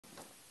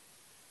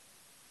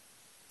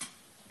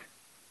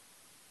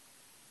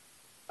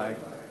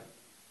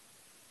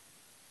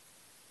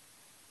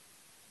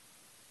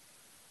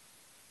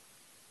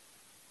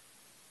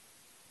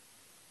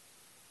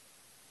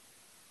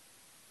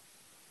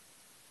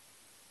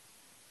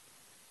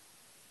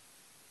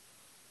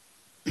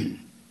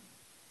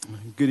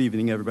Good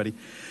evening, everybody.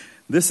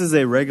 This is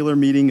a regular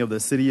meeting of the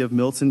City of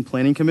Milton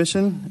Planning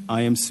Commission.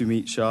 I am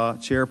Sumit Shah,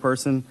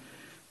 chairperson.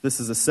 This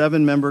is a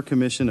 7-member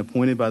commission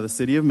appointed by the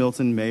City of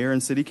Milton Mayor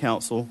and City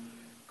Council,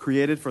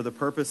 created for the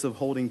purpose of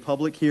holding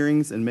public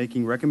hearings and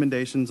making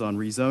recommendations on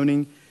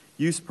rezoning,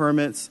 use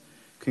permits,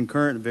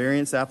 concurrent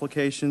variance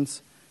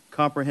applications,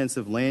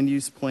 comprehensive land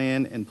use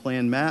plan and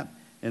plan map,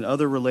 and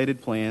other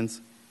related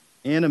plans,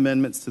 and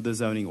amendments to the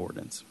zoning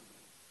ordinance.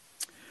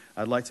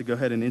 I'd like to go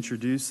ahead and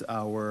introduce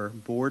our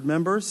board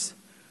members.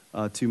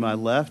 To my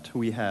left,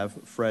 we have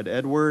Fred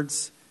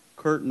Edwards,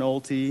 Kurt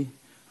Nolte,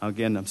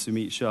 again, I'm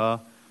Sumit Shah,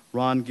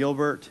 Ron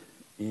Gilbert,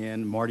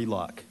 and Marty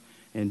Locke,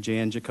 and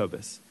Jan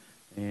Jacobus.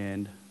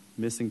 And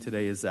missing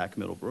today is Zach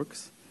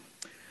Middlebrooks.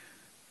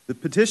 The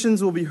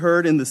petitions will be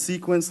heard in the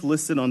sequence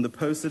listed on the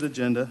posted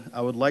agenda.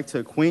 I would like to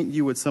acquaint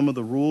you with some of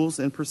the rules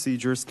and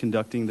procedures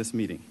conducting this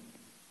meeting.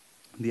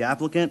 The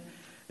applicant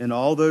and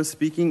all those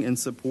speaking in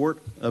support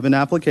of an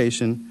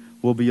application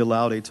will be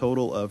allowed a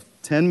total of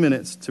 10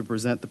 minutes to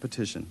present the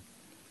petition.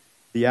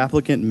 The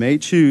applicant may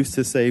choose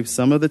to save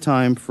some of the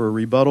time for a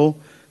rebuttal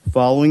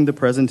following the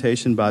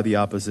presentation by the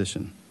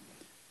opposition.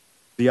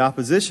 The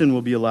opposition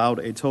will be allowed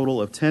a total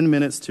of 10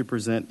 minutes to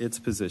present its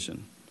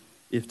position.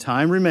 If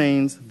time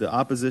remains, the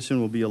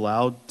opposition will be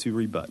allowed to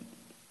rebut.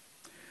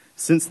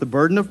 Since the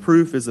burden of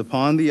proof is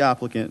upon the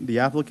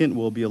applicant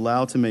will be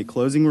allowed to make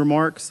closing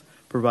remarks,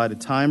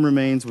 provided time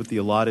remains with the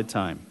allotted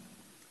time.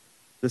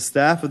 The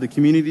staff of the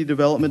Community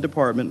Development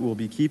Department will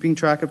be keeping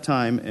track of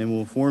time and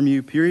will inform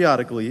you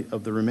periodically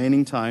of the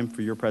remaining time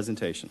for your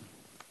presentation.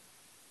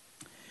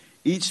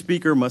 Each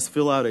speaker must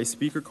fill out a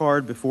speaker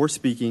card before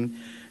speaking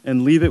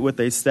and leave it with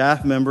a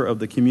staff member of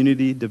the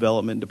Community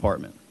Development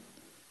Department.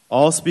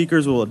 All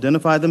speakers will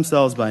identify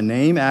themselves by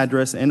name,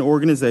 address, and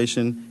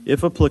organization,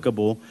 if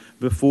applicable,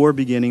 before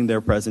beginning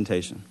their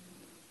presentation.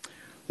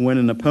 When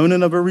an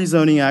opponent of a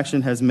rezoning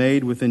action has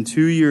made within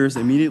 2 years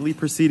immediately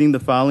preceding the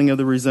filing of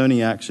the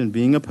rezoning action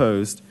being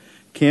opposed,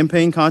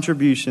 campaign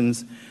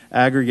contributions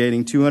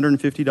aggregating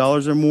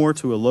 $250 or more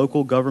to a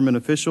local government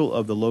official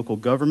of the local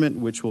government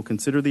which will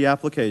consider the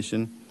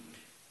application,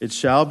 it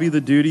shall be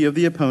the duty of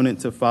the opponent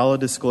to file a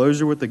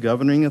disclosure with the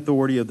governing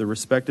authority of the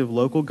respective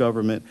local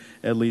government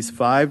at least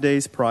 5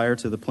 days prior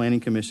to the Planning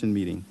Commission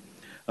meeting.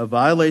 A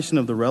violation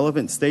of the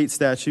relevant state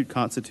statute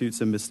constitutes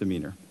a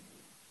misdemeanor.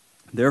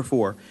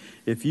 Therefore,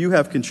 if you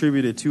have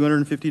contributed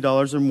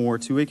 $250 or more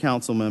to a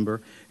council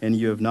member and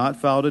you have not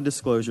filed a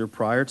disclosure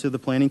prior to the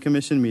Planning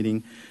Commission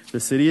meeting, the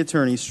city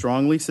attorney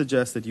strongly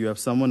suggests that you have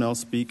someone else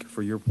speak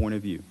for your point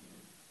of view.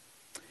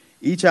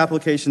 Each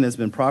application has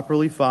been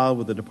properly filed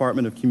with the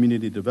Department of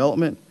Community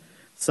Development.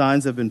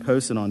 Signs have been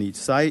posted on each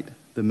site.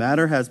 The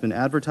matter has been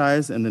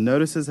advertised and the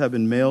notices have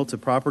been mailed to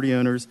property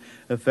owners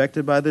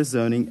affected by this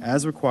zoning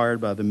as required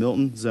by the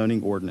Milton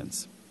Zoning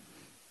Ordinance.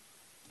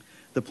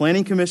 The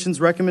Planning Commission's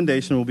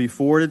recommendation will be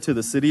forwarded to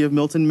the City of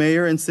Milton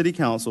Mayor and City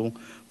Council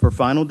for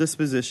final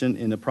disposition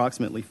in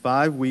approximately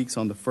 5 weeks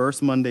on the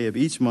first Monday of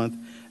each month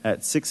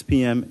at 6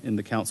 p.m. in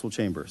the council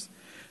chambers.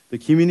 The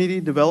Community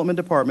Development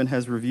Department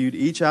has reviewed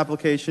each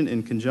application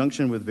in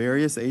conjunction with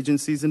various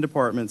agencies and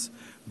departments,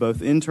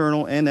 both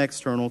internal and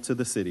external to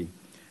the city.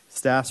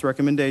 Staff's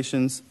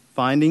recommendations,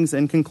 findings,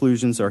 and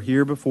conclusions are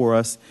here before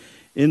us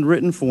in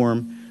written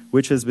form,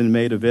 which has been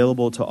made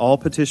available to all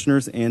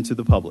petitioners and to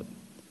the public.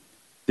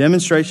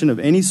 Demonstration of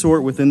any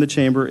sort within the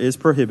chamber is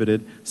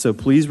prohibited, so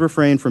please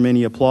refrain from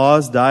any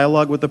applause,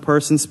 dialogue with the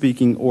person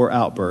speaking, or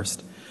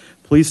outburst.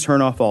 Please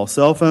turn off all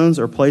cell phones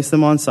or place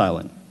them on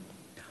silent.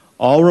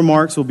 All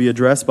remarks will be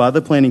addressed by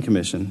the Planning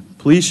Commission.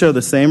 Please show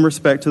the same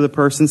respect to the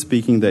person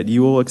speaking that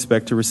you will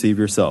expect to receive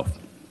yourself.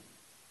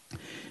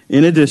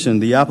 In addition,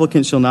 the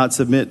applicant shall not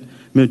submit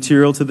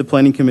material to the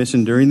Planning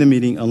Commission during the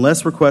meeting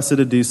unless requested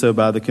to do so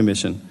by the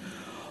Commission.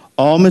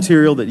 All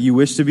material that you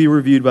wish to be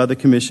reviewed by the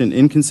Commission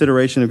in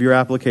consideration of your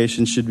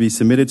application should be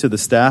submitted to the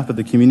staff of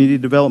the Community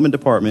Development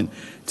Department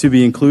to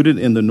be included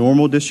in the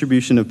normal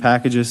distribution of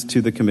packages to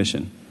the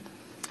Commission.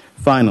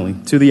 Finally,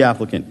 to the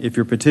applicant, if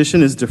your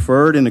petition is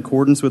deferred in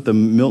accordance with the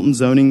Milton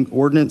Zoning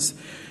Ordinance,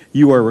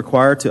 you are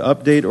required to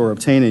update or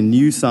obtain a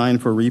new sign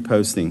for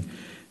reposting.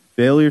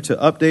 Failure to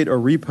update or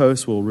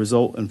repost will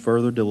result in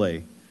further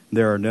delay.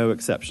 There are no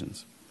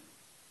exceptions.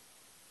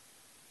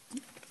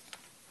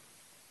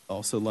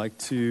 Also like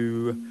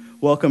to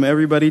welcome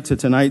everybody to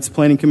tonight's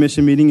Planning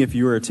Commission meeting if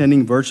you are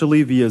attending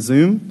virtually via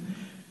Zoom.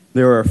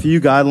 There are a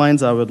few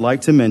guidelines I would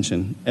like to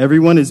mention.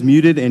 Everyone is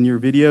muted and your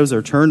videos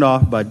are turned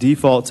off by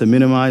default to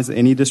minimize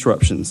any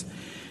disruptions.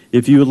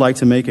 If you would like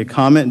to make a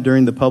comment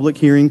during the public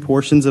hearing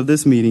portions of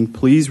this meeting,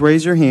 please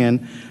raise your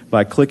hand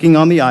by clicking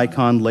on the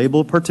icon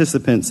labeled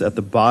Participants at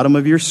the bottom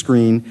of your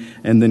screen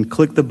and then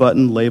click the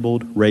button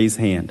labeled Raise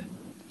Hand.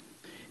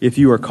 If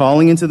you are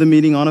calling into the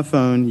meeting on a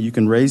phone, you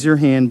can raise your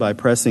hand by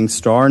pressing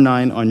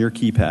 *9 on your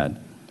keypad.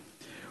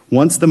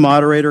 Once the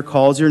moderator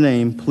calls your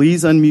name,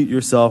 please unmute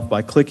yourself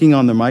by clicking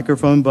on the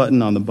microphone button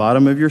on the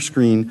bottom of your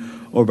screen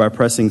or by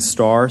pressing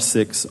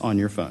 *6 on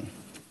your phone.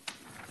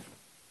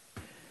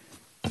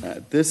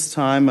 At this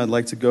time, I'd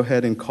like to go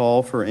ahead and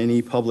call for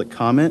any public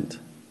comment.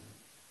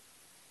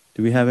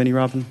 Do we have any,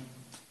 Robin?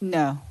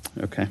 No.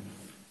 Okay.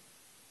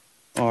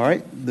 All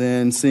right,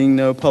 then seeing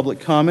no public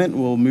comment,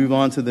 we'll move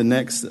on to the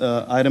next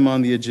item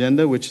on the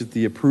agenda, which is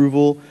the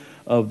approval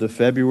of the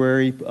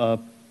February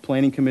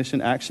Planning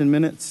Commission action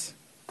minutes.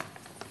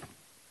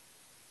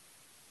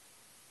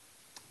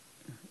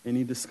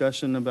 Any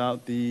discussion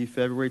about the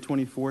February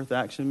 24th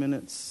action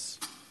minutes?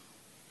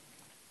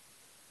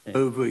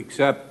 Move we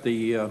accept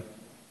the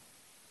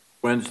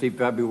Wednesday,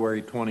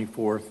 February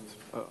 24th,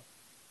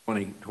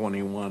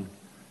 2021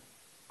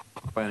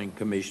 Planning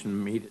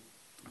Commission meeting.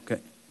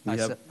 Okay. We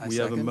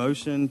have a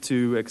motion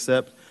to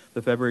accept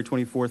the February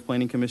 24th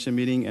Planning Commission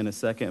meeting and a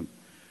second.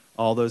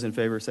 All those in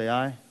favor say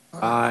aye.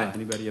 Aye.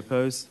 Anybody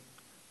opposed?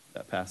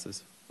 That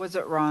passes. Was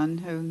it Ron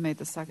who made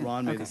the second?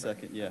 Ron made the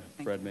second, yeah.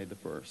 Fred made the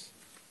first.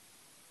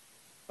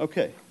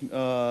 Okay,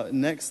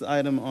 next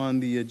item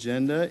on the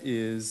agenda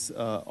is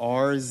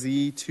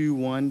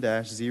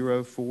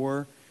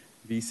RZ21-04,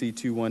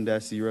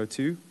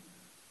 VC21-02.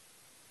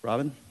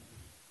 Robin?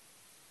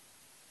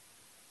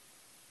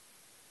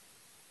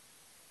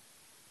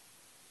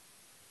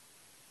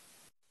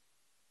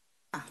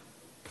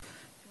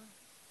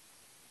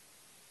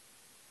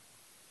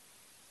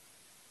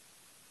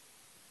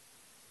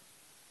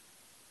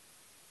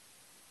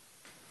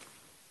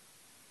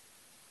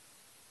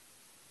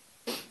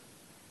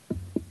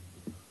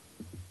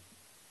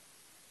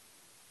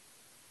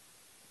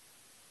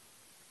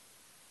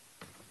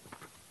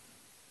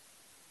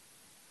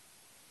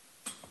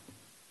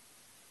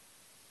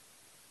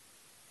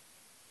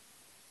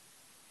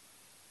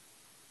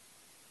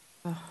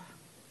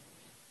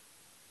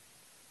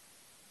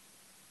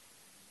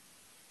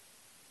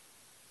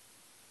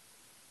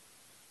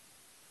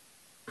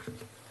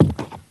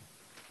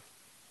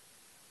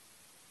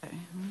 Okay.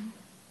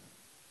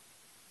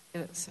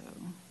 Get it so.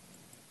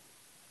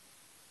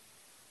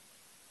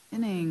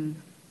 Inning.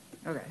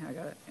 Okay, I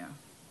got it, yeah.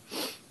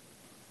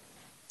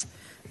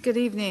 Good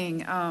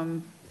evening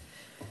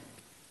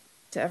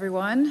to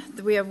everyone.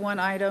 We have one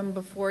item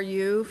before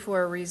you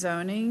for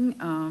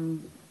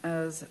rezoning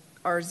as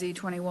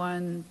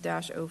RZ21-04,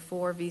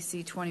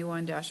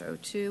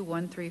 VC21-02,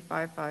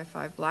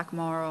 13555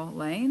 Blackmarl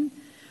Lane.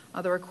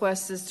 The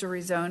request is to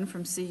rezone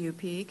from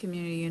CUP,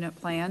 Community Unit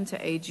Plan, to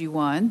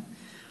AG1.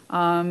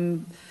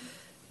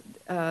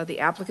 The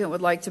applicant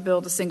would like to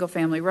build a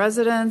single-family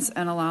residence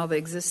and allow the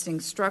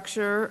existing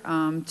structure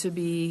to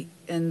be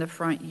in the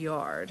front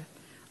yard.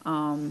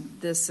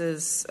 This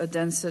is a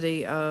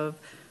density of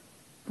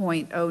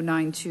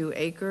 0.092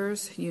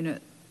 acres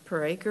unit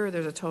per acre.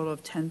 There's a total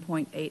of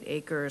 10.8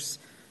 acres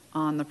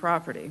on the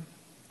property.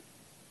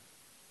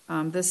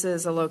 This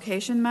is a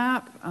location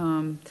map,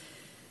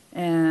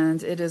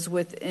 and it is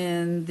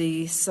within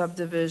the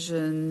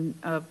subdivision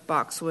of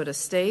Boxwood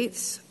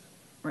Estates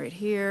right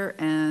here,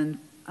 and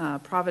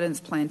Providence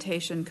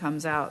Plantation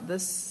comes out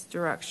this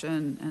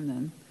direction, and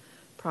then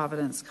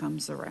Providence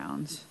comes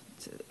around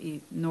to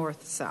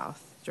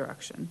north-south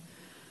direction.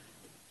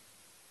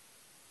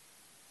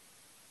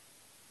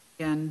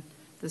 Again,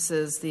 this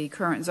is the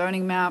current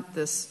zoning map.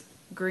 This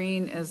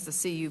green is the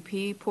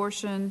CUP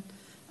portion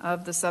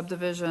of the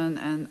subdivision,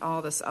 and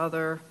all this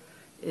other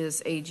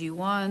is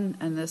AG1,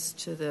 and this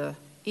to the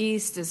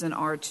east is an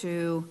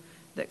R2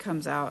 that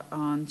comes out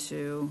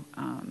onto,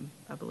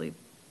 I believe,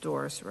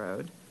 Doris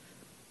Road.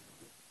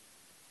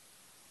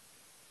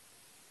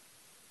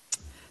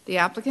 The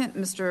applicant,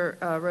 Mr.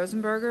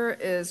 Rosenberger,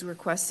 is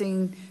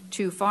requesting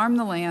to farm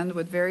the land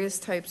with various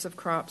types of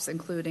crops,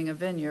 including a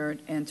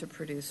vineyard, and to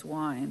produce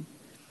wine.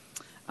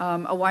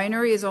 A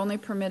winery is only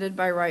permitted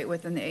by right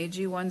within the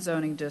AG1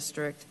 zoning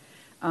district.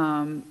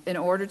 In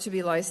order to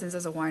be licensed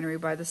as a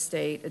winery by the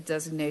state, a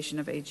designation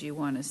of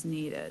AG1 is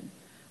needed.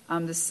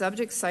 The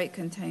subject site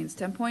contains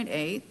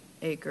 10.8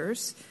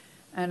 acres,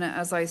 and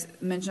as I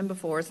mentioned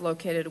before, it's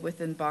located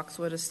within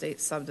Boxwood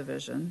Estates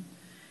subdivision.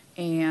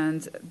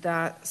 And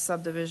that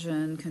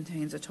subdivision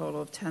contains a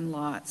total of 10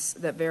 lots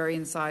that vary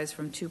in size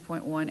from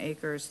 2.1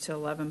 acres to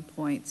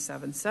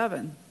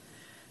 11.77.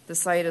 The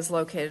site is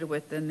located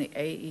within the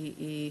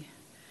AEE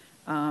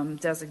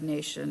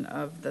designation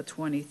of the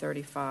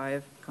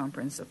 2035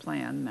 comprehensive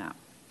plan map.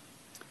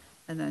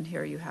 And then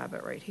here you have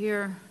it right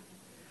here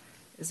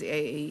is the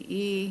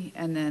AEE,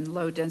 and then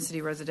low density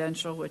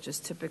residential, which is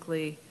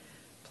typically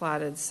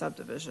platted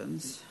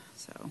subdivisions.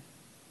 So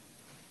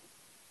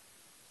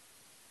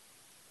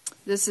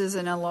this is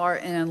an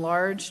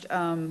enlarged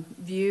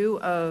view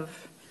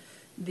of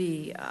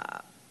the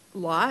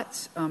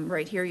lot.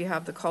 Right here you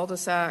have the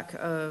cul-de-sac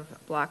of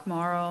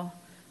Blackmarl.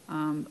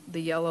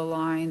 The yellow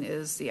line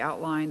is the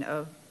outline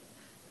of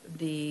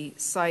the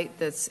site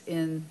that's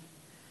in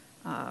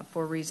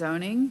for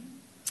rezoning.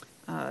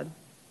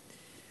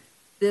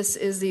 This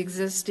is the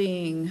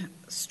existing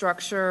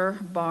structure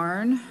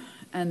barn,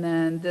 and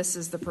then this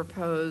is the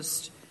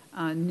proposed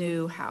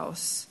new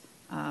house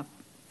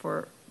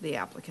for the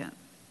applicant.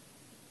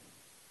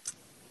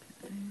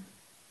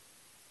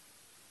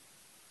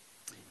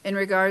 In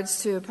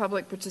regards to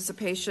public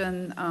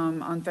participation,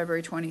 on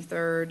February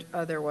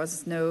 23rd, there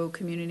was no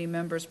community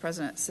members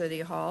present at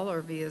City Hall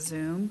or via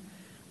Zoom.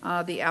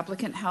 The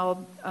applicant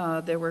held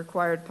their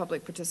required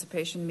public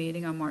participation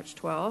meeting on March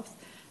 12th,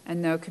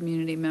 and no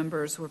community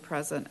members were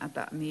present at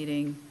that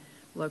meeting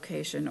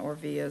location or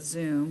via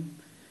Zoom,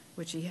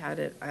 which he had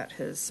it at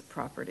his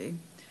property.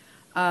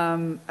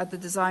 At the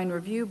Design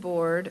Review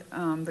Board,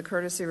 the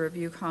courtesy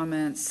review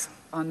comments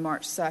on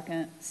March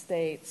 2nd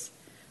states,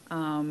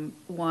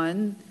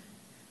 1,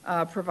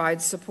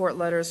 provides support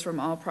letters from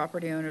all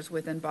property owners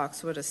within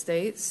Boxwood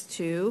Estates.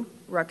 2,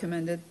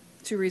 recommended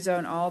to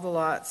rezone all the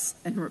lots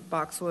in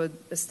Boxwood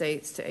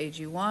Estates to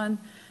AG1.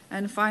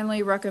 And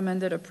finally,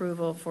 recommended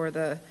approval for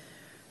the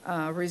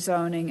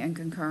rezoning and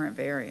concurrent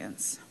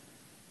variance.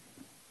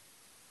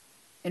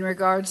 In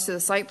regards to the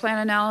site plan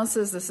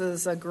analysis, this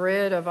is a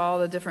grid of all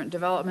the different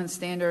development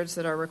standards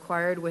that are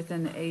required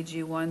within the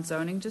AG1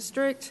 zoning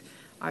district.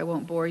 I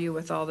won't bore you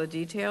with all the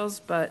details,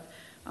 but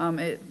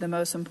the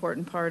most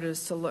important part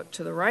is to look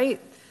to the right.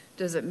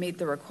 Does it meet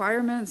the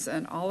requirements?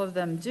 And all of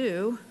them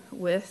do,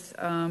 with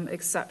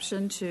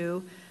exception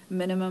to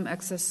minimum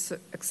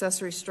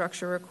accessory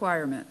structure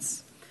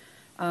requirements,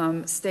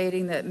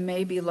 stating that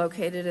may be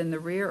located in the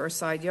rear or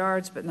side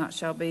yards,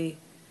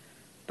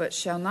 but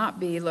shall not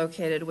be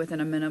located within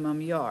a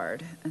minimum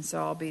yard. And so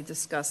I'll be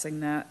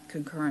discussing that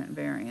concurrent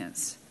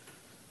variance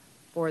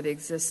for the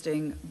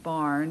existing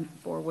barn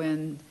for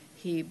when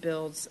he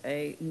builds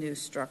a new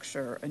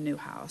structure, a new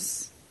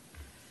house.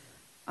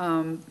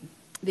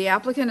 The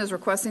applicant is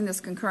requesting this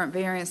concurrent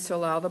variance to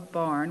allow the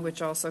barn,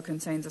 which also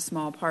contains a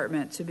small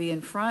apartment, to be in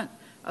front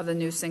of the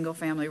new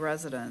single-family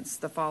residence.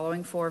 The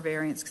following 4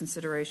 variance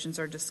considerations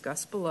are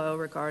discussed below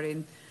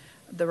regarding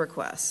the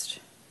request.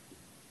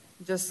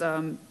 Just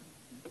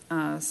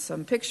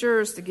some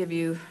pictures to give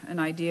you an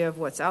idea of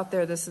what's out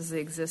there. This is the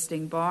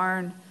existing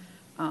barn,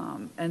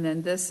 and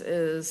then this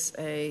is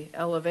a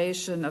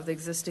elevation of the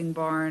existing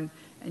barn,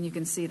 and you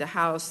can see the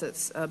house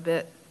that's a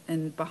bit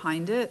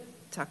behind it,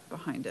 tucked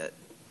behind it,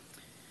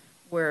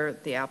 where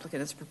the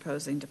applicant is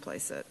proposing to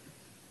place it.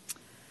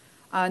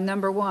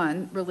 Number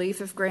 1, relief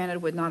if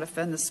granted would not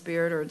offend the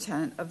spirit or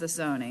intent of the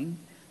zoning.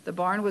 The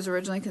barn was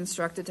originally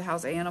constructed to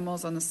house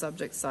animals on the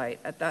subject site.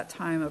 At that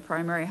time, a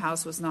primary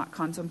house was not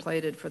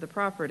contemplated for the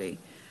property.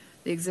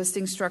 The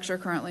existing structure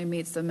currently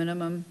meets the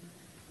minimum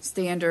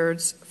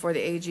standards for the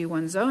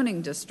AG1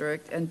 zoning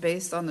district, and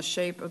based on the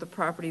shape of the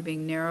property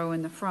being narrow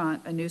in the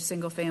front, a new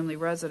single-family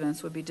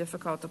residence would be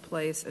difficult to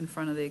place in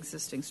front of the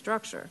existing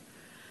structure.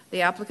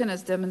 The applicant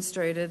has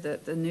demonstrated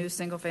that the new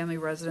single-family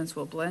residence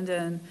will blend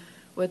in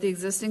with the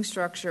existing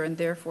structure and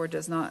therefore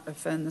does not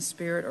offend the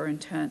spirit or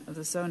intent of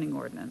the zoning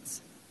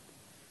ordinance.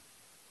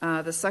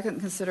 The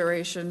second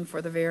consideration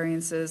for the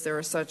variance is there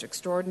are such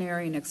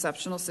extraordinary and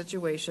exceptional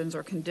situations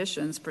or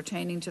conditions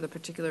pertaining to the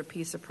particular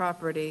piece of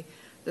property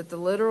that the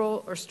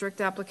literal or strict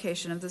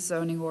application of the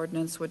zoning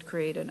ordinance would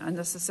create an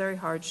unnecessary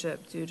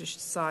hardship due to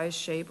size,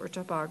 shape, or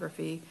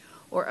topography,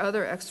 or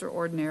other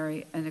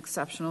extraordinary and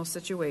exceptional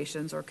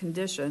situations or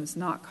conditions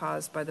not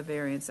caused by the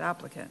variance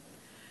applicant.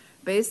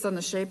 Based on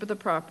the shape of the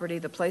property,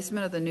 the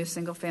placement of the new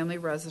single-family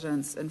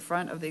residence in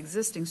front of the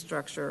existing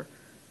structure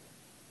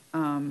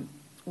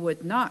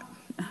would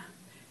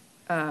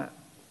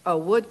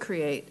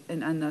create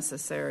an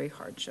unnecessary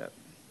hardship.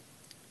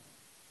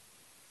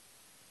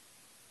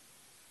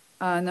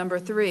 Number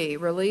 3,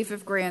 relief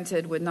if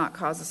granted would not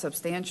cause a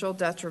substantial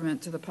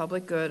detriment to the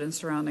public good and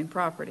surrounding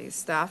properties.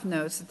 Staff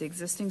notes that the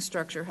existing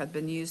structure had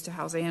been used to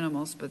house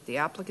animals, but the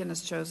applicant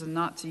has chosen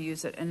not to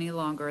use it any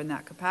longer in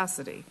that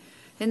capacity.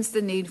 Hence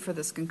the need for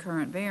this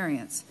concurrent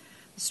variance.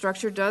 The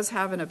structure does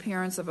have an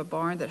appearance of a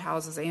barn that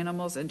houses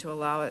animals, and to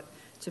allow it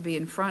to be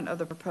in front of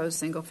the proposed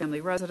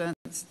single-family residence,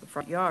 the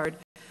front yard,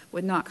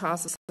 would not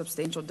cause a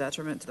substantial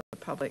detriment to the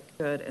public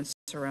good and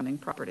surrounding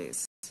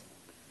properties.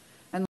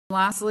 And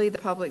lastly, the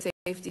public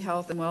safety,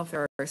 health, and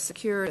welfare are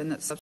secured and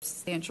that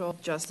substantial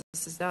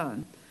justice is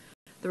done.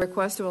 The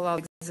request to allow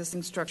the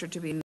existing structure to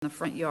be in the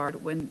front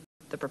yard when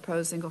the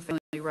proposed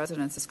single-family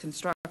residence is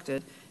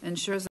constructed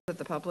ensures that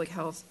the public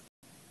health,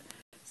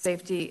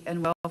 safety,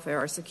 and welfare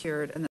are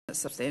secured and that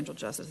substantial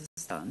justice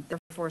is done.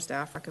 Therefore,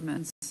 staff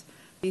recommends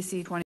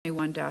BC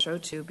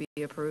 21-02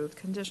 be approved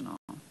conditional.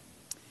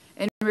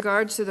 In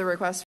regards to the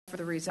request for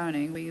the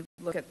rezoning, we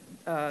look at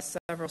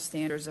several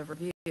standards of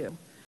review.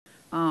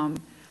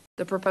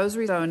 The proposed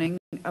rezoning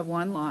of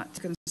one lot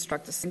to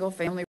construct a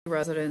single-family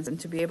residence and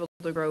to be able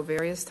to grow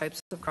various types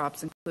of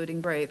crops, including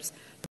grapes,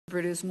 to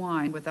produce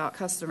wine without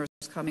customers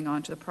coming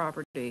onto the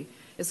property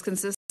is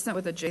consistent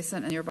with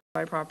adjacent and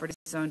nearby properties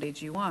zoned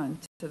AG1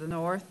 to the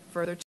north,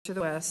 further to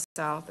the west,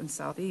 south, and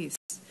southeast.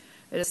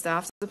 It is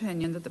staff's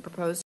opinion that the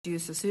proposed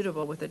use is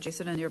suitable with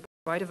adjacent and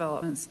nearby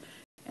developments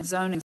and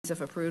zonings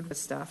if approved with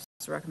staff's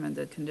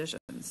recommended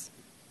conditions.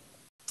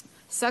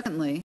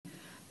 Secondly,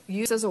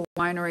 use as a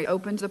winery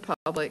open to the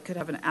public could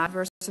have an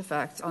adverse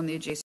effect on the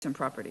adjacent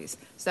properties.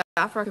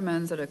 Staff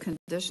recommends that a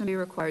condition be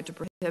required to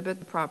prohibit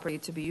the property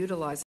to be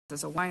utilized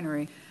as a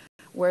winery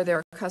where there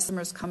are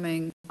customers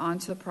coming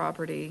onto the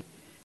property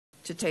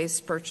to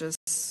taste,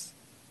 purchase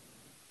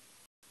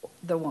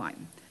the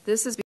wine.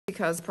 This is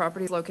because the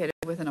property is located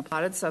within a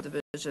platted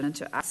subdivision, and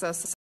to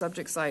access the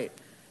subject site,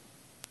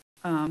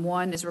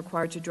 one is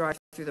required to drive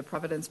through the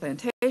Providence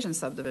Plantation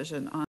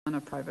subdivision on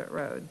a private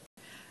road.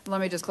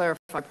 Let me just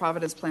clarify,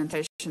 Providence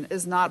Plantation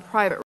is not a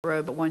private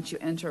road, but once you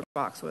enter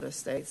Boxwood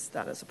Estates,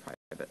 that is a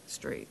private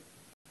street.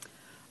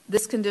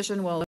 This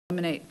condition will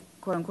eliminate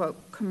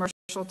quote-unquote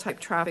commercial type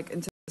traffic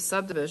into the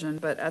subdivision,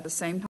 but at the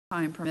same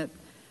time permit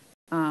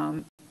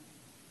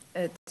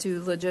it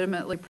to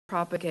legitimately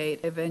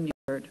propagate a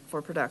vineyard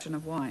for production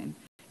of wine.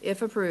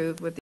 If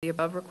approved with the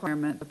above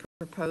requirement, the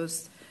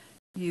proposed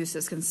use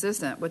is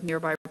consistent with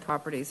nearby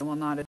properties and will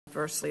not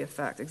adversely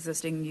affect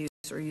existing use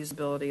or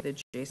usability of the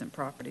adjacent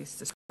properties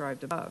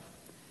described above.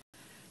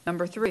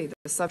 Number 3,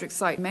 the subject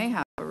site may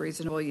have a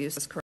reasonable use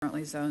as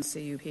currently zoned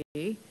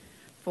CUP.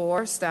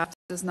 4, staff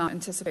does not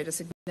anticipate a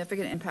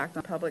significant impact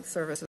on public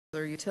services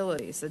or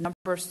utilities. The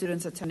number of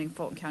students attending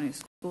Fulton County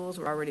schools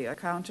were already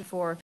accounted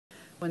for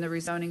when the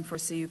rezoning for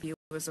CUP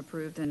was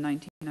approved in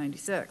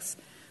 1996.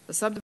 The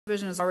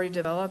subdivision is already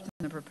developed,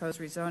 and the proposed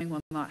rezoning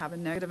will not have a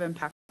negative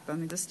impact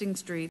on existing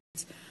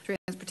streets,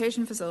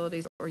 transportation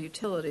facilities, or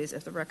utilities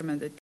if the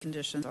recommended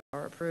conditions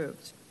are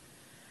approved.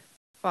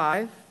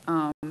 5,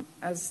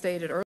 as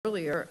stated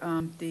earlier,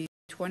 the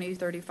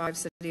 2035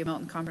 City of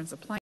Milton Comprehensive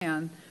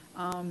Plan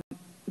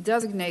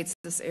designates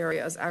this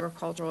area as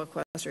agricultural,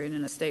 equestrian,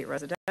 and estate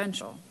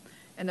residential,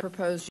 and the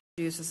proposed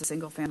use is a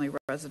single-family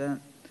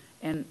resident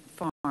and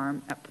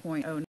farm at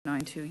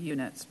 0.092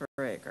 units per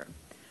acre.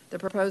 The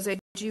proposed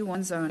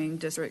AG1 zoning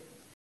district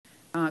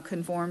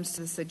conforms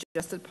to the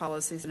suggested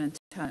policies and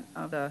intent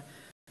of the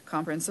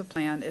comprehensive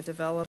plan if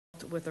developed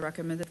with the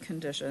recommended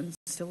conditions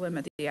to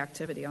limit the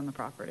activity on the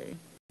property.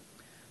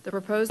 The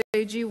proposed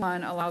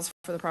AG1 allows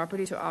for the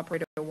property to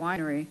operate a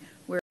winery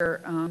where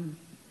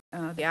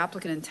the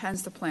applicant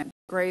intends to plant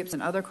grapes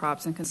and other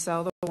crops and can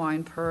sell the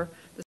wine per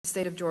the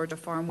state of Georgia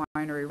farm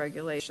winery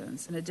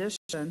regulations. In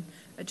addition,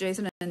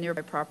 adjacent and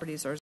nearby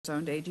properties are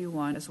zoned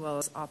AG1 as well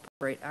as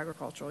operate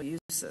agricultural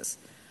uses.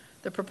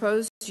 The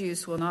proposed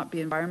use will not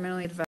be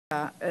environmentally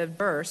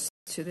adverse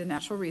to the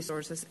natural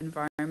resources,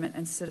 environment,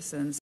 and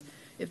citizens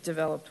if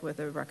developed with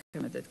the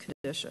recommended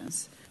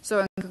conditions. So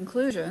in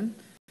conclusion,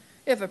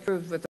 if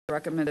approved with the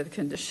recommended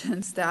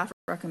conditions, staff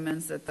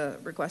recommends that the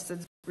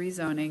requested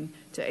rezoning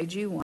to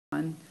AG1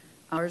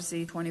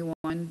 RZ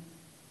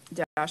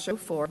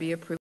 21-04 be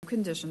approved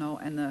conditional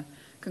and the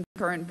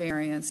concurrent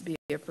variance be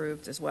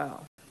approved as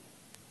well.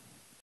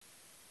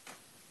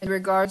 In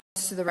regards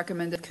to the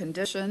recommended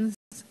conditions,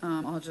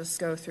 I'll just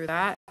go through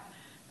that.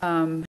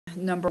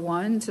 Number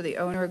 1, to the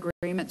owner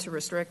agreement to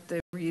restrict the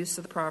use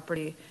of the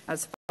property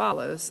as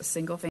follows: a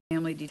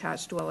single-family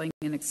detached dwelling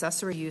and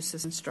accessory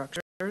uses and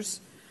structures,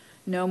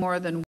 no more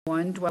than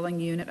one dwelling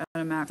unit at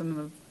a maximum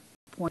of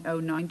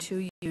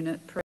 0.092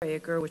 unit per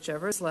acre,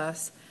 whichever is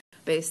less,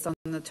 based on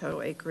the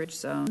total acreage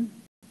zone.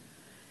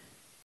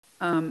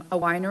 A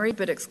winery,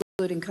 but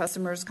excluding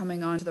customers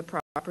coming onto the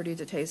property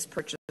to taste,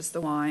 purchase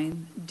the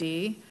wine.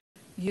 D,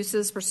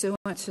 uses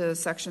pursuant to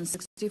Section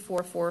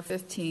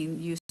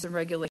 64-415, use and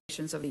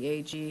regulations of the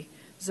AG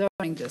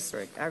zoning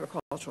district,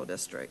 agricultural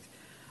district.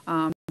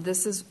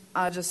 This is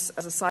just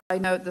as a side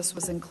note, this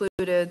was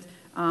included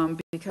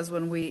because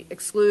when we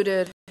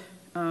excluded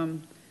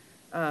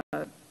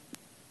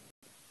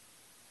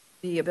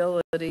the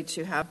ability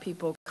to have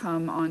people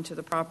come onto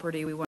the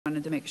property, we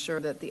wanted to make sure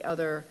that the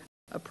other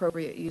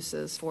appropriate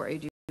uses for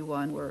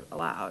AG1 were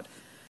allowed,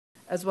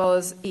 as well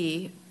as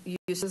E,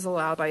 uses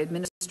allowed by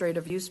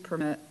administrative use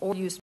permit or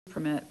use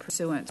permit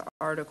pursuant to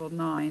Article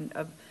 9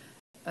 of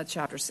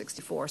Chapter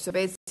 64. So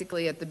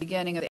basically at the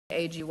beginning of the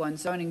AG1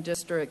 zoning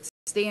district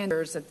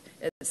standards, it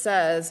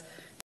says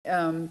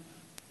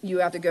you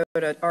have to go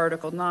to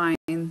Article 9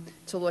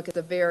 to look at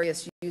the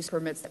various use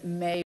permits that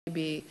may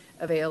be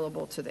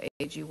available to the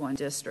AG1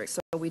 district.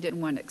 So we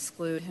didn't want to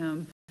exclude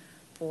him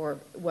for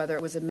whether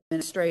it was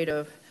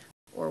administrative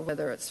or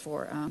whether it's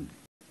for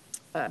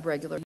a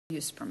regular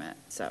use permit.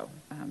 So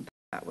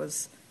that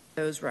was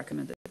those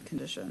recommended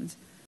conditions.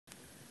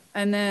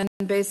 And then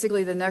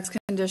basically the next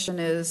condition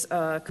is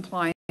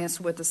compliance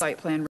with the site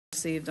plan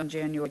received on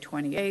January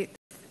 28th,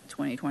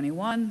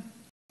 2021.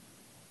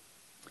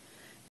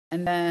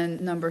 And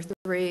then number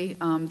 3,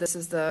 this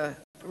is the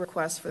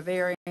request for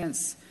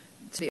variance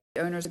to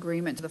the owner's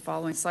agreement to the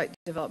following site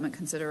development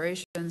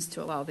considerations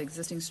to allow the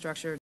existing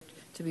structure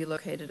to be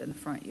located in the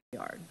front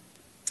yard.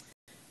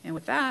 And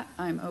with that,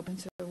 I'm open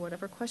to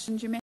whatever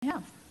questions you may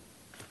have.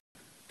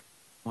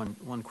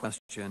 One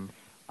question.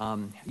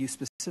 You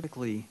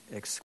specifically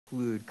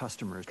exclude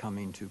customers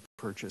coming to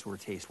purchase or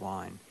taste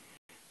wine.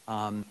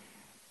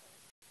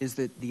 Is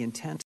that the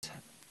intent,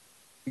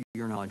 to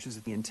your knowledge, is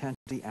it the intent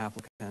of the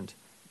applicant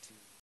to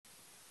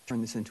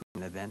turn this into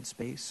an event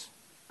space?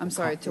 I'm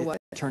sorry, to what?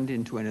 Turned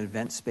into an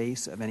event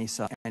space of any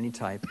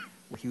type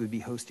where he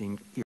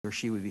or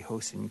she would be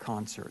hosting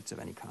concerts of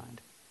any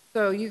kind.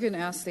 So you can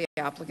ask the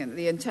applicant.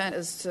 The intent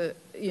is to,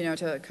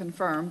 to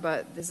confirm,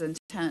 but his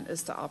intent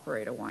is to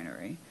operate a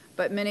winery.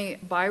 But many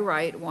by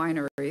right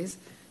wineries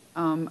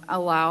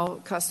allow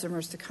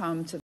customers to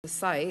come to the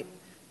site,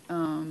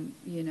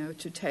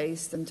 to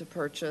taste and to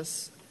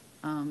purchase,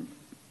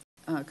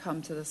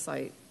 come to the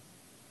site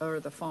or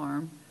the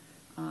farm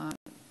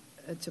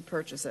to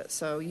purchase it.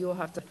 So you'll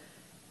have to.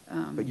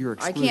 But you're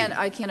excluding.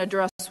 I can't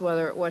address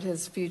what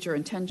his future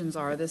intentions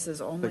are. This is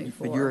only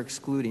for. But you're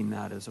excluding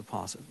that as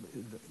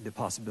the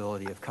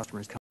possibility of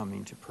customers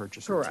coming to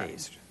purchase or Correct.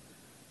 taste.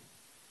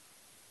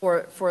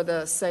 For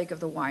the sake of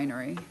the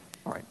winery.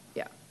 All right.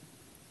 Yeah.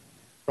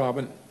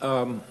 Robin,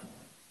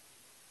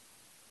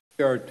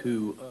 regard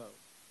to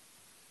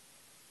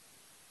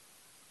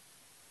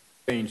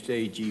change to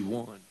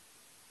AG1,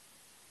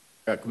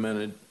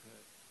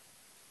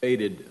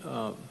 stated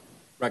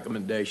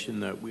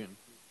recommendation that we include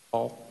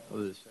all of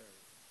this area.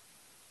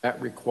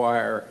 That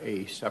require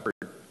a separate,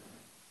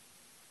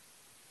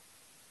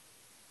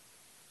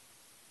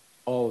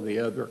 all of the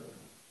other.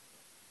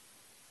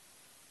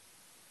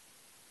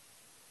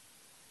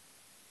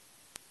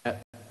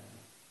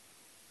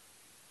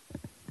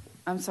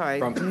 I'm sorry,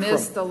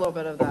 missed a little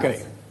bit of that.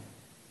 Okay.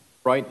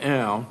 Right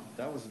now.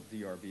 That was a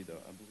DRB, though,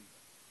 I believe.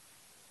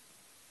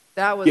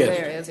 That was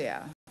Yes. there,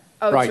 yeah.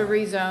 Oh, Right. to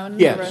rezone?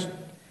 Yes.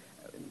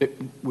 It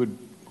would,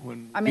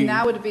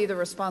 that would be the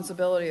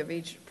responsibility of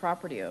each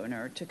property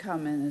owner to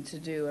come in and to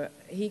do it.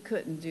 He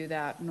couldn't do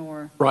that,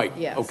 nor. Right.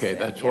 Yes. Okay,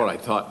 that's what I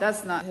thought.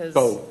 That's not his.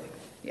 So,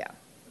 yeah.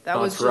 That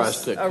not was for us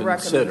just to a consider.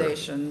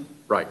 recommendation.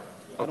 Right,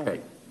 I don't okay.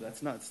 think-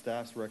 That's not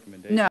staff's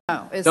recommendation. No,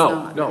 it's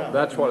not. No,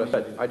 that's what I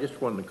said. I just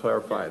wanted to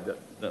clarify that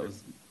That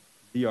was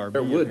DRB.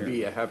 there would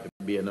apparently have to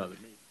be another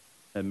meeting.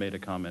 had made a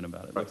comment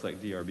about it. Looks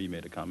like DRB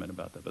made a comment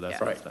about that, but that's Yeah.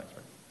 not Right. staff's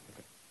right.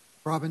 Okay.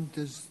 Robin,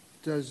 does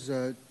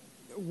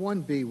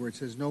 1B, where it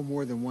says no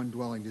more than one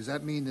dwelling, does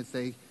that mean that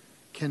they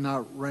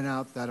cannot rent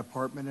out that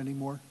apartment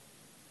anymore?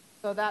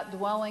 So that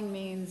dwelling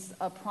means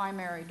a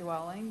primary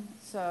dwelling.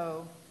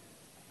 So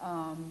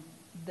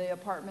the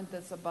apartment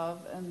that's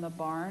above in the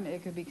barn,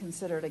 it could be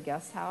considered a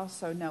guest house.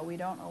 So no, we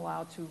don't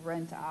allow to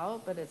rent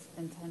out, but it's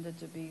intended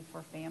to be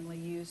for family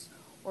use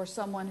or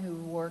someone who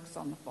works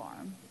on the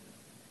farm.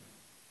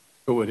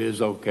 So it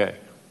is okay.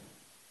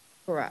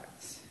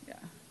 Correct, yeah.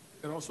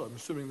 And also, I'm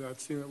assuming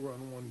that, seeing that we're on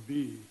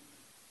 1B,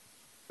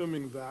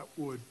 assuming that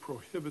would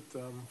prohibit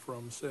them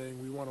from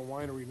saying, we want a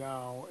winery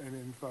now, and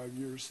in 5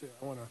 years, say,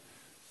 I want to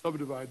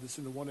subdivide this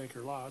into 1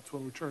 acre lots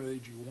when we turn to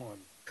AG1.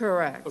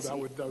 Correct. So that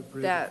would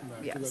prohibit That- from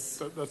that.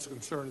 'Cause yes. That's the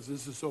concern, is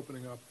this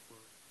opening up,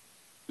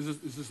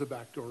 is this a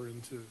backdoor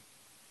into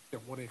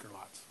 1 acre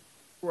lots?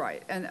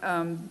 Right,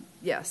 and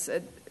yes,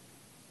 it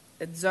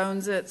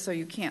zones it so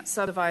you can't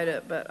subdivide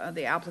it, but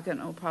the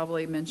applicant will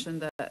probably mention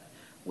that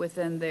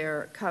within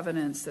their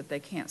covenants that they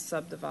can't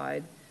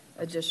subdivide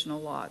additional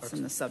lots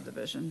in the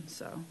subdivision,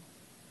 so.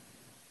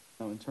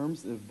 Now, in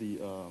terms of the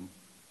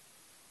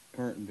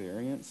current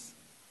variance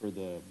for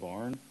the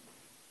barn,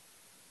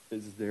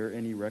 is there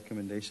any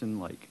recommendation,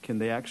 like, can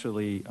they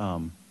actually,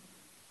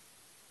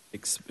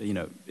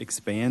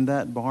 expand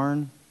that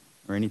barn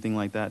or anything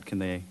like that? Can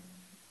they?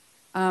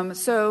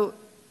 So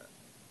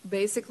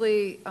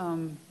basically,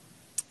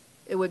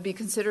 it would be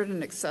considered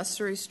an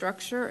accessory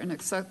structure, and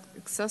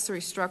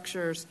accessory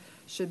structures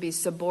should be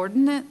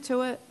subordinate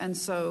to it, and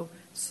so,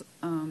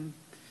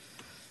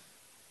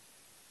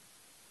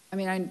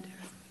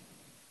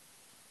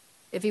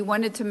 if he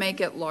wanted to make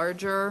it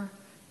larger,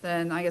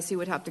 then I guess he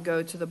would have to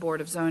go to the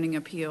Board of Zoning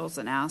Appeals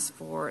and ask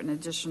for an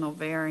additional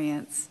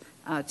variance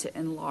to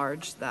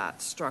enlarge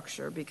that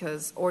structure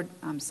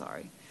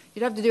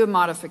you'd have to do a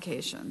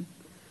modification.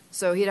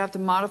 So he'd have to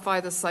modify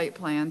the site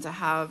plan to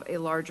have a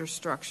larger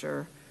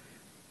structure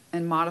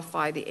and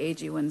modify the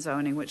AG1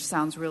 zoning, which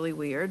sounds really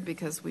weird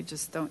because we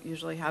just don't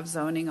usually have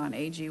zoning on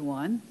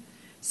AG1.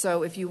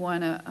 So if you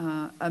want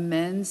to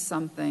amend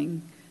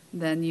something,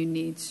 then you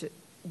need to,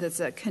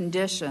 that's a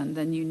condition,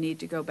 then you need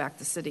to go back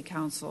to City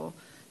Council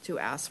to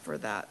ask for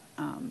that,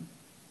 not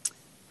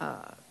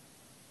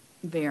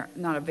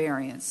a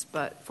variance,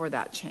 but for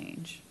that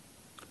change.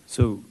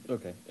 So,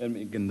 okay, and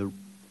again,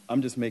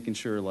 I'm just making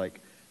sure,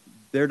 like,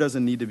 there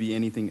doesn't need to be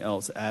anything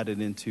else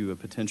added into a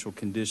potential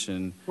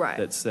condition Right.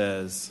 that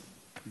says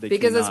they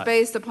Because it's cannot-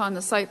 based upon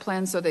the site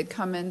plan, so they'd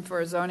come in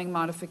for a zoning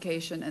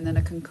modification and then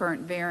a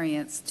concurrent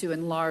variance to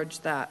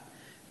enlarge that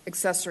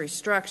accessory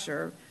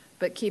structure.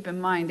 But keep in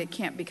mind, it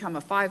can't become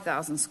a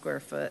 5,000 square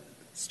foot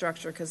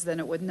structure because then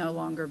it would no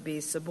longer be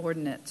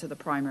subordinate to the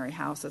primary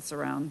house. It's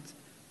around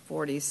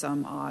 40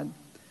 some odd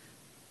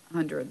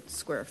 100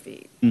 square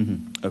feet.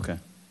 Mhm, okay.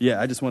 Yeah,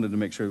 I just wanted to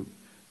make sure,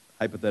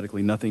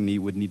 hypothetically, nothing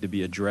would need to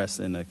be addressed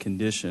in a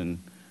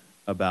condition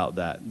about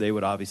that. They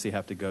would obviously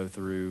have to go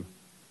through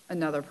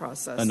Another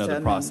process. another to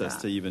amend process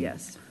that. to even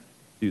Yes.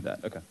 do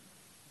that. Okay.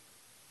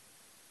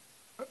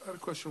 I had a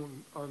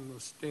question on the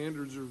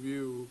standards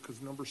review,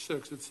 because number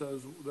 6, it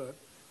says that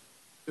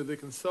they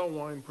can sell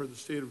wine per the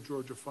state of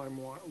Georgia fine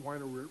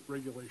winery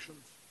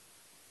regulations.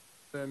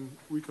 Then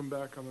we come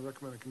back on the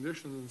recommended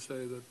conditions and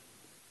say that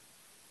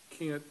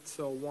can't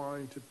sell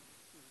wine to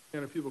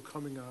kind of people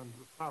coming on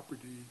the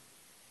property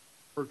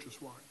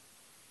purchase wine.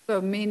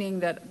 So meaning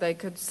that they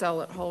could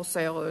sell it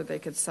wholesale or they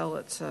could sell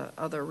it to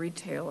other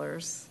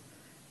retailers.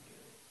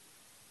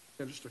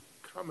 And just a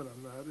comment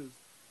on that is,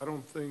 I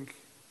think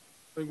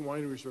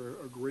wineries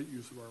are a great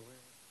use of our land.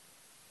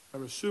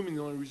 I'm assuming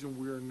the only reason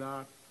we're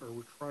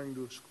trying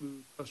to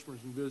exclude customers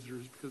and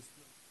visitors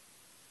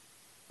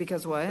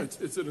Because what?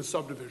 it's in a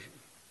subdivision.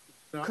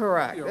 Not,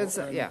 Correct. you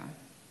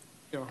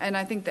know, And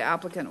I think the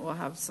applicant will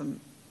have some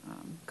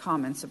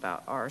comments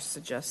about our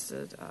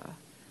suggested.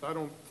 I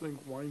don't think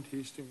wine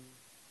tasting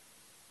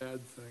is a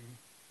bad thing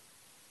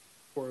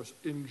for us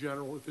in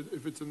general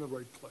if it's in the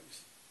right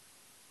place.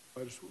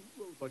 I just would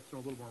like to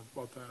know a little more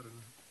about that.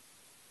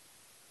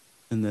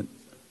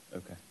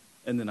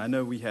 And then I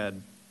know we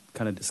had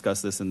kind of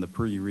discussed this in the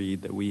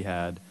pre-read that we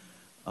had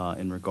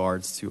in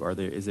regards to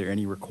is there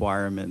any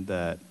requirement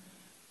that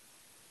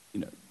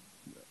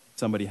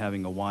somebody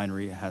having a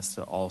winery has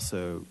to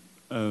also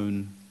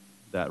own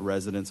that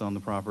residence on the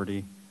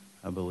property?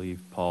 I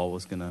believe Paul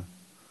was going to.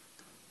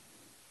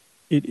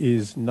 It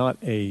is not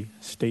a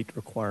state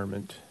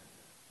requirement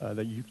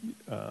that you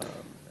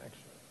actually.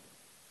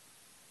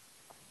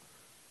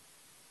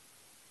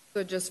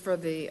 So just for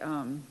the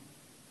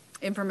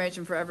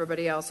information for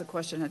everybody else, a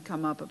question had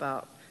come up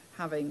about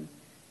having,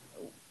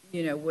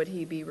 would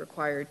he be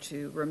required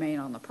to remain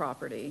on the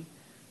property?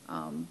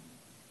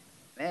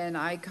 And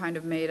I kind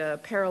of made a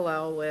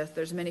parallel with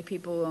there's many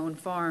people who own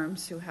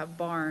farms who have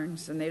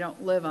barns and they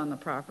don't live on the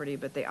property,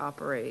 but they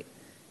operate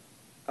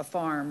a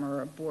farm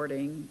or a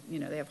boarding.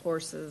 They have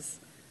horses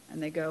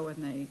and they go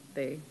and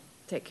they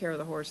take care of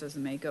the horses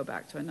and may go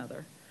back to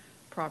another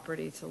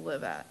property to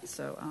live at.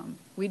 So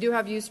we do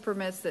have use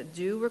permits that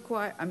do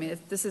require,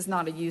 this is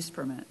not a use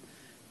permit,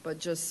 but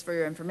just for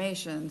your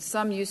information,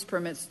 some use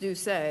permits do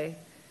say,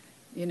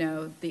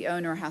 the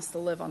owner has to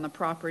live on the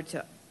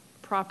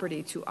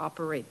property to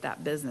operate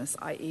that business,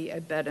 i.e.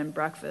 a bed and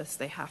breakfast,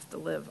 they have to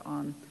live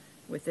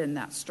within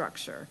that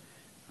structure.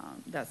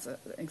 That's an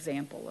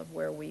example of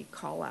where we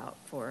call out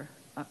for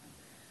a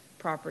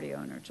property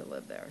owner to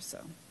live there. So.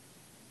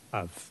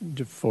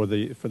 For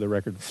the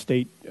record, the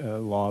state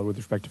law with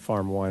respect to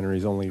farm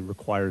wineries only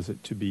requires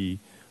it to be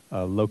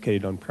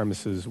located on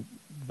premises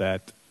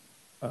that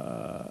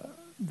a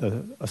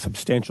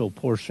substantial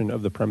portion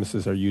of the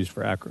premises are used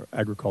for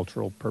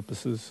agricultural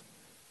purposes.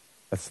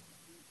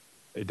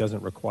 It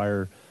doesn't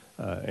require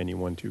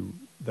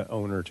the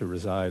owner to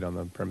reside on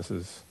the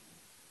premises.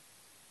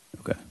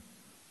 Okay.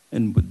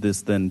 And would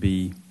this then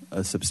be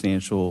the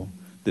substantial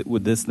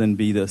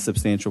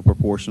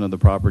proportion of the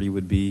property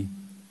would be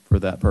for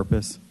that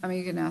purpose?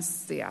 You can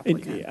ask the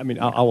applicant.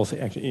 I will say,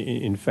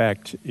 actually, in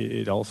fact,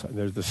 it also,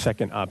 there's the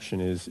second option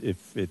is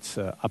if it's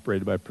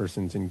operated by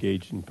persons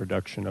engaged in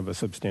production of a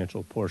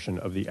substantial portion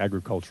of the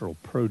agricultural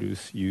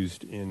produce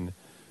used in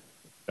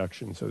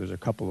production. So there's a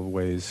couple of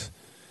ways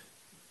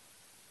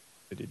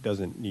that it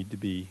doesn't need to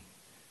be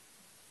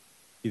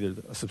either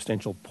a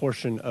substantial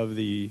portion of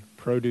the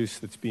produce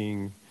that's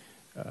being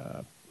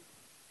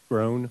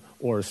grown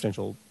or a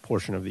substantial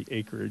portion of the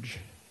acreage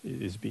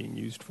is being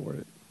used for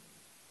it.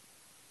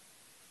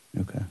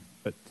 Okay.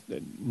 But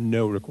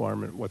no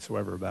requirement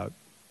whatsoever about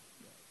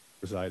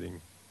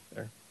residing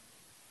there.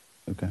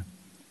 Okay.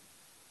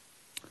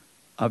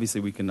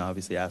 Obviously, we can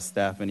ask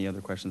staff any other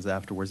questions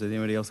afterwards. Has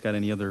anybody else got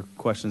any other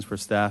questions for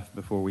staff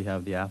before we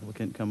have the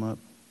applicant come up?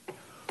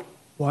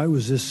 Why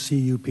was this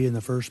CUP in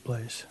the first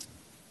place?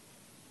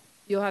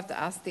 You'll have to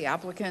ask the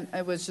applicant.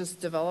 It was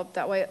just developed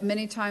that way.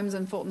 Many times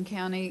in Fulton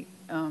County,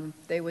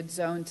 they would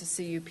zone to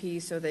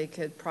CUP so they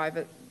could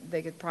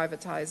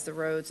privatize the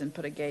roads and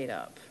put a gate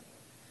up.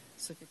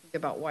 So if you think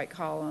about White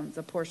Columns,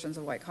 the portions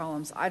of White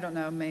Columns, I don't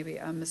know, maybe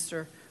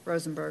Mr.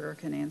 Rosenberger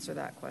can answer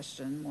that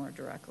question more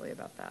directly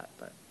about that.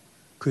 But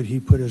could he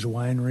put his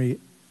winery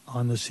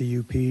on the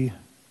CUP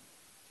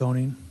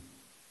zoning?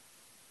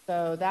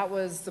 So that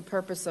was the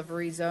purpose of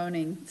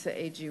rezoning to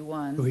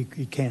AG1. So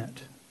he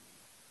can't.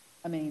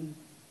 I'd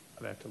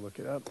have to look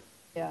it up.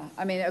 Yeah,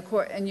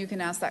 and you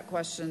can ask that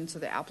question to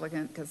the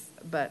applicant,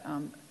 but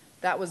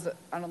that was,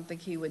 I don't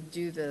think he would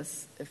do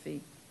this if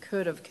he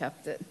could have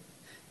kept it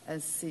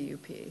as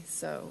CUP.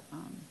 So,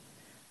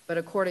 but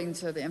according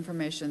to the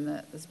information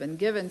that has been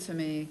given to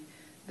me,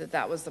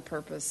 that was the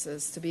purpose,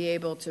 is to be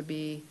able to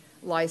be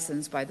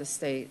licensed by the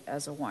state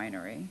as a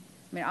winery.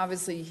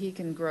 Obviously he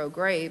can grow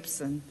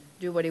grapes and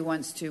do what he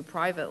wants to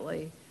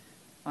privately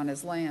on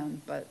his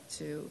land, but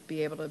to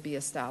be able to be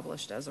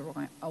established as a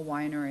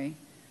winery,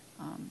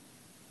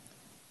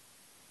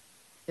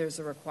 there's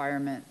a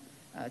requirement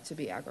to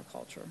be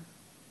agriculture.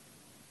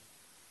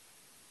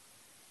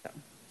 So.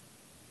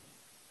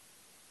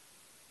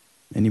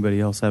 Anybody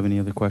else have any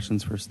other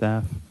questions for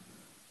staff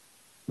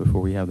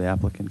before we have the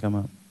applicant come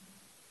up?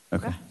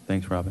 Okay.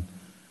 Thanks, Robin.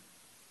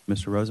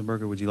 Mr.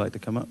 Rosenberger, would you like to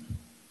come up?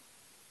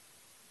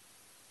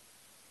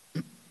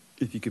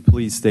 If you could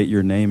please state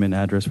your name and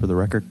address for the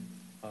record.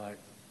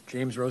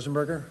 James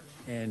Rosenberger,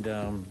 and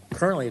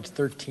currently it's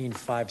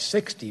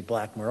 13560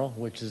 Black Merle,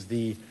 which is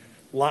the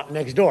lot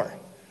next door.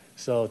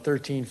 So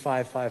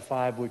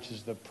 13555, which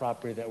is the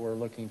property that we're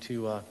looking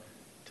to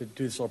do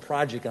this little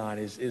project on,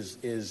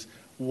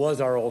 was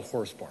our old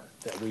horse barn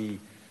that we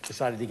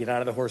decided to get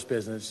out of the horse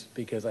business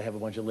because I have a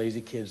bunch of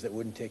lazy kids that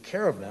wouldn't take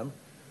care of them.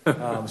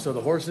 So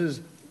the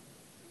horses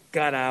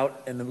got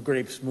out and the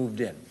grapes moved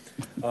in.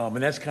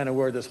 And that's kind of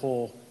where this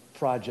whole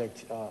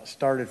project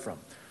started from.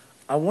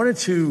 I wanted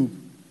to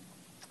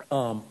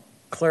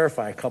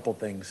clarify a couple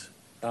things,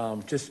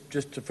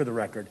 for the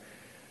record.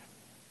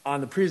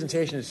 On the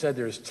presentation, it said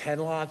there's 10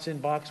 lots in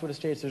Boxwood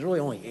Estates. There's really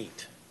only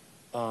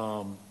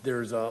 8.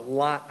 There's a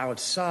lot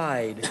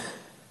outside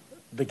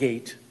the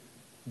gate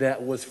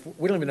that we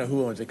don't even know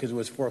who owns it because it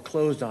was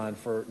foreclosed on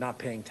for not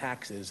paying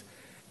taxes.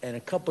 And a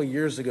couple of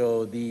years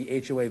ago,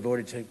 the HOA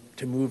voted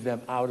to move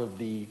them out of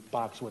the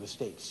Boxwood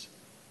Estates.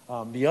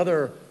 The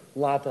other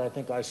lot that I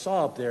think I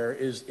saw up there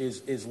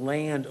is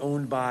land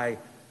owned by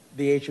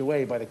the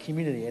HOA, by the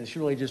community, and it's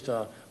really just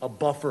a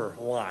buffer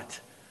lot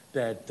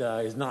that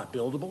is not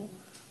buildable.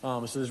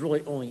 So there's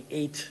really only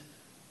 8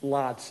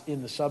 lots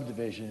in the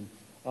subdivision.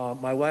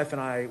 My wife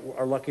and I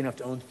are lucky enough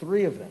to own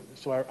 3 of them.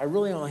 So I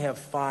really only have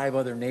 5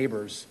 other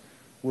neighbors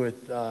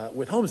with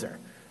homes there.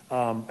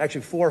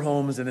 Actually 4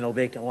 homes and then a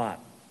vacant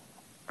lot.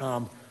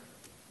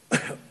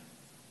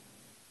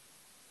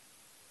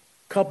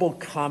 Couple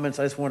comments.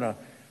 I just want to,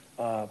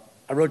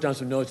 I wrote down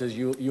some notes as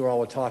you all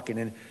were talking.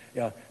 And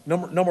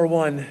number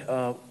one,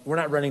 we're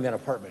not renting that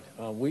apartment.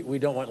 We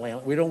don't want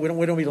we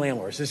don't be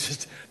landlords. It's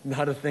just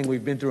not a thing.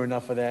 We've been through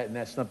enough of that, and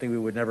that's something we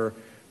would never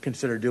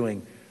consider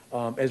doing.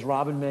 As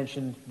Robin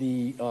mentioned,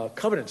 the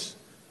covenants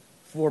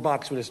for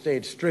Boxwood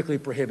Estates strictly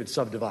prohibit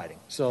subdividing.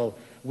 So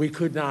we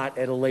could not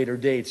at a later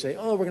date say,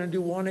 oh, we're going to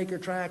do 1-acre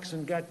tracts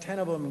and got 10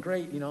 of them,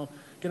 great, going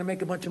to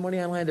make a bunch of money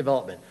on land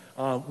development.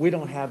 We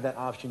don't have that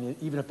option,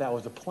 even if that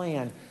was the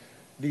plan.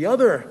 The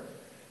other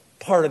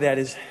part of that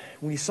is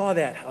when you saw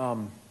that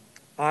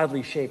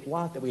oddly shaped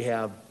lot that we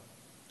have,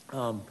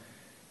 a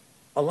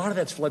lot of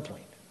that's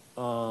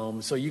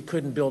floodplain. So you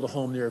couldn't build a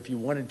home there if you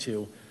wanted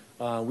to.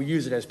 We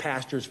use it as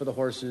pastures for the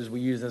horses. We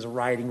use it as a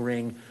riding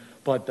ring.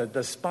 But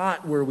the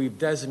spot where we've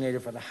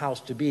designated for the house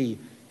to be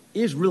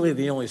is really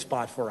the only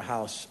spot for a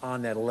house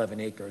on that 11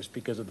 acres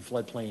because of the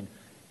floodplain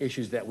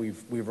issues that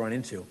we've run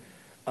into.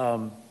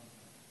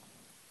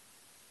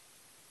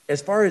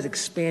 As far as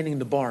expanding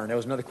the barn, that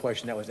was another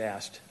question that was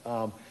asked.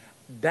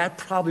 That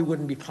probably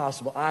wouldn't be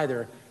possible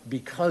either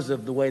because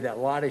of the way that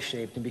lot is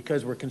shaped and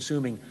because we're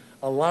consuming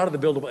a lot of the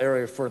buildable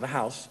area for the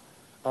house.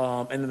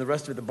 And then the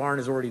rest of the barn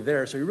is already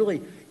there. So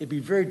it'd be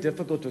very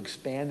difficult to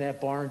expand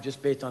that barn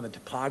just based on the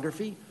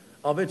topography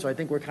of it. So I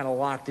think we're kind of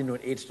locked into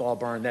an 8-stall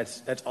barn.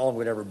 That's all it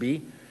would ever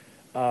be.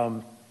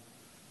 And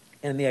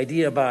the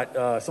idea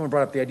about, someone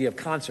brought up the idea of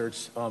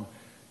concerts.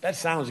 That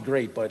sounds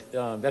great, but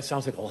that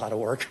sounds like a lot of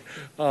work.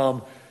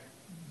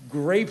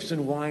 Grapes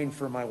and wine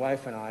for my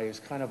wife and I is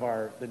kind of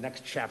the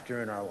next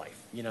chapter in our life.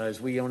 As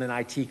we own an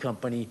IT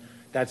company,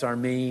 that's our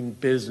main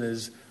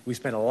business. We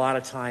spend a lot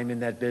of time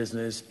in that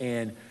business,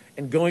 and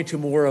going to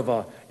more of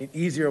an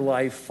easier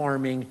life,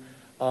 farming,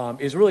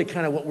 is really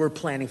kind of what we're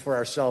planning for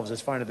ourselves as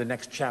far as the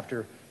next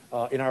chapter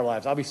in our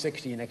lives. I'll be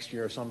 60 next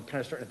year, so I'm kind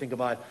of starting to think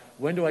about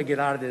when do I get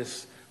out of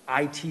this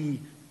IT,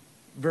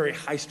 very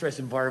high-stress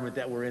environment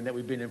that we're in, that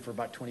we've been in for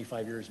about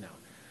 25 years now.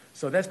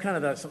 So that's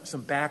kind of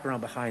some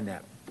background behind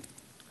that.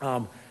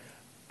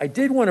 I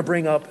did want to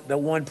bring up the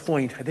one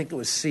point, I think it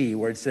was C,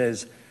 where it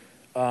says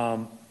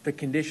the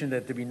condition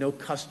that there be no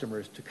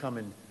customers to come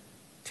and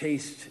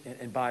taste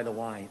and buy the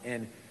wine.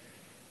 And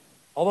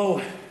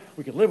although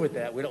we could live with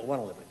that, we don't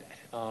want to live with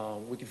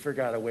that. We can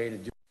figure out a way to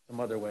do it some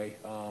other way.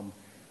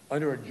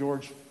 Under a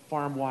George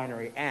Farm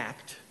Winery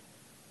Act,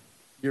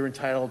 you're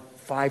entitled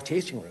 5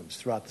 tasting rooms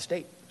throughout the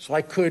state. So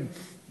I could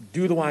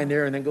do the wine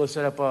there and then go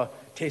set up a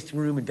tasting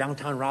room in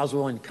downtown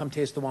Roswell and come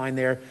taste the wine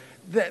there.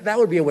 That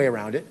would be a way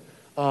around it.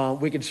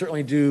 We could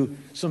certainly do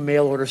some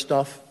mail order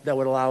stuff that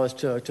would allow us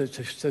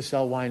to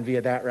sell wine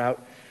via that route.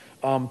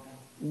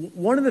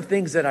 One of the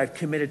things that I've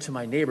committed to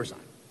my neighbors on,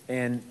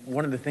 and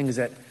one of the things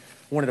that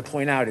I wanted to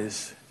point out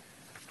is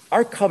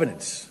our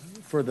covenants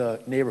for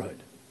the neighborhood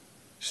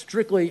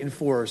strictly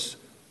enforce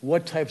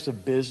what types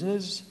of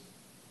business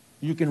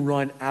you can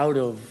run out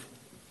of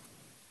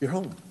your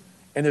home.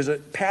 And there's a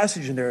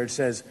passage in there that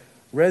says,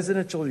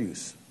 residential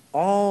use.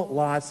 All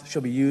lots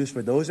shall be used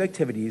for those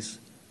activities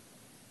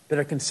that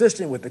are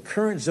consistent with the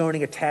current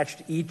zoning attached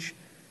to each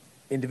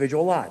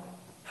individual lot.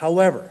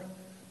 However,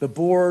 the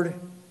board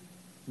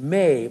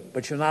may,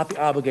 but shall not be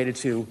obligated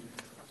to,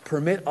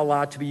 permit a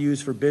lot to be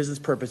used for business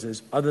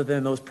purposes other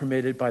than those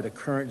permitted by the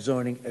current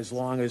zoning as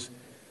long as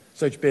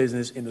such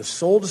business, in the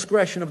sole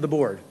discretion of the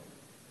board,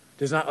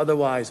 does not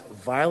otherwise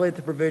violate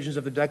the provisions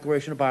of the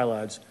Declaration of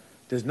Bylaws,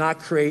 does not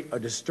create a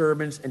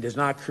disturbance, and does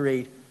not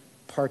create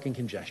parking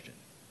congestion.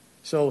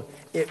 So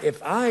if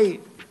I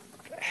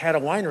had a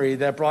winery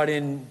that brought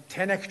in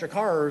 10 extra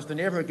cars, the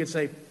neighborhood could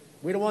say,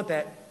 we don't want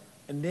that,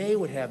 and they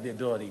would have the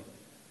ability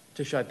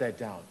to shut that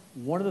down.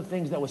 One of the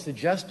things that was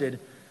suggested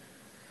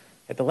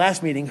at the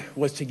last meeting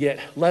was to get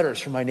letters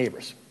from my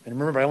neighbors. And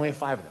remember, I only have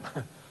 5 of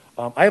them.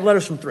 I have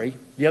letters from 3.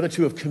 The other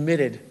 2 have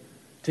committed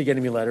to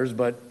getting me letters,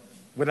 but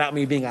without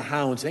me being a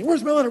hound saying,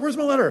 where's my letter, where's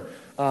my letter?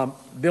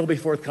 They'll be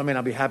forthcoming.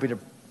 I'll be happy to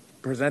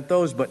present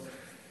those. But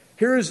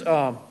here's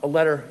a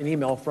letter, an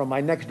email from my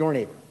next door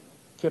neighbor,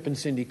 Kip and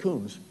Cindy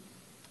Coombs,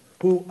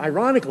 who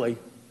ironically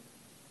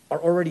are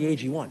already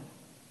AG1.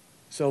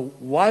 So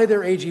why they're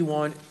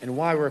AG1 and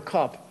why we're a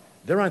CUP,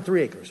 they're on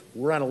 3 acres.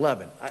 We're on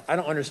 11. I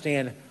don't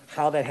understand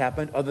how that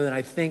happened, other than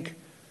I think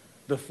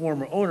the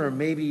former owner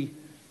maybe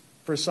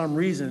for some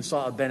reason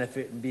saw a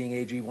benefit in being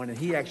AG1, and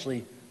he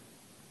actually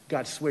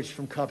got switched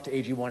from CUP to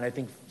AG1, I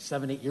think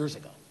 7-8 years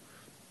ago.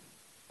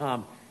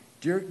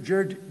 Dear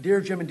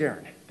Jim and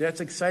Darren, that's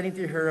exciting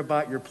to hear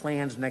about your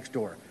plans next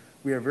door.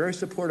 We are very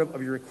supportive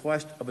of your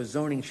request of a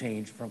zoning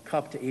change from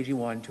CUP to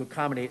AG1 to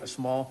accommodate a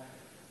small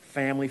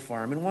family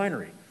farm and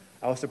winery.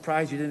 I was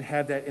surprised you didn't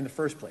have that in the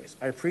first place.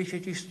 I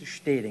appreciate you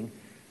stating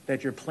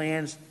that your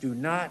plans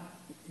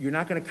you're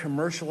not going to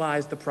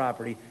commercialize the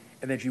property,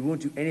 and that you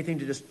won't do anything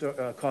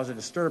to cause a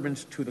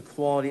disturbance to the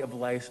quality of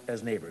life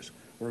as neighbors.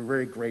 We're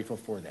very grateful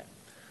for that.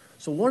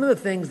 So one of the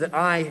things that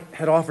I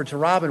had offered to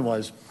Robin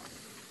was,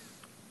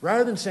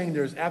 rather than saying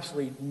there's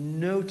absolutely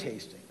no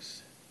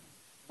tastings,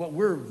 what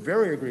we're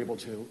very agreeable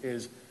to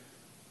is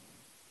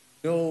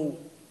no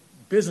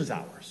business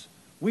hours.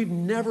 We've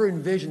never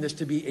envisioned this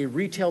to be a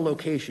retail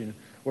location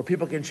where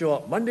people can show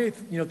up Monday,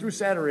 through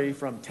Saturday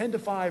from 10 to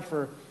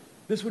 5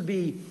 this would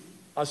be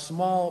a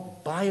small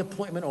by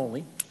appointment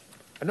only.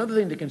 Another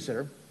thing to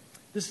consider,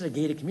 this is a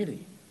gated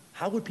community.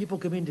 How would people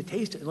come in to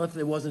taste it unless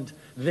it wasn't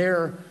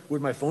there?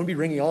 Would my phone be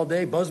ringing all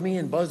day? Buzz me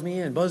in, buzz me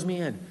in, buzz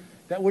me in.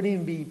 That wouldn't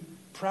even be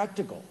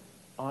practical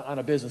on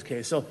a business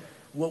case. So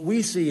what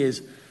we see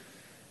is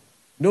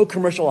no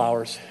commercial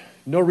hours,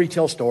 no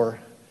retail store,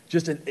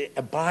 just a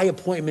by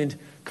appointment,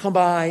 come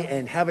by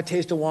and have a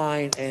taste of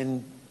wine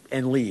and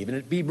leave. And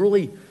it'd be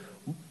really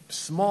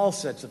small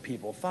sets of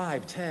people,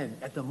 5, 10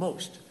 at the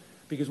most.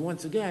 Because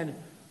once again,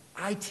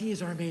 IT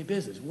is our main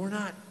business. We're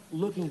not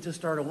looking to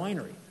start a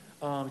winery.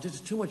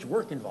 Just too much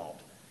work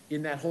involved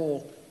in that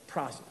whole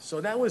process.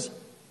 So that was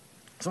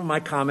some of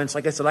my comments.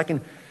 Like I said, I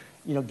can,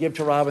 give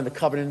to Robin the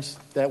covenants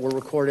that were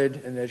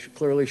recorded and that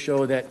clearly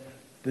show that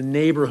the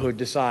neighborhood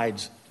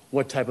decides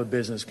what type of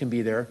business can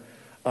be there,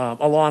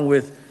 along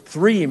with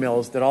 3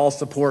 emails that all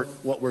support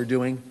what we're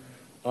doing,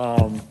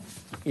 at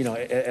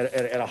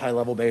a high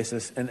level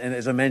basis. And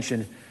as I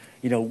mentioned,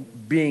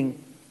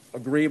 being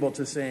agreeable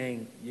to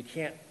saying you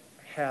can't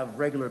have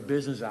regular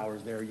business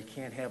hours there, you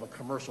can't have a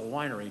commercial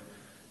winery.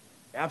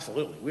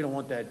 Absolutely, we don't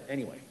want that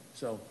anyway.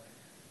 So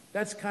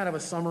that's kind of a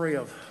summary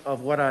of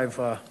what I've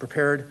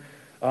prepared.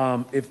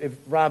 If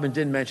Robin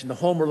didn't mention, the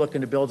home we're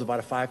looking to build is about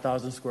a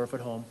 5,000 square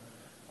foot home.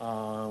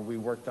 We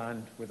worked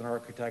on with an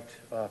architect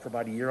for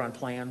about a year on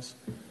plans,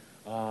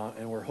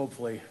 and we're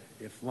hopefully,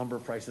 if lumber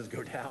prices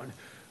go down,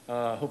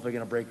 hopefully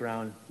going to break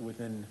ground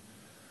within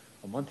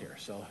a month here.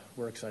 So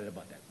we're excited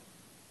about that.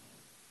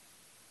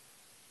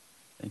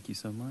 Thank you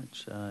so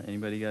much.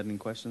 Anybody got any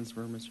questions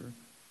for Mr.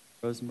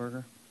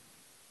 Rosenberger?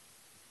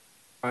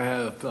 I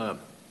have a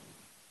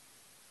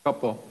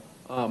couple.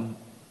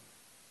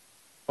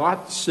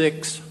 Lot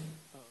 6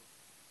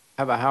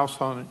 have a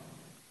house on it?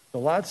 The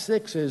lot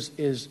 6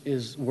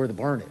 is where the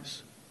barn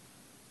is.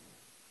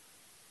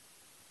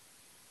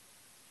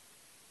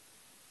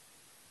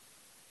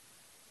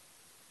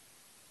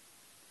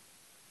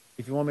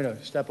 If you want me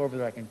to step over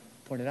there, I can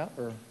point it out,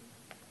 or?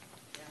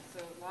 Yeah,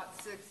 so lot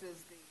 6 is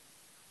the...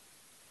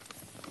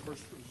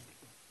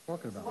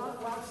 Talking about.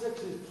 Lot 6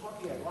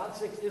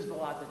 is the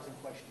lot that's in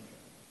question here.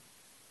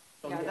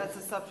 So, yeah, that's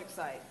the subject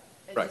site.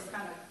 It Right. just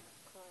kind of...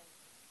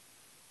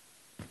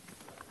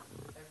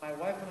 And my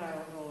wife and I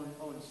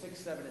own 6,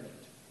 7, and 8.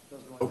 Those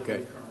are the ones Okay. that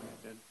we currently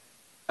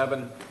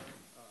 7.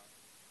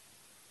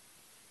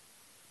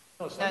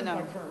 No, 7 No.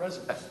 is my current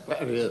residence.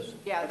 That is.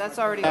 Yeah, that's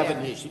already 7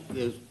 there.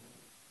 is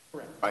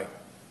Correct. right.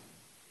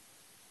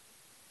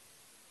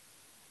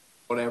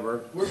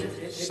 Whatever.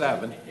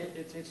 7.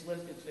 It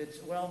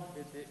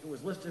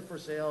was listed for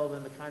sale,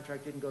 then the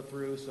contract didn't go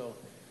through, so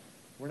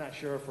we're not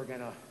sure if we're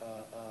going to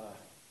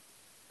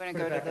I'm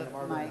going put to it go back to on the the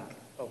market or mic. not.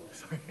 Oh,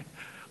 sorry.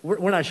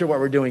 We're not sure what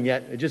we're doing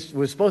yet. It just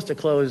was supposed to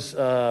close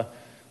a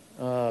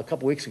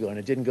couple weeks ago, and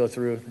it didn't go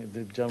through.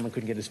 The gentleman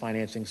couldn't get his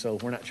financing, so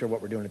we're not sure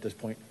what we're doing at this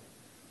point.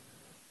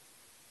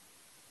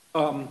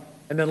 And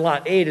then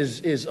lot 8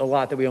 is a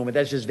lot that we own, but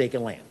that's just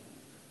vacant land.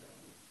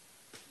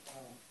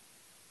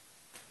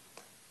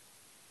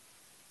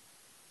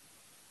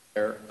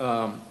 There.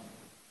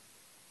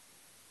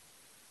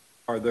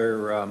 Are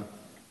there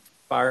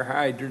fire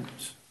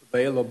hydrants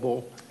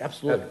available?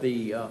 Absolutely. At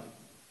the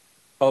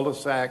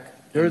cul-de-sac?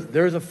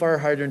 There's a fire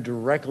hydrant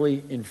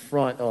directly in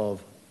front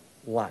of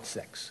lot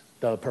 6.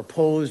 The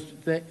proposed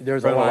thing,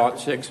 there's a Front of lot. lot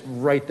 6?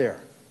 Right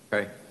there.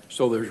 Okay,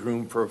 so there's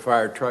room for a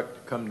fire truck to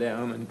come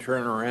down and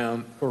turn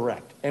around?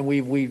 Correct. And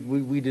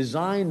we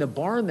designed the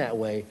barn that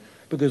way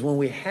because when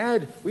we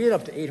had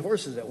up to 8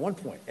 horses at one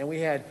point, and we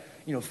had,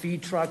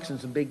 feed trucks and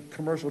some big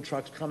commercial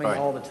trucks coming Right.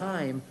 all the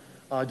time.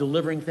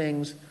 delivering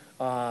things.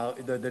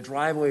 The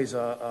driveway is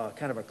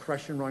kind of a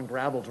crush and run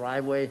gravel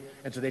driveway,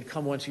 and so they'd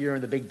come once a year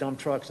in the big dump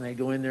trucks, and they'd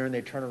go in there and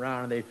they'd turn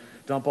around and they'd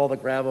dump all the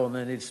gravel, and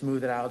then they'd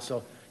smooth it out.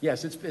 So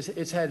yes,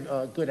 it's had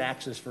good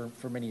access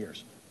for many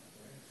years.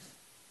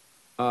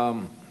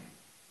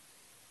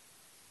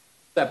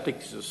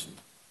 Septic system.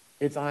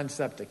 It's on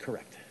septic,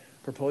 correct.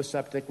 Proposed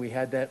septic, we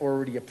had that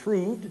already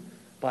approved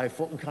by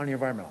Fulton County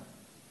Environmental.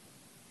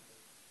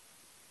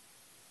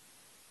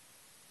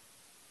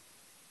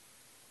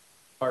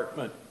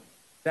 Apartment.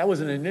 That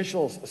was an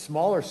initial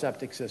smaller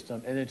septic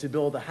system, and then to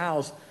build the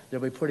house, they'll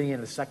be putting in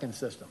a second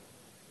system.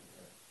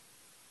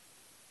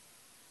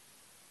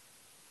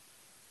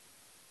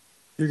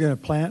 You're going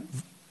to plant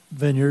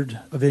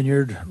a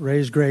vineyard,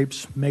 raise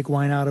grapes, make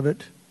wine out of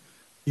it.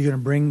 You're going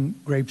to bring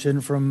grapes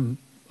in from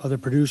other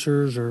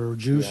producers or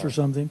juice or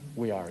something?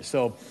 We are.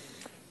 So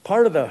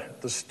part of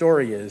the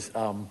story is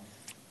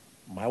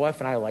my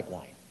wife and I like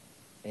wine,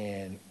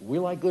 and we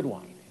like good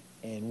wine,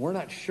 and we're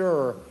not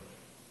sure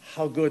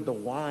how good the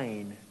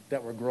wine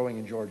that we're growing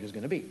in Georgia is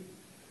going to be.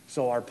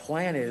 So our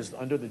plan is,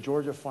 under the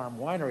Georgia Farm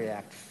Winery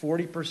Act,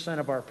 40%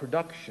 of our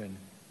production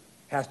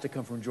has to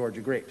come from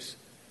Georgia grapes.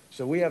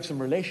 So we have some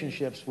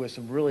relationships with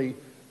some really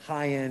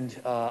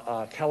high-end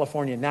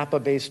California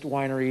Napa-based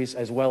wineries,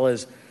 as well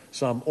as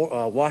some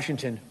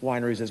Washington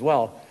wineries as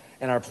well.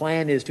 And our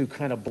plan is to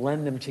kind of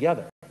blend them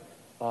together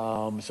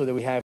so that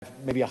we have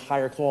maybe a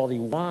higher quality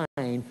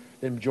wine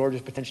than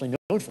Georgia's potentially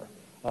known for,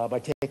 by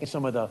taking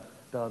some of the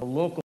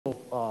local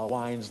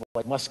wines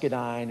like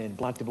Muscadine and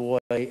Blanc de Bois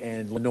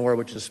and Lenore,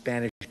 which is a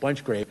Spanish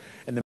bunch grape,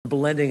 and then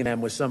blending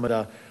them with some of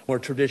the more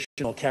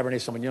traditional Cabernet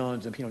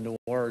Sauvignons and Pinot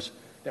Noirs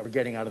that we're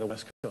getting out of the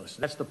West Coast.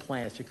 That's the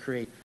plan, is to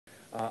create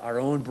our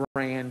own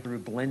brand through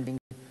blending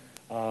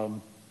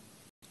of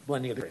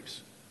the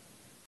grapes.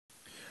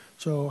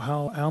 So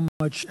how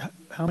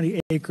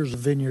many acres of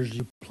vineyards do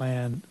you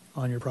plan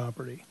on your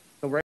property?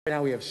 So right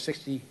now we have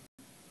 60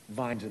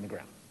 vines in the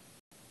ground.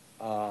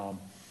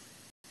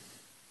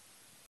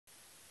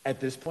 At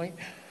this point,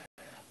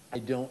 I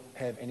don't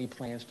have any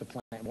plans to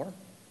plant more.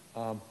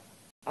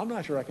 I'm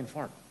not sure I can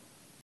farm.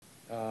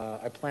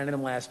 I planted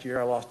them last year.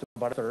 I lost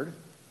about a third.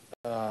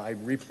 I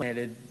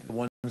replanted the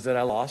ones that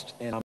I lost,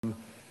 and I'm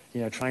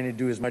trying to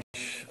do as much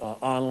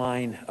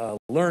online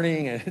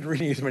learning and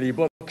reading as many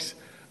books.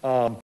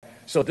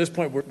 So at this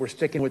point, we're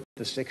sticking with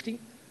the 60.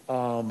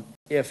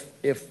 If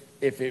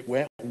it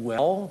went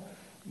well,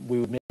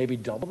 we would maybe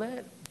double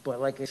that. But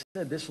like I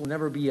said, this will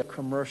never be a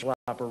commercial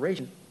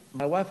operation.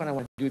 My wife and I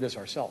want to do this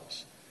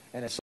ourselves.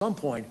 And at some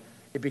point,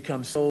 it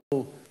becomes so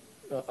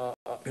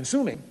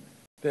consuming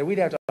that we'd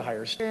have to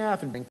hire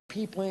staff and bring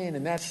people in,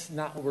 and that's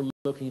not what we're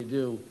looking to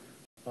do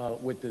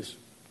with this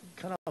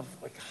kind of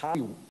like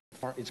hobby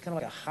farm. It's kind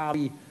of like a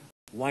hobby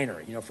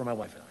winery, for my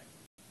wife and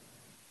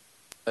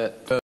I.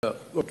 At the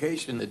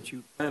location that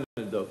you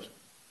planted those.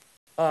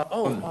 The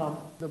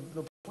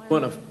plan.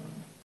 One of.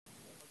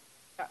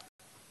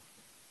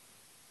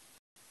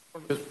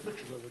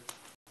 Pictures of it.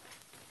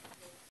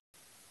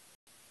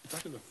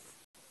 Back in the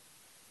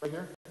Right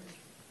here?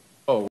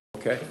 Oh,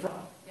 okay.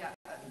 Yeah,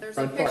 there's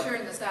a picture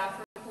in the staff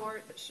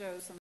report that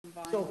shows some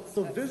vines.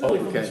 So visibly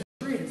from the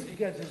street, you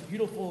got this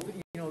beautiful,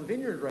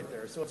 vineyard right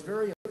there. So it's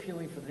very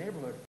appealing for the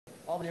neighborhood.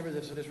 All the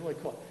neighborhoods, so it's really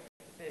cool.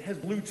 It has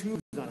blue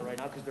tubes on it right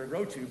now because they're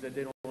grow tubes that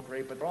they don't look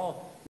great, but they're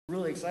all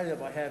really excited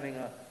about having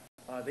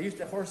they used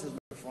to have horses in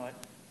the front,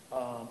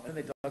 and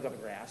they dug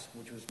up grass,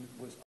 which was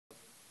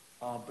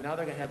but now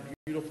they're going to have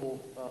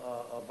beautiful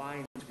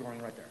vines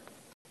growing right there.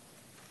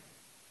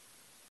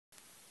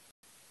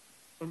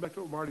 Going back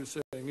to what Marty was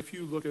saying, if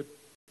you look at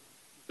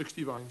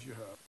 60 vines you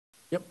have,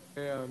 yep,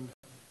 and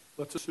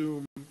let's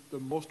assume the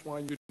most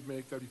wine you'd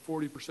make, that'd be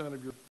 40%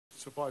 of your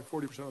supply,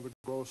 40% of the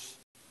gross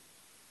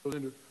goes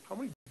into, how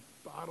many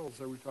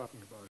bottles are we talking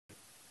about?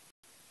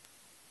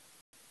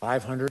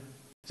 500,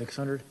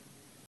 600.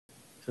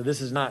 So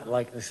this is not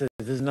like, this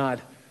is not,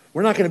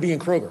 we're not going to be in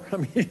Kroger. I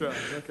mean, yeah,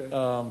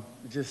 okay.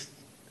 Just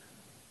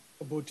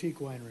a boutique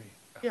winery.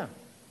 Yeah,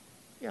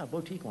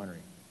 boutique winery.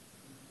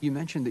 You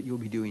mentioned that you'll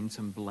be doing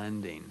some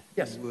blending.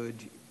 Yes. Would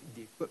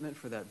the equipment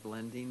for that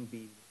blending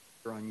be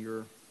on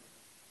your...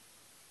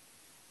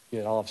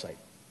 Yeah, all off-site.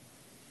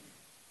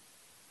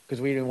 Because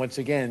once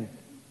again,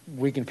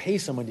 we can pay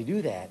someone to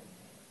do that,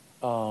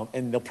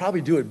 and they'll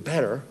probably do it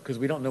better because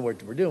we don't know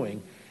what we're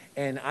doing.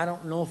 And I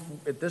don't know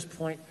if at this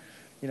point,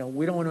 we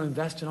don't want to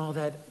invest in all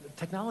that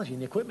technology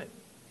and the equipment.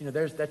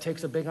 That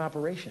takes a big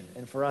operation.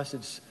 And for us,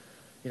 it's,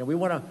 we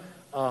want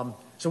to,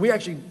 so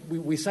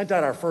we sent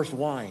out our first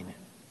wine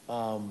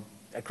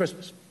at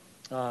Christmas.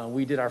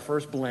 We did our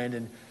first blend,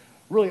 and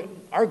really,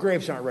 our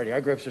grapes aren't ready.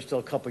 Our grapes are still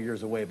a couple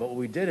years away. But what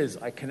we did is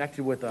I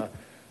connected with a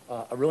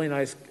really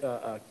nice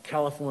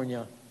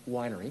California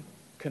winery,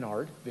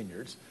 Canard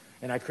Vineyards,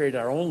 and I created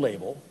our own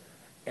label,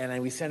 and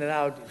then we sent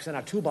out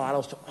 2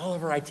 bottles to all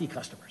of our IT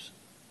customers,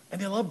 and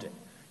they loved it.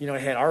 It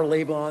had our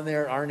label on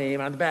there, our name.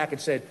 On the back,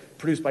 it said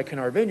produced by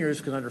Canard Vineyards,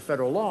 because under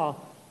federal law,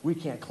 we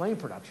can't claim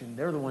production.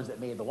 They're the ones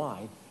that made the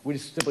wine. We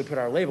just simply put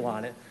our label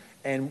on it.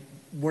 And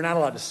we're not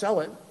allowed to sell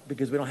it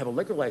because we don't have a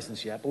liquor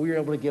license yet, but we were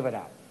able to give it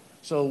out.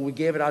 So we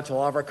gave it out to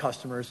all of our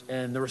customers,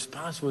 and the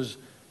response was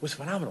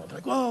phenomenal. They're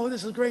like, whoa,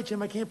 this is great,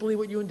 Jim. I can't believe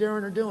what you and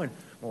Darren are doing.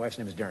 My wife's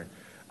name is Darren.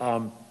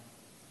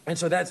 And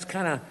so that's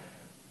kind of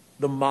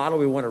the model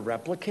we want to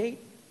replicate.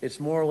 It's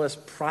more or less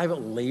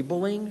private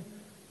labeling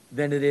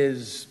than it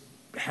is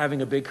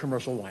having a big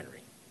commercial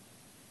winery.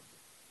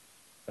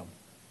 So,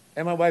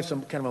 and my wife's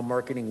kind of a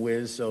marketing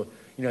whiz, so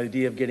the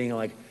idea of getting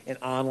like an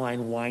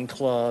online wine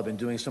club and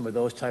doing some of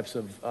those types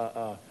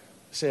of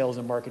sales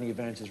and marketing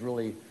events is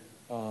really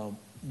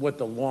what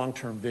the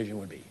long-term vision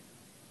would be.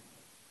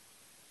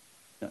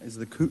 Now,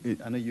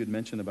 I know you had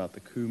mentioned about the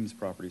Coombs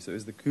property. So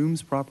is the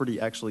Coombs property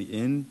actually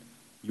in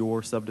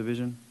your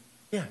subdivision?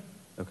 Yeah.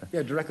 Okay.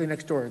 Yeah, directly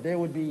next door. There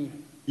would be...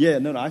 Yeah,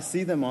 no, I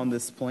see them on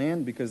this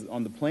plan because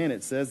on the plan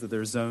it says that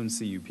they're zone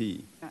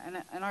CUP.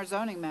 And our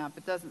zoning map,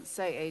 it doesn't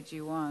say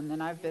AG1,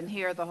 and I've been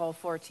here the whole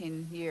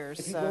 14 years.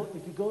 If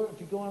you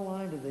go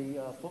online to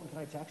the Fulton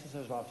County Tax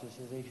Assessor's office,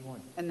 it says AG1.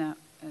 And no,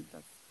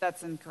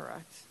 that's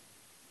incorrect.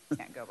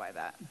 Can't go by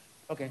that.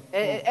 Okay.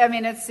 I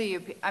mean, it's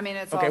CUP. I mean,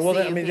 it's all CUP.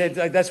 I mean,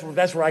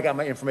 that's where I got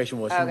my information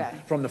was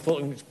from the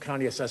Fulton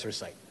County Assessor's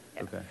site.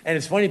 Okay. And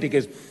it's funny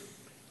because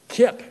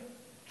Kip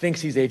thinks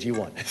he's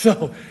AG1.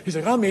 So he's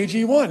like, I'm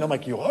AG1. I'm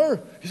like, you are?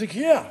 He's like,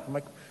 yeah. I'm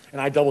like,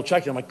 and I double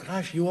checked it. I'm like,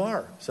 gosh, you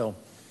are. So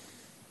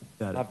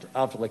I'll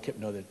have to let Kip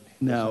know that.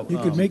 Now, you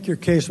could make your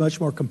case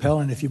much more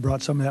compelling if you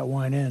brought some of that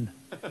wine in.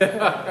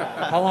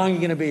 How long are you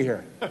going to be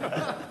here?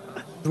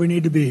 We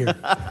need to be here.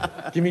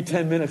 Give me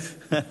 10 minutes.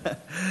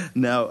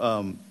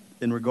 Now,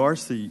 in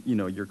regards to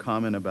your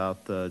comment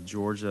about the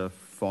Georgia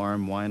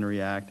Farm Winery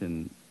Act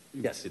and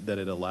yes, that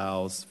it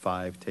allows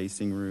 5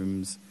 tasting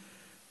rooms,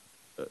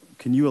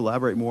 can you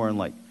elaborate more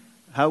on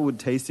how would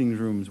tasting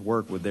rooms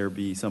work? Would there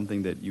be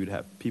something that you'd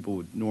have people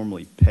would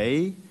normally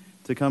pay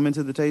to come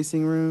into the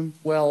tasting room?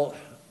 Well,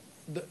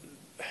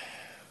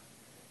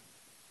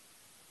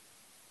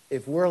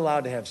 if we're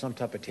allowed to have some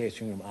type of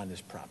tasting room on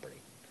this property,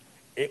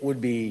 it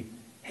would be,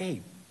 hey,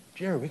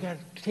 Jared, we got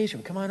a tasting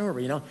room. Come on over.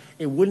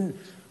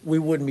 We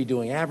wouldn't be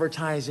doing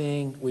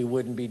advertising. We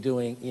wouldn't be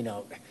doing,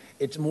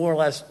 it's more or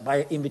less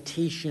by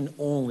invitation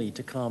only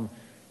to come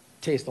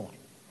taste the wine.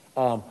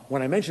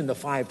 When I mentioned the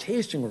 5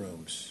 tasting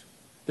rooms,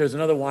 there's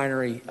another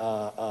winery,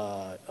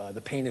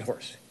 the Painted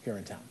Horse, here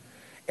in town.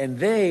 And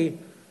they,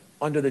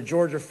 under the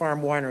Georgia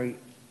Farm Winery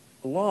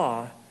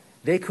law,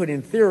 they could,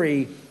 in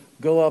theory,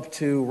 go up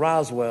to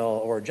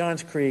Roswell or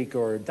Johns Creek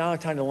or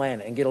downtown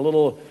Atlanta and get a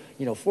little,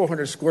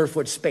 400 square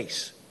foot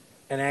space.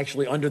 And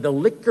actually, under the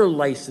liquor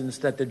license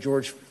that the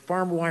Georgia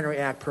Farm Winery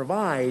Act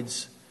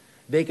provides,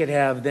 they could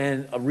have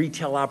then a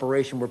retail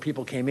operation where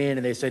people came in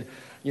and they said,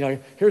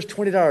 here's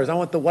 $20, I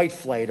want the white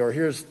flight, or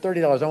here's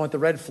 $30, I want the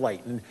red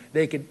flight. And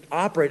they could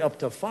operate up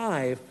to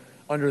 5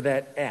 under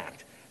that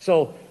act.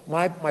 So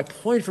my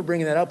point for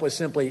bringing that up was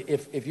simply,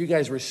 if you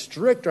guys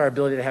restrict our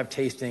ability to have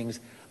tastings,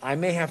 I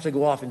may have to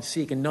go off and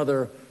seek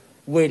another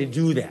way to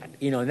do that.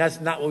 And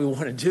that's not what we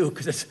want to do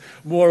because it's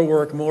more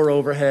work, more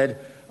overhead,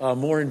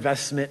 more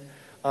investment.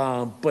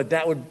 But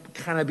that would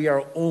kind of be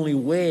our only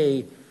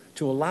way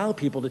to allow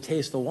people to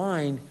taste the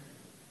wine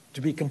to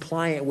be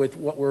compliant with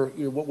what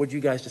would you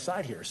guys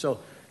decide here. So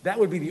that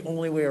would be the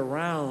only way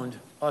around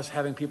us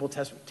having people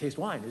taste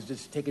wine, is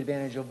just take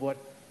advantage of what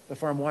the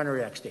Farm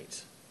Winery Act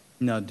states.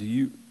 Now,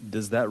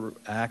 does that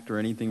act or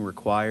anything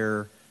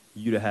require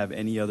you to have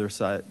any other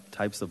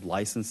types of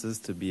licenses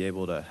to be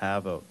able to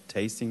have a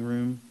tasting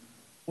room?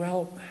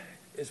 Well,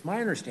 it's my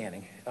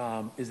understanding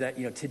is that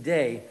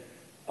today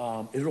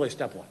is really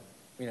step one.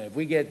 If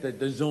we get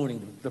the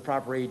zoning, the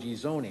proper AG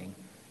zoning,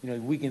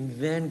 we can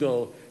then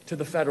go to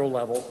the federal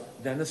level,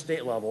 then the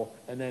state level,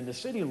 and then the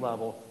city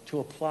level to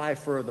apply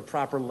for the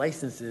proper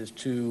licenses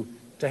to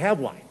have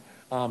wine.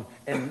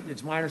 And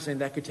it's my understanding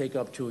that could take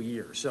up to a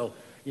year. So,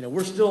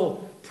 we're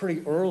still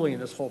pretty early in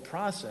this whole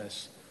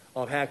process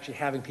of actually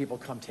having people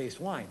come taste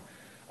wine.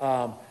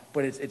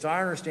 But it's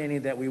our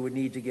understanding that we would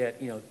need to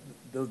get,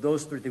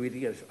 those 3 things. We'd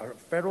get a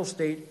federal,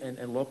 state,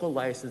 and local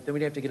license. Then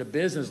we'd have to get a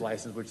business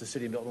license, which the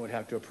city of Milton would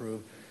have to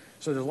approve.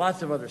 So there's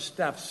lots of other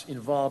steps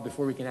involved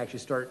before we can actually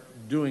start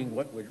doing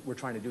what we're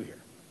trying to do here.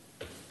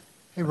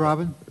 Hey,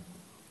 Robin.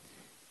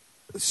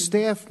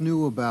 Staff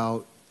knew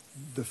about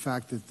the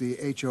fact that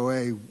the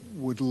HOA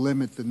would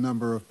limit the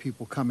number of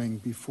people coming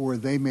before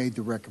they made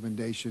the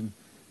recommendation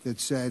that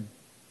said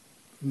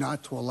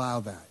not to allow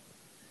that.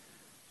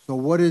 So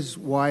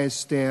why is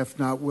staff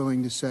not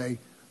willing to say,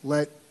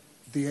 let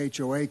the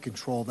HOA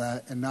control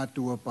that and not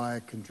do it by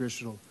a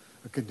conditional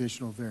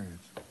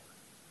variance?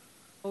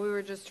 Well, we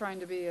were just trying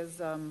to be as,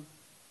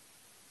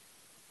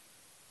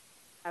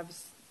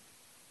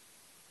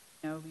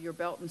 your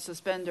belt and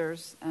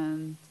suspenders.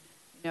 And,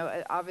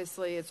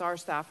 obviously it's our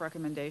staff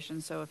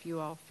recommendation. So if you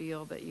all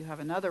feel that you have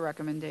another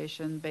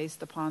recommendation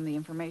based upon the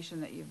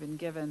information that you've been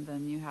given,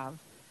 then you have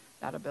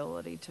that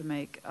ability to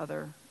make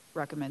other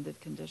recommended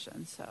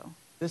conditions. So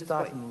this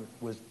document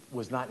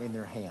was not in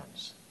their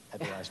hands at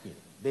the last meeting.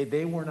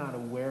 They were not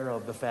aware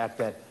of the fact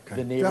that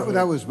the neighborhood...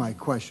 That was my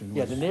question.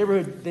 Yeah, the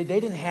neighborhood, they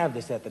didn't have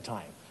this at the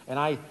time. And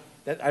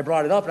I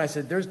brought it up, and I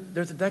said, there's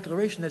a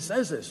declaration that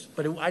says this,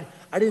 but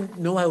I didn't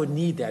know I would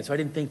need that, so I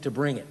didn't think to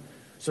bring it.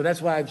 So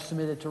that's why I've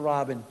submitted to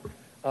Robin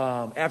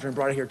after I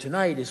brought it here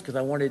tonight, is because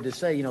I wanted to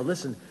say,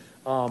 listen,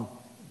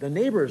 the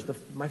neighbors,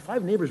 my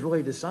 5 neighbors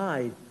really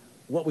decide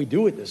what we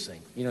do with this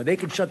thing. They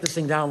could shut this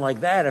thing down like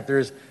that if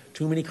there's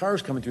too many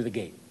cars coming through the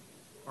gate.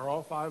 Are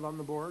all 5 on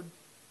the board?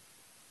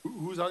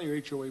 Who's on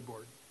your HOA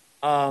board?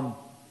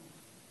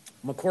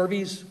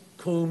 McCorvey's,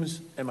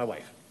 Coombs, and my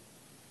wife.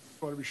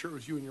 I want to be sure it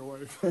was you and your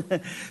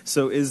wife.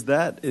 So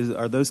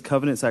are those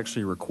covenants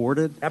actually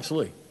recorded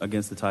Absolutely.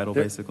 against the title,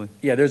 basically?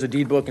 Yeah, there's a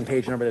deed book and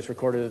page number that's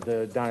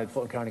recorded down at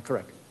Fulton County,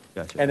 correct.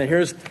 Gotcha. And then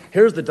here's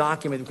the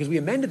document, because we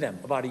amended them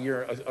about a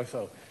year or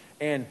so.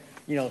 And,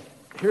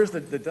 here's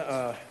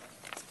the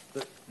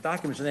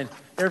documents, and then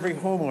every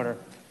homeowner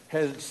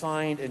has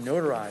signed and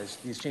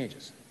notarized these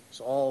changes.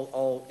 So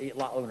all 8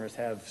 lot owners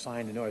have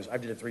signed and notarized. I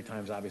did it 3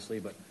 times,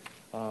 obviously, but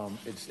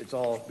it's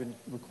all been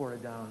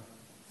recorded down.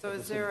 So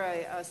is there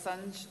a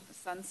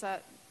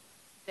sunset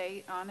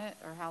date on it,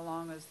 or how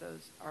long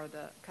are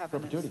the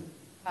covenants? Perpetuity.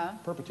 Huh?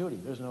 Perpetuity.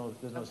 There's no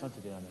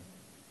sunset date on there.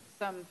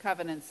 Some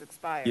covenants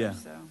expire, Yeah,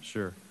 so.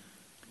 sure.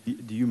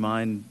 Do you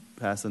mind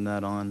passing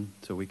that on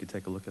so we could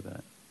take a look at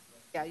that?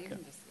 Yeah, you can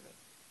just do it.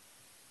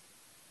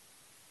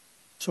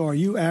 So are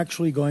you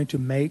actually going to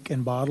make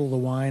and bottle the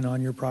wine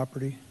on your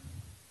property?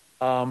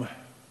 No.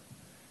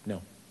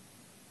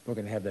 We're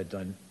going to have that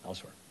done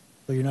elsewhere.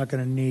 So you're not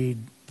going to need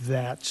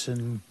vats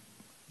and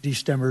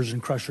destemmers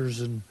and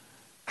crushers and...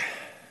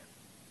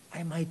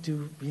 I might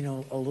do,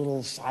 a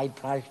little side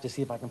project to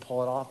see if I can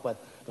pull it off, but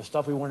the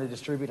stuff we want to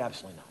distribute,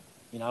 absolutely not.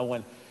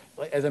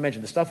 As I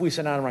mentioned, the stuff we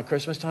sent out around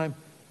Christmas time,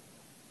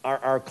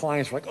 our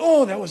clients were like,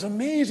 "Oh, that was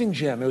amazing,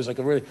 Jim." It was like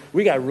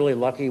we got really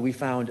lucky. We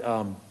found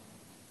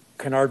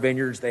Kennard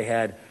Vineyards. They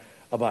had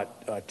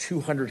about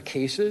 200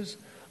 cases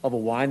of a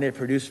wine they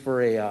produced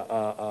for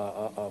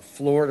a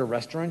Florida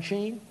restaurant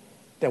chain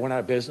that went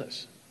out of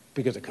business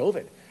because of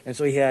COVID. And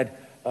so he had,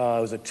 it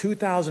was a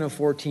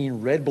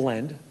 2014 red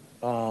blend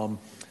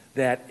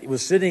that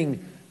was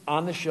sitting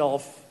on the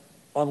shelf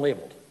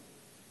unlabeled.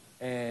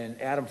 And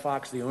Adam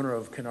Fox, the owner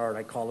of Kennard,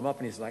 I called him up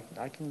and he's like,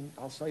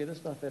 I'll sell you this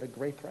stuff at a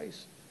great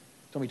price.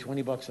 He told me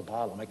 $20 a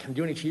bottle. I'm like, can I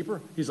do any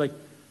cheaper? He's like,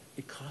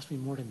 it cost me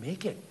more to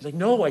make it. He's like,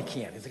 no, I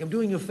can't. He's like, I'm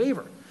doing you a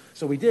favor.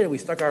 So we did. We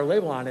stuck our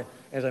label on it.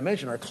 As I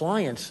mentioned, our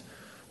clients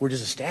were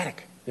just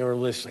ecstatic. They were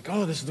just like,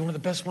 oh, this is one of the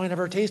best wine I've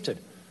ever tasted.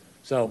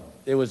 So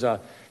it was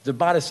it's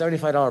about a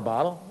 $75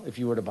 bottle if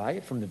you were to buy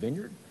it from the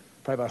vineyard.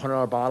 Probably about a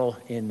 $100 bottle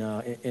in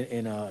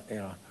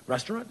a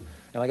restaurant.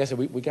 And like I said,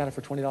 we got it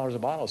for $20 a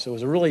bottle. So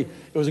it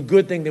was a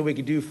good thing that we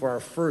could do for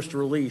our first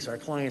release. Our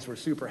clients were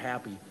super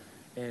happy.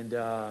 And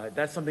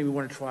that's something we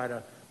want to try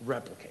to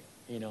replicate,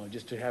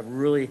 just to have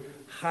really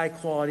high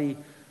quality,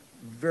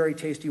 very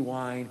tasty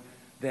wine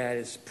that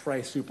is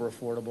priced super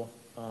affordable,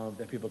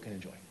 that people can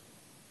enjoy.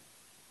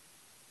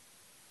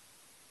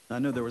 I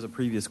know there was a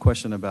previous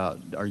question about,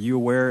 are you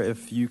aware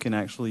if you can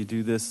actually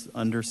do this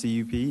under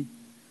CUP?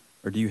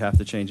 Or do you have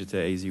to change it to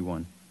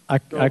AZ1?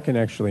 I can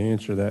actually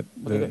answer that.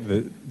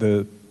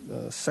 The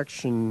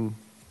section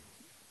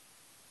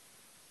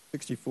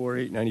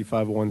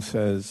 64.895.1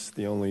 says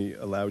the only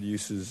allowed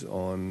uses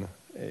on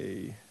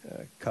a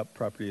CUP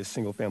property is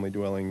single-family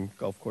dwelling,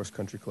 golf course,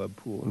 country club,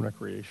 pool, and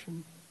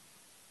recreation.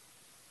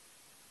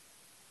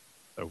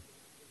 So,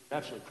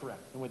 absolutely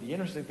correct. And what the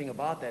interesting thing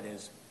about that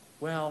is,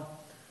 because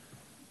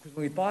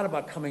when we thought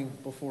about coming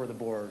before the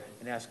board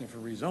and asking for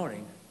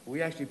rezoning,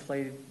 we actually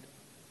played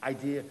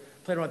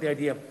around with the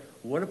idea of,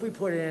 what if we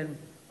put in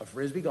a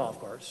Frisbee golf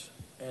course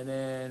and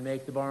then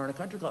make the barn a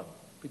country club,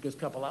 because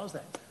CUP allows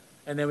that.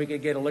 And then we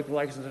could get a liquor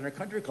license in a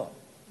country club.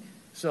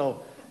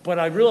 So, but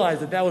I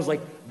realized that was like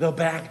the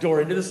back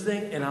door into this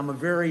thing, and I'm a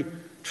very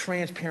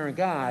transparent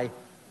guy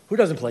who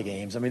doesn't play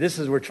games. I mean, this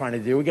is what we're trying to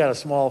do. We got a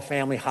small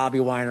family hobby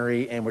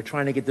winery, and we're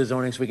trying to get the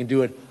zoning so we can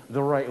do it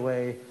the right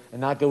way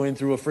and not go in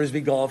through a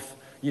Frisbee golf,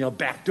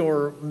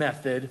 backdoor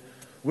method,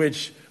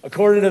 which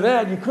according to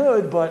that you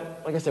could,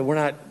 but like I said,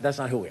 that's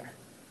not who we are.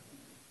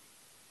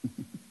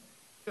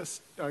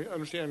 Yes, I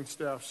understand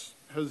staff's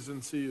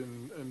hesitancy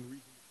and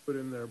put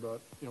in there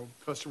about,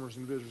 customers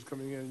and visitors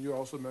coming in. You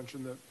also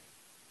mentioned that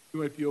you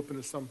might be open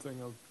to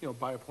something of,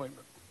 by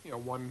appointment,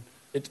 one.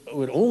 It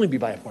would only be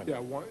by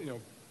appointment. Yeah,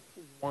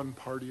 one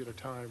party at a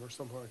time or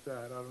something like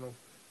that. I don't know.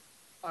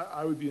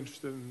 I would be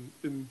interested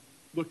in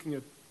looking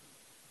at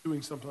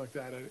doing something like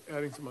that,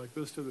 adding something like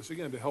this to this,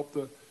 again, to help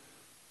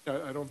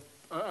I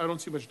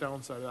don't see much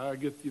downside. I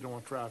get you don't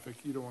want traffic.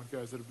 You don't want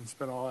guys that have been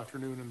spent all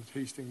afternoon in the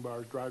tasting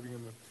bars, driving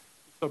in the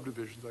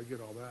subdivisions. I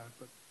get all that.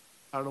 But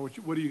I don't know,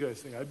 what do you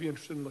guys think? I'd be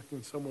interested in looking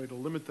at some way to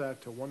limit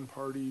that to one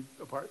party,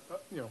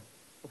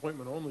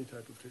 appointment only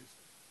type of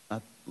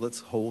tasting. Let's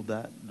hold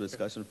that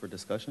discussion for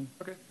discussion.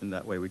 Okay. And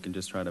that way we can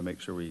just try to make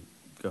sure we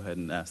go ahead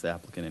and ask the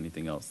applicant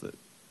anything else that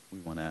we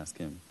want to ask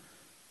him.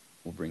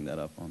 We'll bring that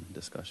up on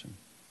discussion.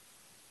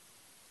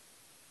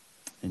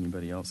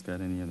 Anybody else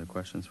got any other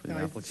questions for the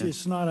applicant?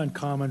 It's not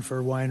uncommon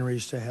for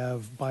wineries to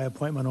have by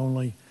appointment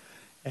only,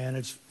 and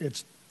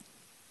it's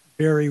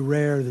very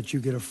rare that you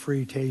get a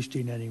free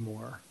tasting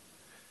anymore.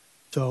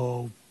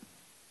 So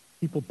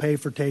people pay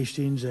for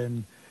tastings,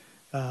 and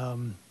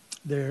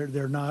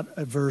they're not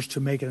averse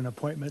to making an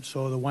appointment,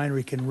 so the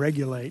winery can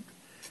regulate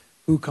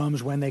who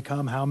comes, when they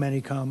come, how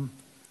many come.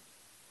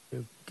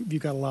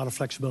 You've got a lot of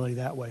flexibility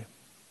that way.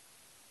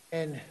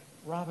 And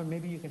Robin,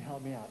 maybe you can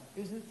help me out.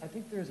 I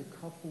think there's a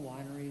couple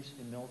wineries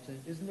in Milton.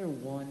 Isn't there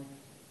one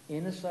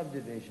in a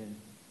subdivision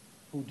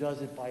who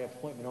does it by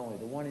appointment only?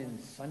 The one in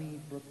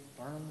Sunnybrook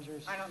Farms or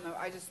something? I don't know.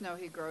 I just know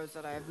he grows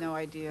it. I have no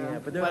idea. Yeah,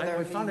 but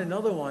I found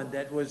another one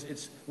that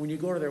it's when you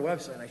go to their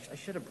website, and I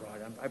should have brought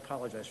it. I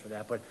apologize for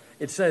that, but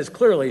it says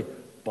clearly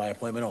by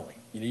appointment only.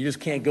 You just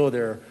can't go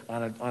there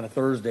on a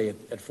Thursday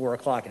at 4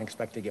 o'clock and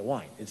expect to get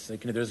wine. It's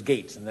like, there's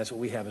gates, and that's what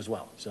we have as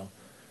well. So,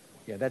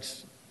 yeah,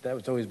 that's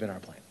always been our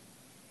plan.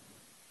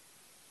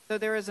 So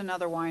there is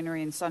another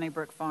winery in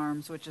Sunnybrook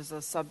Farms, which is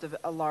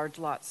a large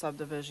lot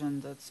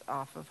subdivision that's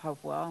off of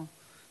Hopewell.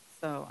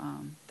 So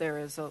there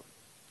is a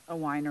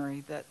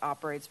winery that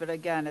operates, but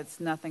again, it's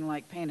nothing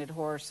like Painted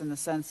Horse in the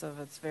sense of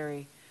it's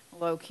very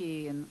low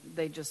key, and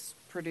they just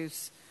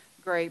produce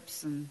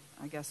grapes, and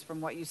I guess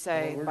from what you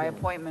say, by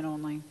appointment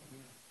only.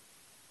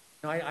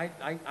 No,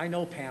 I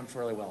know Pam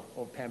fairly well,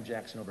 Pam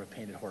Jackson over at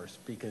Painted Horse,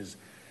 because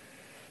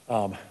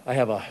I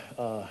have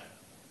a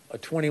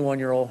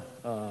 21-year-old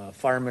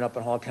fireman up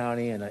in Hall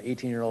County and an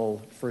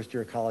 18-year-old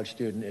first-year college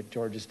student at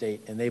Georgia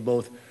State, and they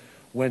both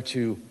went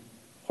to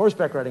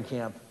horseback riding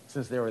camp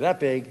since they were that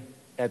big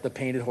at the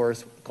Painted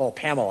Horse called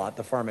Pamelot,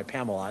 the farm at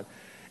Pamelot,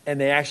 and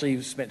they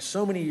actually spent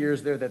so many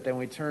years there that then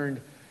when we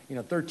turned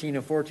 13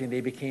 and 14,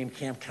 they became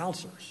camp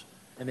counselors,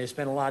 and they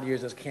spent a lot of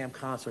years as camp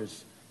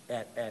counselors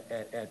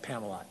at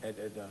Pamelot, at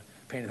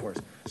Painted Horse.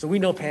 So we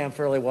know Pam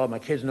fairly well. My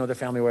kids know their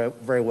family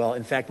very well.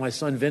 In fact, my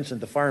son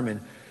Vincent, the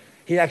fireman,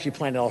 he actually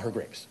planted all her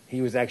grapes.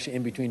 He was actually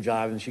in between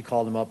jobs, and she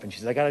called him up, and she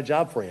said, "I got a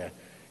job for you."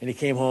 And he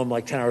came home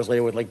like 10 hours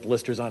later with like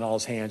blisters on all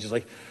his hands. He's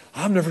like,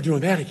 "I'm never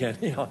doing that again,"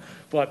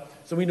 But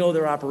so we know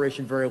their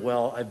operation very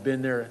well. I've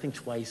been there, I think,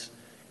 twice,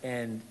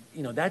 and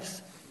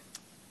that's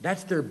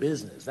their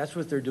business. That's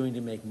what they're doing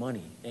to make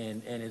money,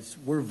 and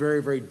we're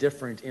very, very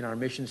different in our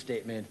mission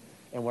statement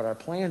and what our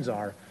plans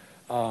are.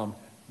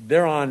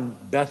 They're on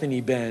Bethany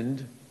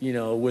Bend,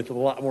 with a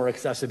lot more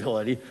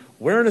accessibility.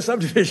 We're in a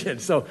subdivision,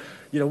 so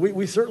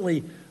we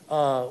certainly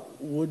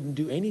wouldn't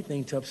do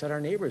anything to upset our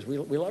neighbors. We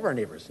love our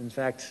neighbors. In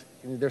fact,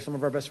 they're some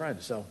of our best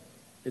friends. So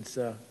it's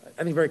I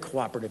think very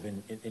cooperative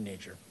in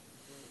nature.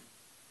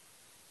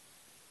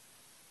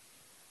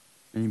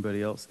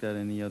 Anybody else got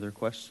any other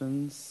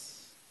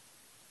questions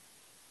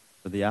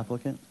for the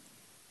applicant?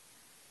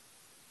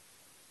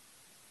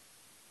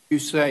 You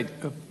said,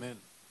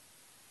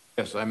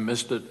 yes, I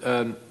missed it,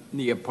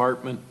 the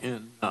apartment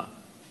in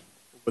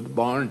with the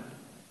barn.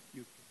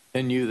 You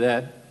continue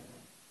that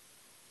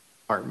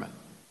apartment?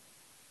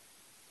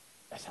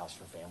 That's house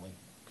for family.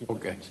 People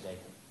Okay. can stay.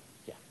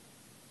 Yeah.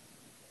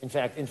 In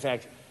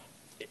fact,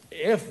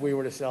 if we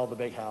were to sell the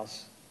big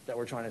house that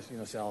we're trying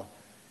to sell,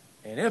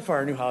 and if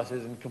our new house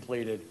isn't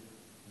completed,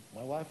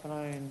 my wife and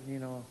I,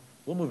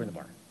 we'll move in the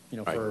barn,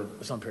 Right.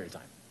 for some period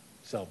of time.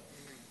 So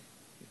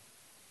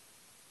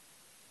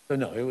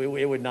no,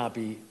 it would not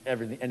be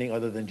anything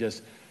other than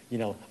just,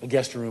 a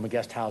guest room, a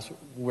guest house,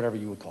 whatever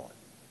you would call it.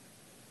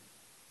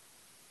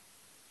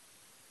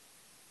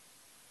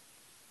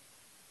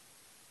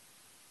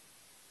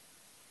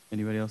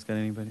 Anybody else got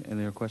any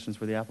other questions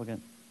for the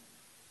applicant?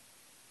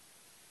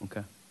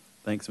 Okay.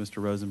 Thanks,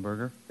 Mr.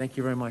 Rosenberger. Thank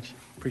you very much.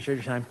 Appreciate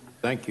your time.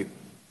 Thank you.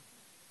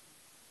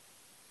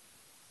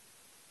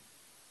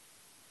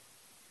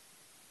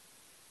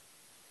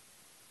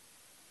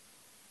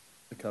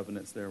 The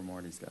covenants there,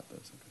 Marty's got those.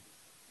 Okay.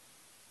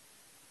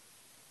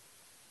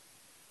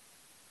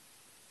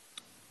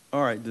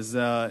 All right. Does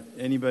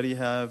anybody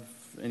have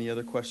any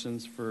other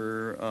questions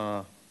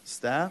for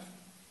staff?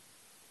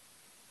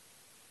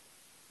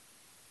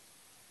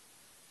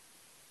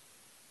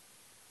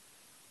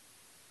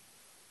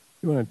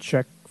 You want to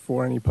check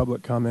for any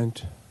public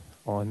comment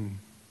online?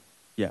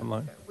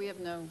 We have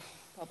no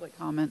public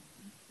comment.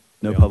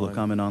 No Yeah, public online.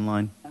 comment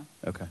online? No.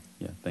 Okay.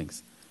 Yeah,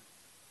 thanks.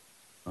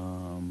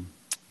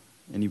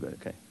 Anybody?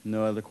 Okay.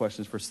 No other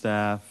questions for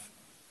staff?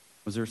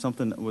 Was there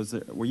something,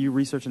 were you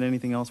researching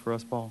anything else for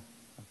us, Paul?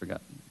 I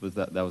forgot.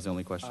 That was the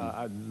only question?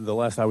 The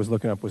last I was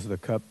looking up was the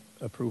cup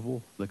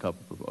approval. The cup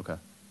approval. Okay.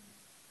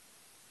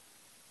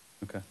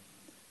 Okay.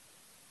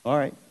 All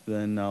right.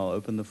 Then I'll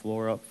open the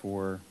floor up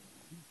for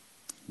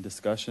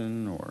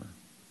discussion or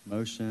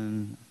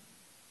motion.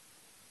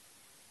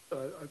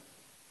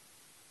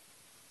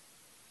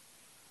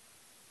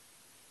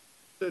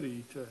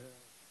 City to have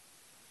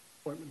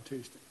appointment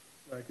tasting.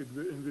 I could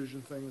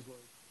envision things like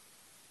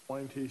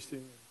wine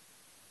tasting,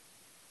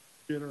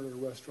 dinner at a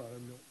restaurant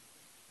in Milton.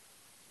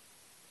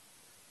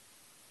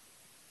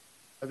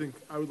 I think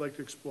I would like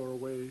to explore a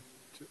way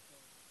to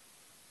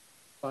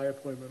by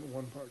appointment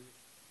one party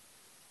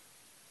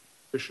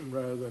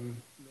rather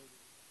than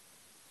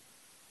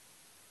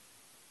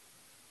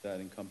That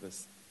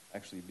encompass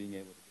actually being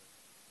able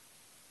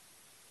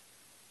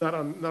to. Not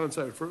on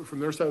site. From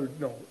their side,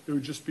 no. It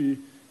would just be,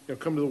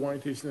 come to the wine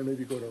tasting and then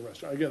maybe go to a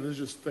restaurant. Again, this is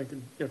just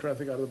thinking, trying to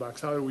think out of the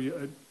box. How do we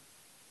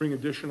bring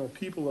additional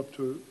people up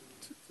to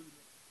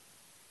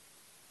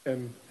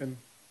and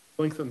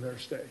lengthen their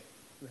stay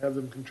and have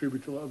them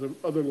contribute to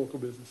other local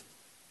businesses?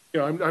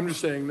 I'm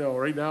just saying no.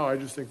 Right now, I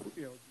just think,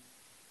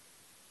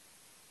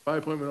 by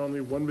appointment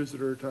only, one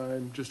visitor at a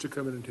time, just to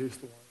come in and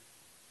taste the wine.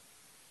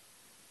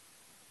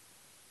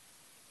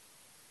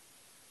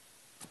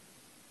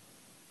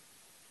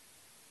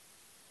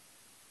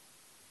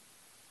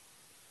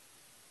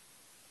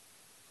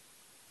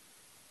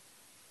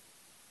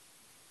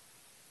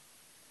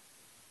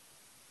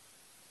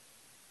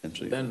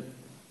 Then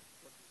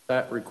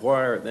that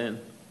require then?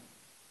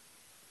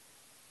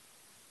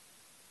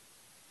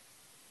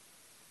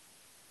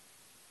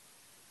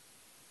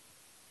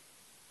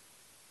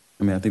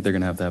 I mean, I think they're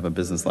going to have a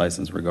business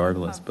license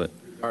regardless, but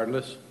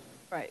Regardless?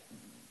 Right.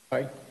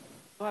 Right?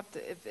 They'll have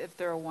to, if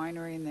they're a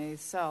winery and they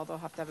sell, they'll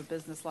have to have a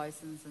business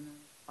license and then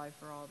apply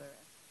for all their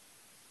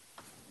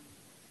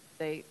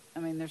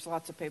there's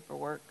lots of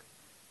paperwork.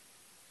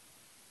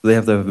 they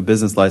have to have a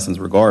business license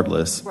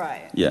regardless.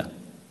 Right. Yeah.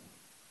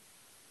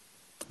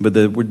 But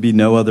there would be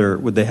no other,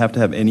 would they have to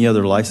have any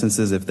other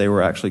licenses if they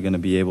were actually going to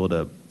be able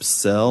to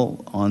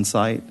sell on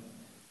site?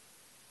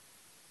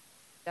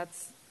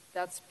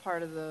 That's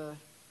part of the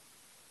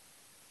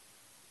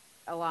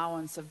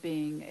allowance of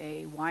being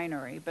a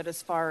winery. But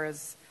as far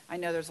as, I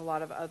know there's a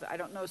lot of other, I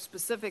don't know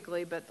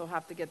specifically, but they'll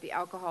have to get the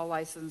alcohol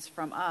license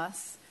from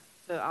us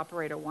to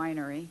operate a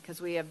winery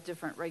because we have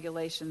different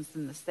regulations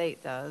than the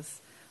state does.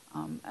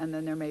 And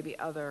then there may be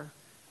other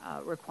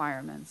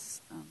requirements.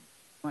 I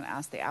want to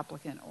ask the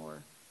applicant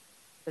or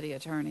city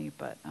attorney,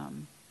 but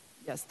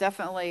yes,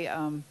 definitely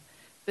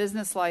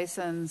business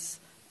license,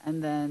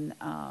 and then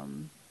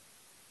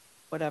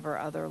whatever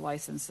other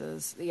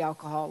licenses, the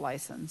alcohol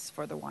license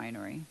for the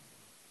winery.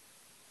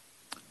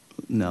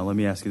 Now, let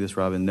me ask you this,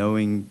 Robin.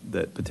 Knowing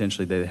that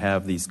potentially they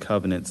have these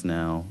covenants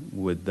now,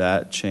 would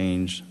that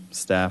change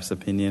staff's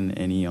opinion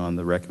any on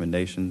the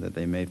recommendation that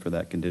they made for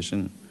that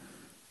condition?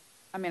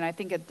 I mean, I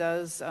think it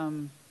does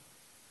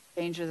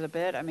change it a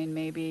bit. I mean,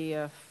 maybe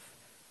if,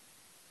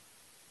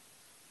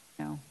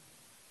 you know,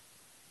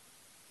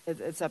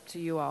 it's up to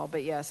you all.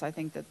 But yes, I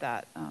think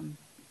that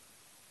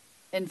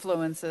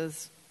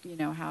influences, you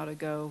know, how to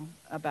go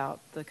about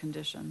the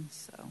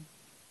conditions. So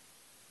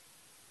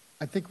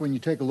I think when you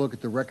take a look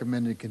at the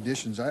recommended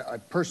conditions, I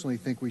personally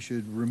think we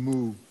should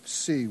remove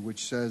C,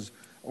 which says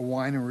a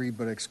winery,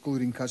 but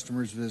excluding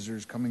customers,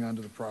 visitors coming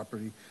onto the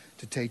property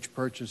to take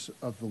purchase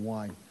of the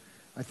wine.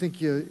 I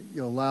think you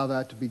allow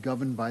that to be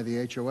governed by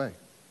the HOA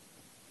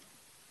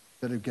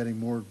instead of getting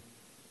more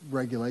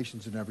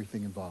regulations and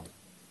everything involved.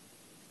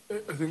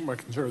 I think my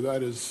concern with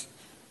that is,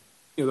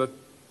 you know,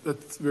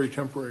 that's very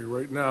temporary.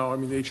 Right now, I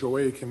mean, the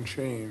HOA can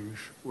change,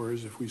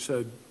 whereas if we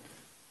said,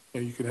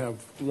 you know, you can have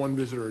one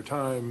visitor at a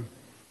time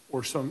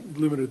or some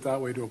limited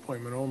that way to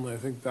appointment only, I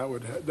think that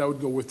would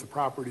go with the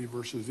property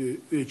versus the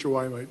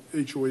HOA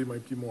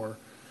might be more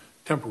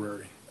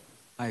temporary.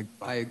 I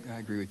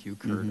agree with you,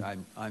 Kurt.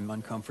 Mm-hmm. I'm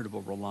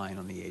uncomfortable relying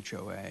on the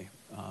HOA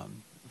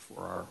for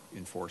our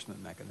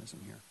enforcement mechanism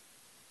here.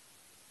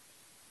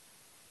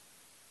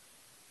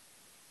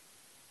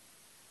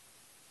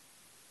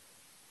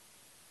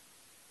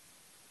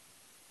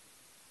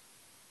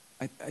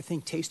 I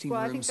think tasting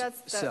rooms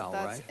sell,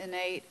 right? That's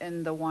innate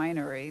in the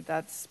winery.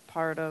 That's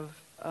part of,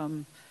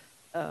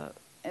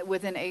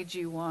 within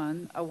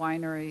AG1, a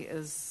winery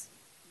is,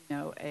 you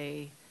know,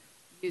 a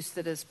use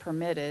that is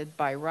permitted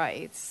by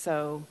rights.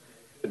 So,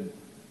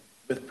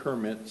 with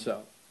permit,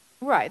 so.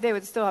 Right, they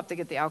would still have to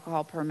get the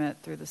alcohol permit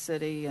through the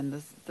city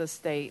and the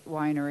state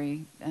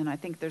winery, and I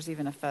think there's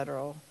even a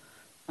federal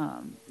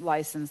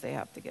license they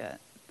have to get.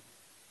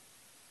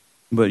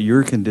 But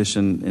your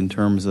condition in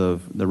terms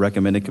of the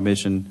recommended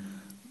commission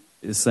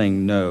is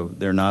saying no,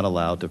 they're not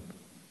allowed to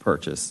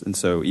purchase. And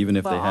so even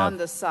if they have... on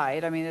the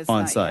site, I mean, it's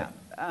on not... site.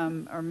 Yeah.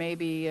 Or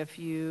maybe if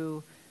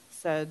you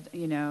said,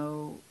 you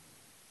know,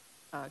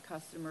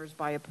 customers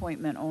by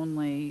appointment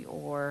only,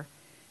 or,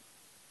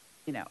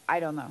 you know, I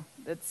don't know.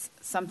 It's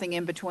something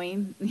in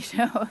between, you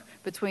know,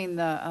 between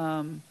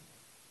the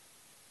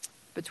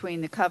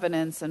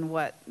covenants and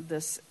what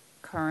this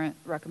current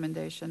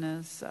recommendation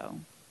is, so...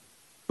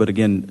 But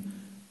again,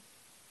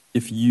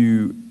 if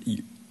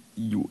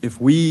if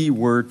we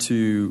were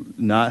to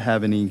not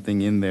have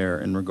anything in there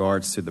in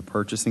regards to the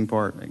purchasing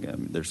part,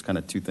 again, there's kind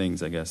of two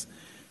things, I guess.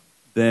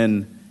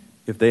 Then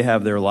if they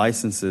have their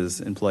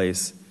licenses in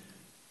place,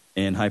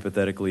 and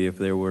hypothetically, if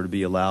they were to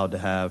be allowed to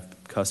have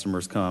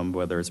customers come,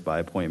 whether it's by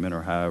appointment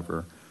or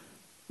however,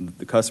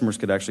 the customers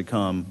could actually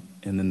come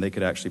and then they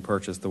could actually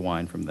purchase the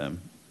wine from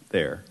them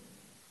there.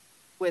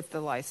 With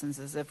the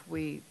licenses, if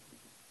we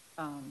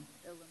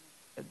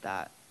eliminated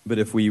that. But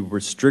if we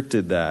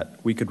restricted that,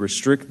 we could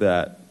restrict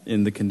that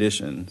in the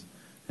conditions.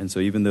 And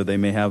so even though they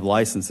may have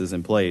licenses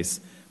in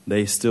place,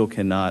 they still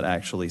cannot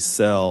actually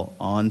sell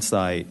on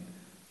site.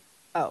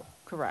 Oh,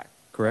 correct.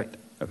 Correct?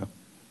 Okay.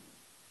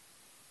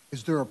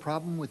 Is there a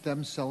problem with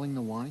them selling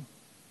the wine?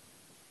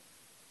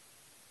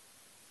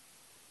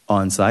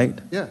 On site?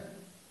 Yeah.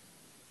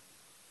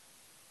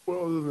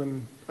 Well, other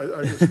than,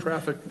 I guess,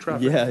 traffic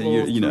Yeah,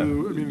 flow you know,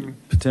 through, I mean.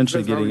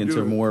 Potentially depends how getting we do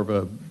into it. more of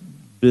a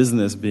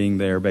business being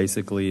there,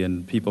 basically,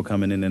 and people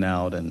coming in and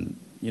out, and,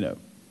 you know,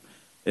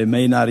 it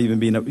may not even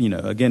be, you know,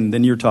 again,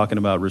 then you're talking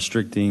about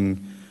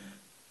restricting.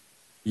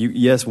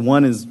 Yes,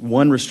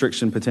 one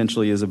restriction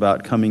potentially is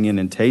about coming in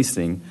and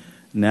tasting.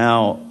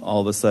 Now,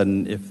 all of a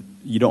sudden, if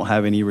you don't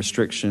have any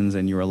restrictions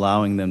and you're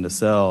allowing them to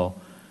sell,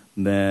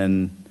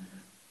 then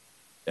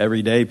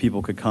every day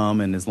people could come,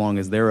 and as long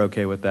as they're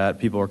okay with that,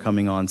 people are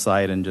coming on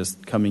site and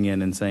just coming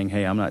in and saying,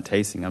 hey, I'm not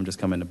tasting, I'm just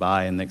coming to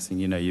buy. And next thing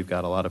you know, you've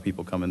got a lot of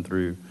people coming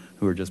through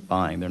who are just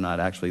buying. They're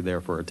not actually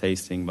there for a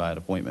tasting by an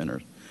appointment,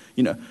 or,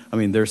 you know, I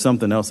mean, there's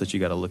something else that you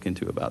got to look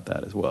into about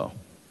that as well.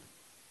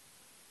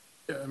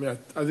 Yeah, I mean, I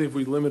think if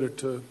we limit it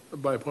to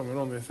by appointment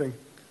only, I think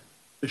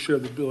they should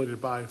have the ability to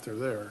buy if they're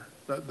there.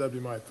 That'd be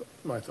my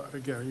thought.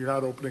 Again, you're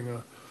not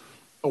opening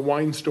a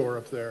wine store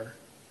up there,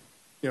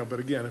 you know. But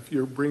again, if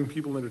you're bringing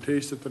people in to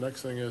taste it, the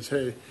next thing is,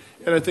 hey,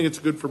 and I think it's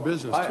good for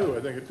business too.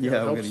 I think it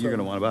Yeah, helps you're going to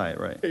them. want to buy it,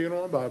 right? Yeah, you don't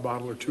want to buy a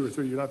bottle or two or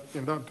three. You're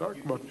not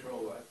talking about.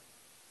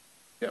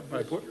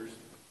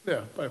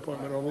 Yeah, by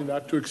appointment only,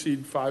 not to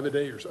exceed 5 a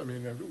day or so. I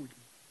mean,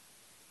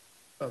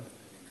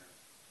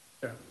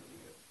 yeah.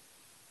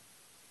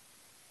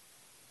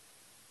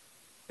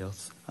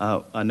 Else?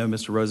 I know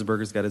Mr.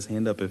 Rosenberger's got his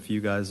hand up. If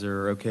you guys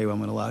are okay, I'm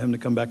going to allow him to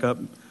come back up.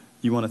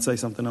 You want to say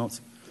something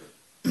else?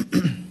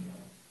 Can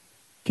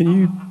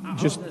you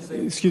just,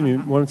 excuse me,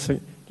 one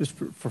second, just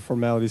for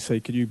formality's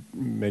sake, could you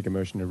make a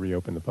motion to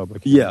reopen the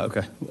public hearing? Yeah,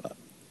 okay.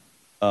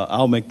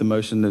 I'll make the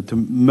motion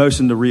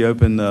to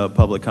reopen the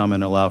public comment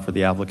and allow for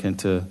the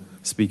applicant to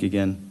speak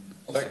again.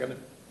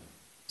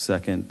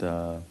 Second,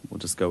 we'll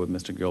just go with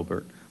Mr.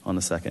 Gilbert on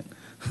the second.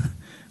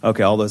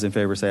 Okay, all those in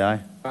favor say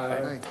aye.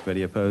 Aye.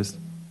 Anybody opposed?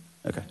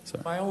 Okay,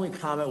 sorry. My only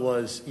comment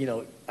was, you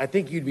know, I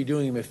think you'd be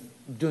doing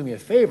me a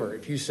favor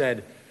if you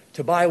said,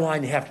 to buy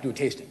wine, you have to do a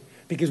tasting.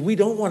 Because we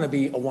don't want to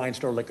be a wine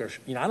store liquor.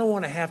 You know, I don't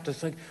want to have to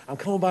think, I'm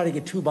coming by to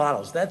get 2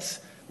 bottles.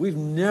 We've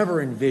never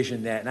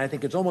envisioned that. And I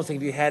think it's almost like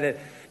if you had it,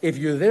 if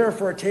you're there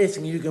for a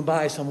tasting, you can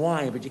buy some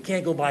wine, but you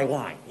can't go buy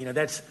wine. You know,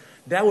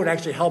 that would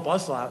actually help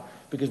us out,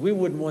 because we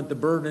wouldn't want the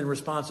burden and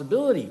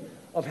responsibility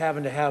of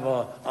having to have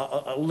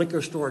a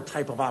liquor store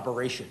type of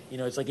operation. You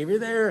know, it's like if you're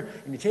there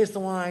and you taste the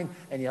wine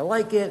and you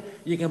like it,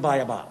 you can buy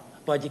a bottle.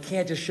 But you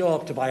can't just show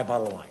up to buy a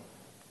bottle of wine.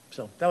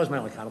 So that was my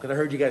only comment, because I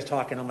heard you guys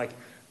talking. I'm like,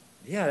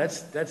 yeah,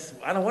 that's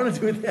I don't want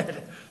to do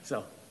that.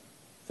 So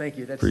thank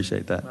you.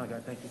 Appreciate that. Oh,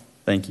 God, thank you.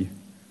 Thank you.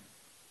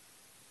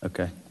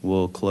 Okay,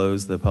 we'll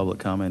close the public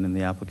comment and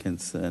the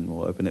applicants, and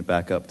we'll open it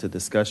back up to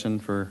discussion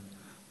for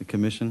the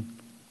commission.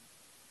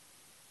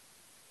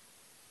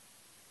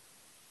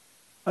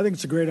 I think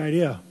it's a great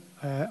idea.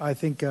 I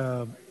think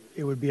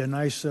it would be a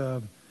nice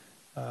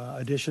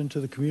addition to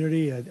the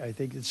community. I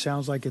think it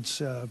sounds like it's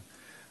the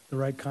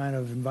right kind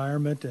of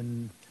environment,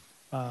 and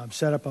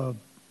set up a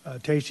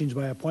tastings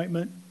by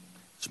appointment.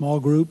 Small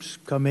groups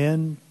come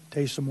in,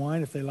 taste some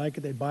wine. If they like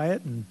it, they buy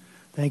it, and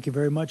thank you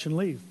very much and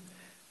leave.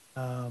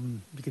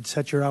 You could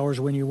set your hours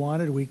when you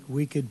wanted.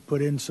 We could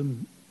put in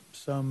some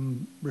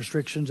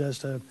restrictions as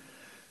to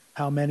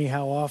how many,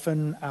 how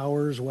often,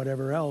 hours,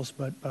 whatever else.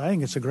 But I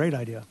think it's a great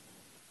idea.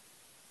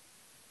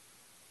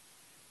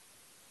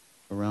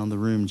 Around the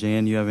room,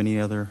 Jan, you have any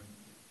other?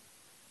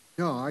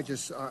 No, I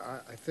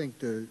think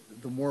the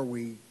more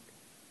we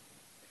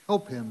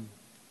help him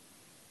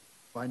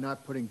by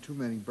not putting too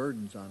many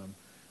burdens on him,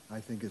 I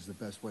think is the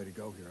best way to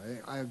go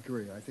here. I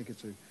agree. I think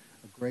it's a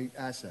great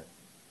asset.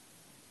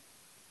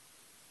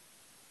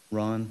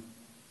 Ron?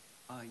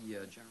 Yeah,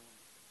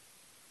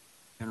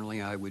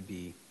 generally I would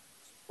be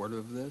supportive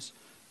of this.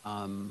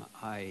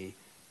 I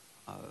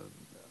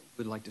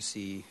would like to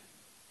see,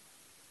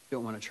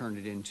 don't want to turn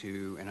it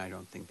into, and I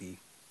don't think the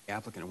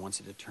applicant wants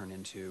it to turn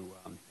into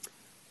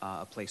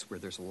a place where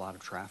there's a lot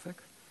of traffic.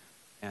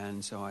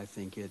 And so I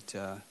think it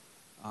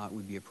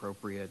would be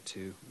appropriate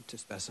to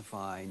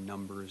specify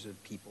numbers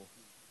of people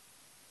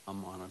on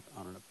an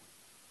appointment.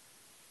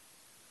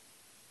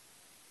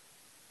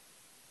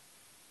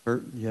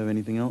 Bert, do you have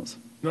anything else?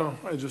 No,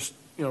 I just,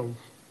 I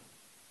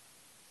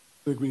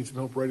think we need some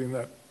help writing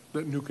that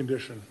new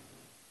condition.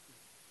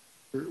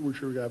 We're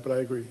sure we got it, but I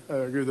agree. I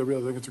agree with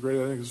everybody. I think it's a great,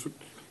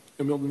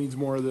 Milton needs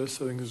more of this.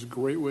 I think it's a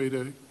great way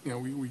to,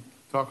 we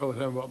talk all the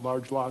time about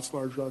large lots.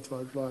 There's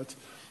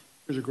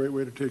a great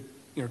way to take,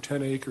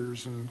 10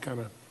 acres and kind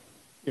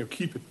of,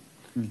 keep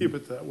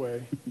it that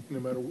way,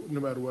 no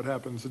matter what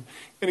happens. And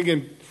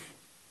again,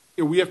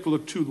 we have to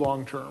look too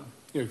long term.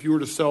 If you were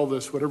to sell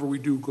this, whatever we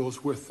do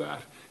goes with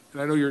that.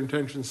 And I know your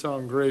intentions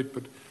sound great,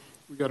 but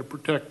we got to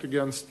protect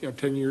against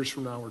 10 years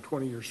from now or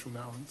 20 years from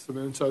now. So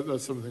that's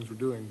some of the things we're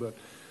doing. But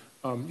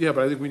but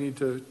I think we need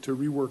to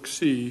rework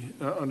C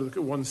under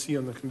the 1C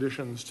on the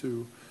conditions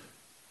to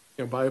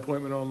by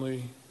appointment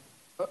only,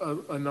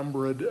 a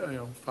number of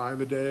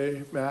 5 a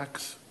day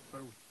max.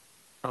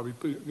 Probably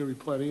going to be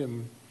plenty,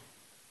 and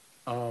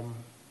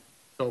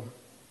so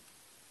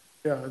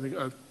yeah, I think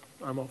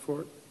I'm all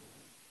for it.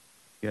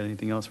 You got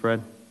anything else,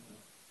 Fred?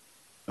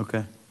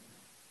 Okay.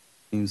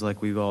 Seems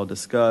like we've all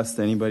discussed.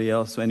 Anybody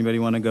else? Anybody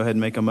want to go ahead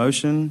and make a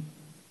motion?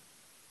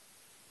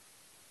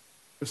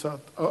 Yes,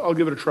 I'll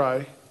give it a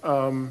try.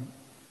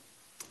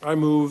 I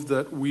move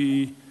that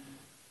we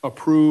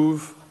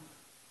approve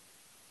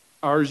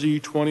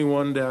RZ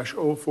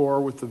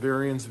 21-04 with the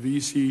variance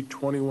VC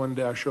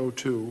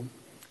 21-02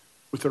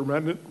 with the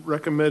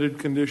recommended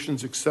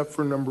conditions except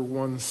for number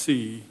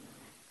 1C,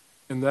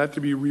 and that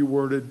to be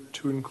reworded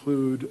to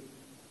include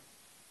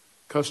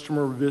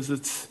customer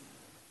visits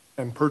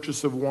and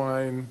purchase of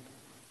wine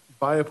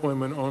by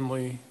appointment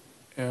only,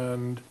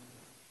 and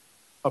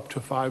up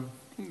to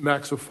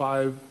max of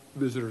 5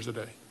 visitors a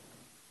day.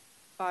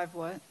 5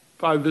 what?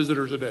 5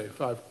 visitors a day,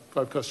 five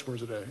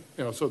customers a day.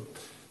 So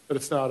that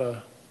it's not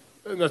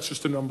and that's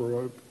just a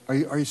number. Are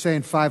you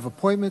saying 5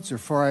 appointments or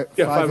five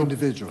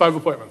individuals? 5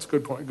 appointments.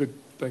 Good point. Good.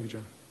 Thank you,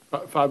 Jim.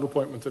 5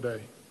 appointments a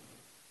day.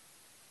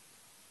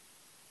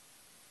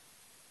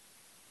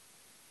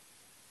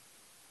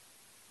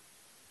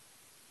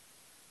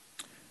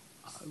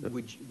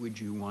 Would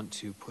you want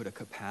to put a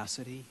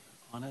capacity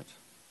on it?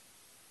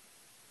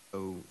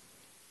 So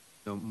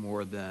no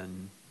more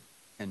than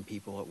 10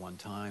 people at one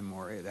time,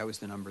 or that was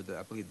the number that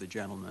I believe the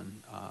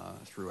gentleman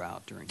threw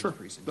out during his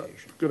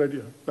presentation. Good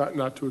idea.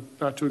 Not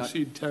to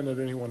exceed 10 at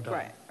any one time.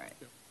 Right.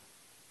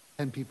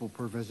 10 people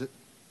per visit?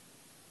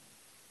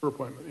 Per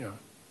appointment, yeah.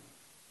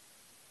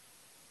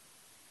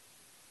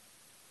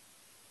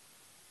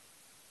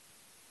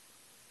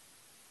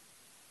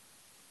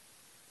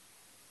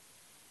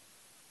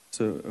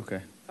 So,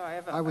 okay. So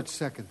I would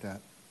second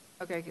that.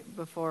 Okay,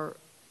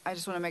 I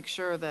just want to make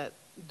sure that,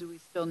 do we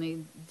still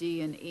need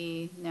D and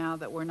E now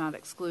that we're not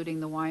excluding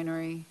the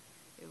winery?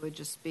 It would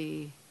just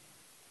be,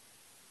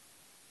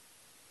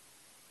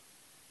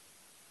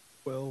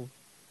 Well,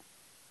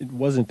 it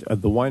wasn't,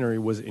 the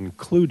winery was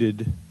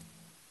included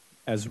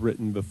as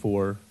written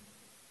before,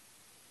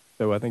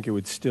 so I think it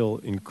would still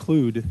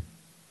include,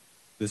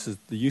 the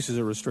uses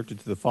are restricted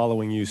to the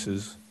following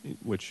uses,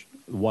 which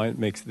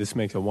makes a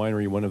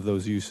winery one of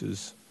those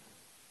uses.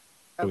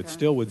 So it Okay.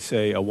 still would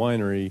say a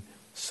winery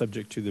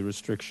subject to the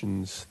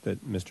restrictions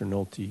that Mr.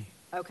 Nolte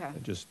okay.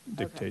 just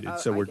dictated. Oh,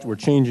 So I get we're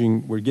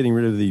it. we're getting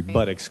rid of the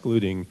but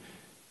excluding,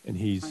 and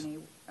he's,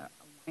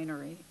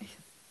 Winery.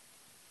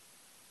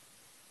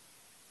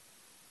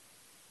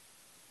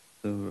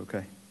 So,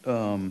 okay.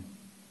 So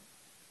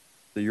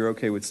you're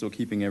okay with still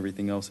keeping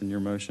everything else in your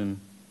motion?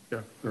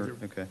 Yeah.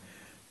 Okay.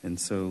 And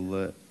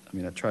so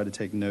I tried to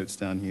take notes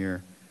down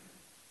here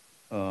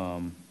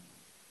to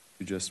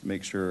just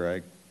make sure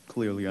I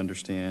clearly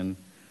understand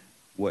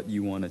what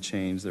you want to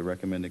change the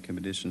recommended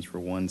conditions for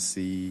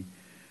 1C.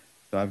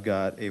 So I've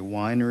got a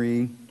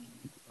winery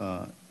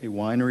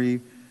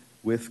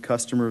with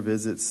customer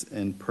visits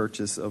and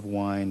purchase of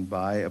wine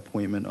by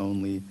appointment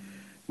only,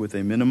 with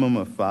a minimum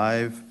of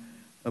 5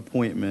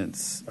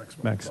 appointments.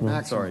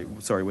 maximum.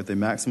 Sorry, with a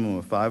maximum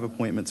of 5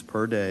 appointments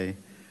per day,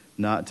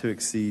 not to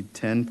exceed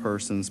 10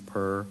 persons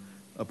per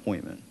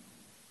appointment.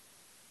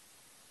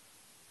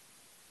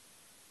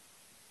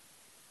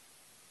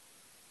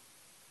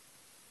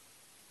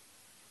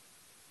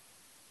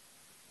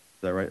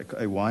 Is that right?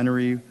 A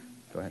winery,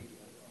 go ahead.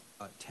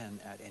 10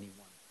 at any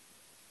one.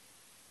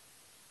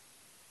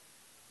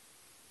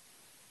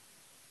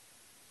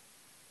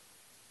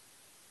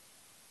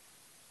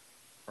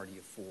 Party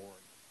of 4,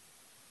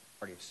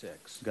 party of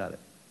 6. Got it.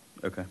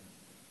 Okay.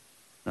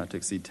 Not to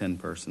exceed 10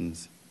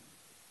 persons.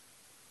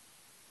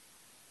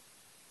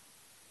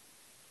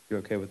 You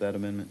okay with that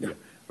amendment? Yeah.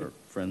 Or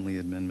friendly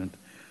amendment?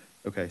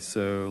 Okay,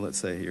 so let's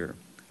say here,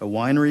 a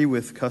winery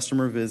with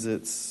customer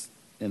visits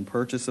and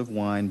purchase of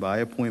wine by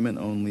appointment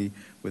only,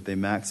 with a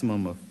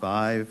maximum of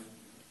 5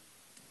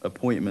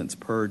 appointments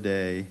per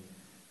day,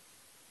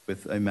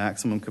 with a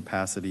maximum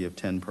capacity of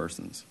 10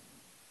 persons.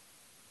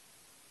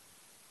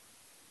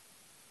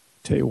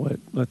 Tell you what,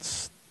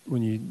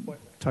 when you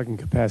talking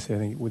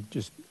capacity,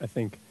 I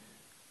think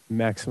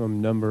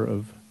maximum number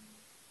of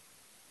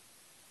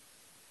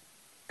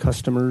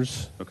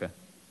customers Okay.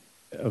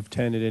 of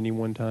 10 at any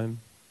one time.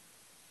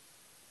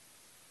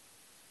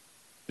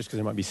 Just because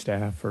there might be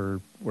staff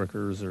or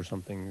workers or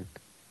something.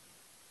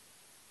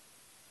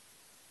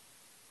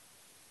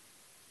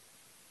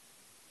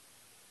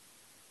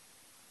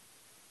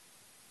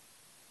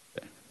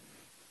 Okay.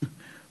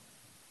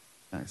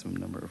 Maximum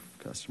number of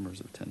customers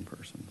of 10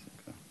 persons.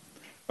 Okay.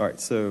 All right,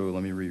 so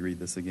let me reread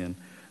this again.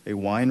 A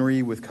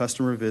winery with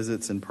customer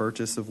visits and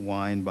purchase of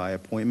wine by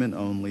appointment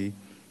only,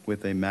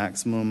 with a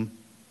maximum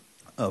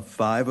of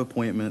 5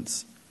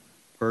 appointments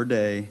per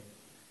day,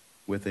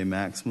 with a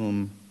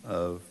maximum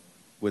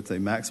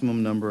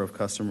number of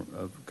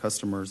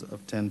customers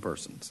of 10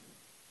 persons.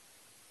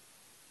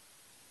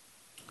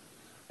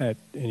 At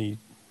any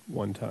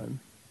one time.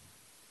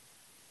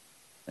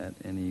 At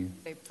any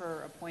Say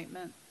per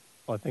appointment?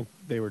 Well, I think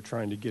they were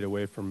trying to get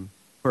away from,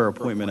 per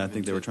appointment. I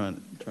think they were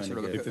trying to Sort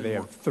of get. if they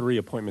have 3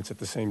 appointments at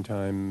the same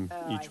time,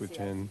 Oh, each I with see,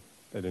 10,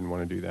 they didn't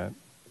want to do that.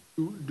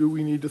 Do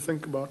we need to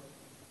think about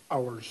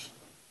hours?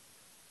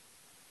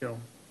 Do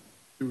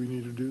we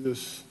need to do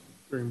this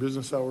during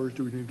business hours?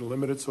 Do we need to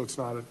limit it so it's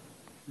not at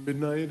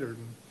midnight, or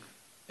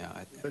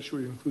Yeah, should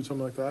we include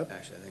something like that?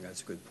 actually, I think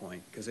that's a good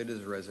point, because it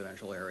is a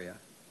residential area.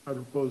 I'd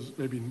propose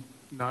maybe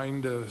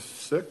 9 to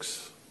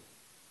 6.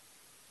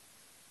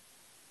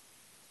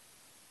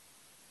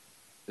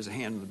 There's a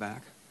hand in the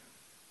back.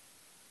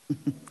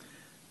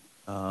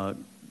 All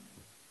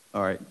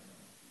right.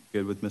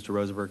 Good with Mr.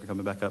 Rosenberg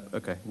coming back up?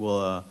 Okay,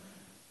 we'll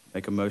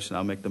make a motion.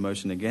 I'll make the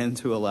motion again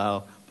to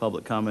allow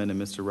public comment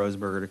and Mr.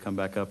 Rosenberger to come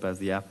back up as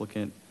the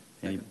applicant.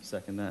 Any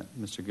second that?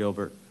 Mr.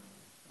 Gilbert?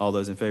 All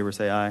those in favor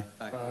say aye.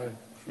 Aye.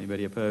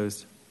 Anybody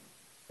opposed?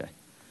 Okay.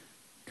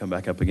 Come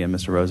back up again,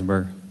 Mr.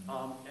 Rosenberg.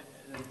 And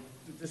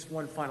just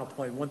one final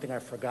point, one thing I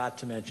forgot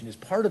to mention is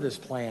part of this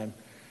plan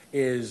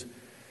is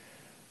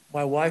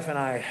my wife and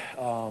I,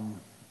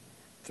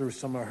 through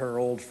some of her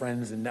old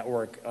friends and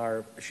network,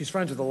 she's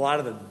friends with a lot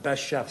of the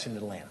best chefs in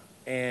Atlanta.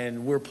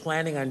 And we're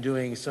planning on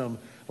doing some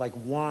like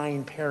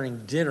wine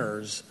pairing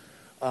dinners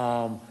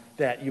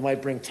that you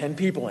might bring 10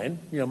 people in,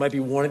 it might be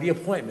one of the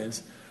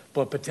appointments,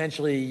 but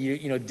potentially,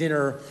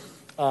 dinner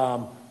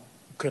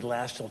could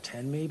last till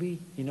 10 maybe,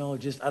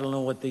 just, I don't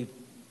know what they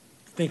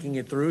thinking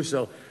it through.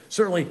 So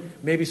certainly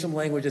maybe some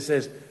language that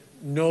says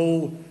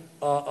no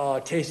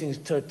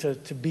tastings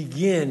to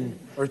begin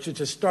or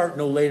to start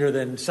no later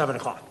than 7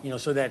 o'clock,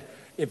 so that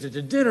if it's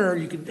a dinner,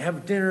 you can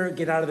have dinner,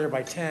 get out of there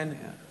by 10.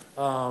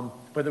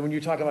 But then when you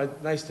talk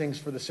about nice things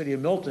for the city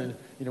of Milton,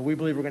 we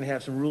believe we're going to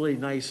have some really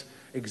nice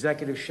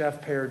executive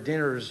chef pair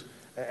dinners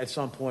at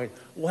some point.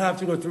 We'll have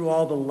to go through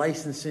all the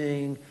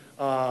licensing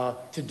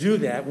to do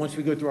that once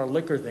we go through our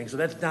liquor thing. So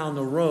that's down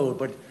the road.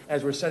 But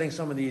as we're setting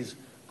some of these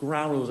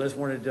ground rules, I just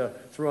wanted to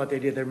throw out the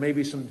idea there may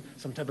be some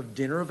type of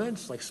dinner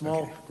events, like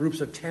small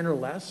groups of 10 or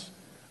less,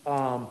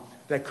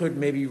 that could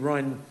maybe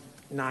run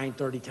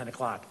 9:30, 10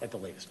 o'clock at the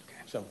latest.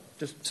 So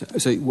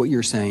just So what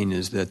you're saying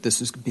is that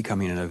this is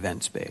becoming an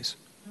event space?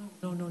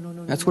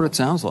 No. That's what it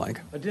sounds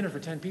like. A dinner for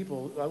 10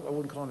 people, I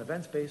wouldn't call it an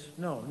event space.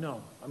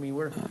 No. I mean,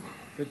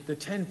 the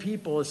 10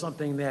 people is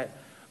something that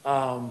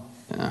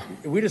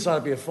we just thought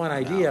it'd be a fun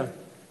idea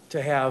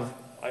to have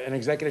an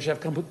executive chef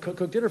come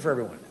cook dinner for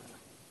everyone.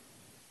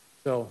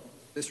 So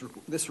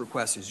This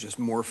request is just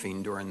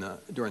morphing during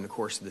the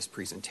course of this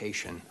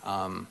presentation.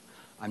 I'm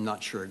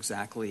not sure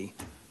exactly.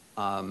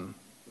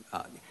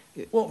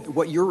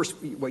 What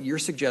you're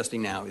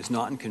suggesting now is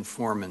not in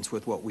conformance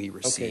with what we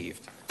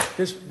received.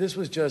 This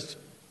was just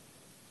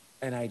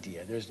an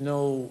idea. There's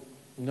no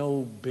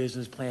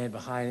business plan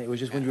behind it. It was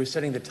just when you were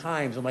setting the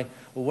times, I'm like,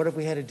 well, what if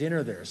we had a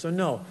dinner there? So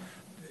no,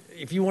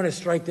 if you want to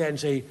strike that and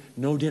say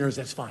no dinners,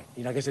 that's fine.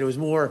 Like I said, it was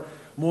more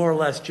or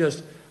less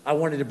just I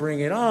wanted to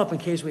bring it up in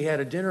case we had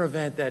a dinner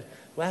event that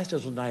lasted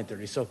until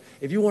 9:30. So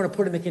if you want to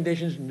put in the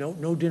conditions,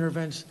 no dinner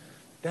events,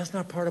 that's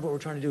not part of what we're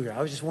trying to do here.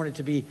 I just wanted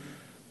to be,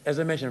 as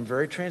I mentioned, I'm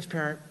very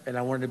transparent, and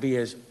I wanted to be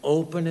as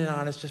open and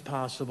honest as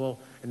possible,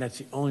 and that's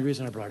the only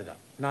reason I brought it up.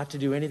 Not to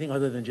do anything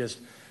other than just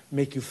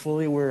make you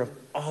fully aware of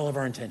all of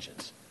our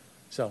intentions.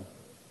 So.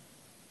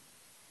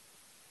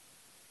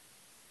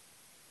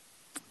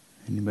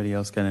 Anybody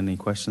else got any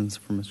questions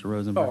for Mr.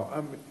 Rosenberg? Oh,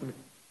 I'm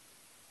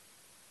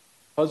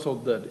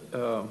puzzled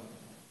that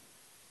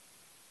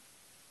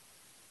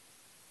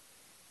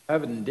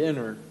having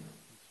dinner,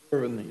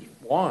 serving these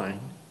wine,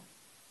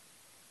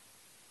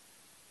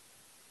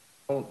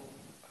 don't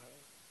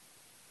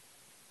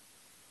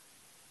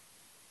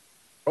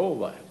control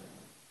that.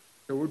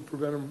 It would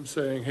prevent them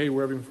saying, hey,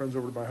 we're having friends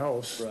over to my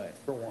house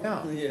for wine.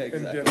 Yeah, And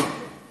exactly.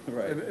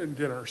 dinner. And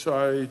dinner. So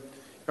I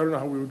don't know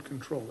how we would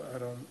control that. I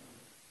don't.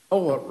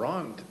 Oh, what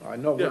Ron, I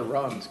know where Yeah.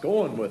 Ron's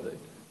going with it.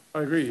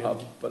 I agree.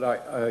 But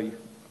I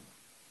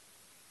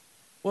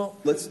Well,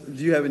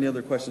 Do you have any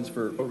other questions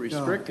for?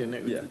 restricting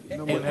it. Yeah.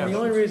 and the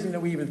only reason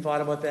that we even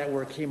thought about that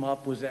where it came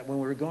up was that when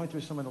we were going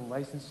through some of the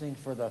licensing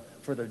for the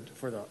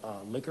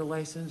liquor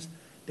license,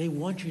 they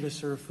want you to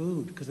serve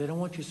food because they don't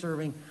want you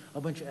serving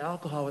a bunch of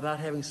alcohol without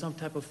having some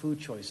type of food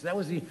choice. So that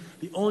was the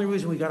only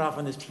reason we got off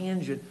on this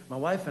tangent, my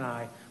wife and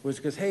I, was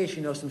because, hey, she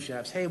knows some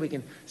chefs. Hey, we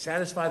can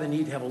satisfy the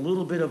need to have a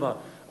little bit of a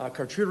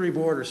charcuterie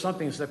board or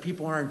something so that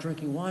people aren't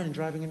drinking wine and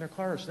driving in their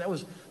cars. So that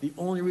was the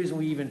only reason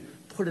we even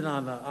put it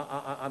on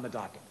the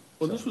docket.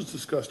 Well, this was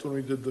discussed when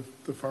we did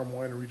the farm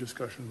winery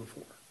discussion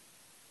before,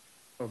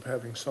 of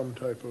having some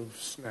type of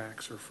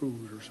snacks or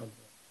food or something.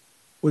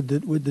 Would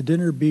the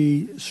dinner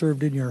be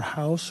served in your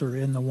house or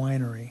in the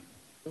winery?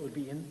 It would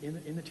be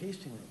in the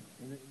tasting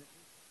room.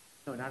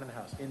 No, not in the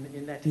house.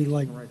 In that You tasting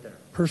like room right there.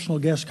 personal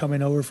guests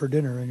coming over for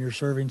dinner and you're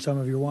serving some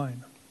of your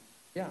wine.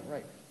 Yeah,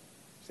 right.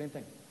 Same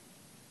thing.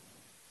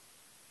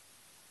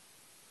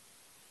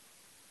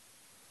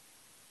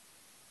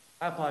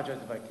 I apologize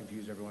if I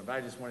confused everyone, but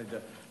I just wanted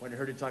to, when I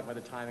heard you talk about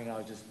the timing, I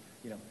was just,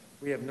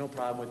 we have no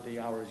problem with the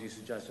hours you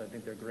suggested. I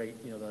think they're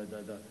great.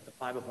 The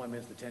 5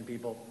 appointments, the 10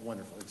 people,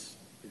 wonderful.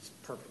 It's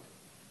perfect.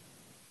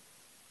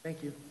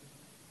 Thank you.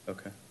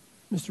 Okay.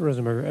 Mr.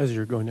 Rosenberger, as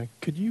you're going,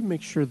 could you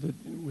make sure that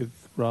with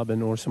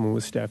Robin or someone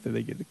with staff that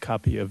they get a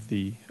copy of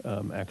the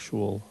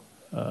actual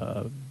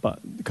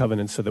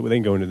covenants so that they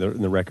can go into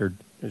the record?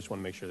 I just want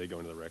to make sure they go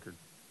into the record.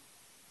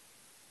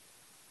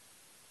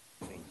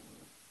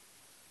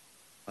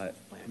 I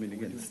mean,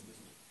 again,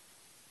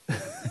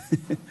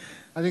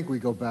 I think we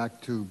go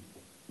back to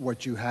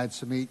what you had,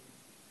 Samit,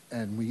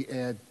 and we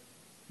add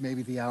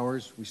maybe the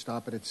hours. We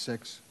stop it at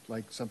 6,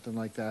 like something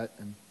like that,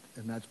 and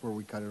that's where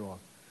we cut it off.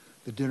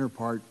 The dinner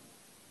part,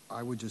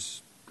 I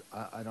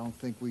don't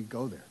think we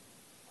go there.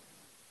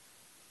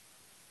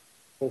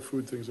 Whole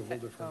food thing's a whole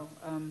different.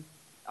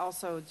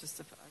 Also, just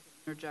if I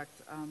can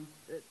interject,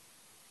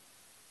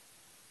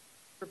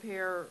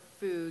 prepare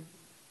food,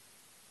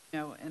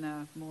 in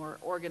a more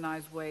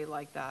organized way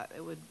like that,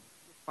 it would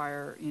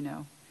require,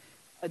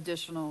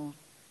 additional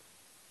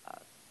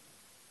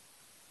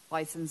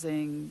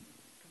licensing,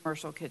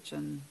 commercial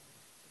kitchen,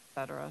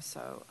 et cetera.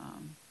 So,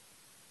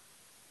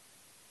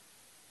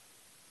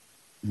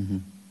 mm-hmm.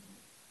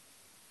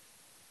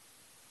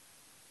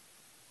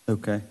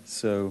 Okay,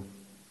 so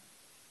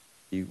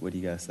what do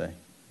you guys say?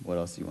 What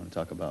else do you want to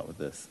talk about with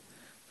this?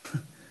 So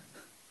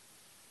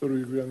do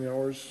we agree on the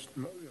hours?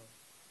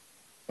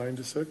 9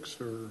 to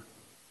 6 or?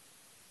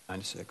 9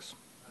 to 6.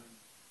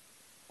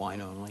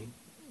 Wine only,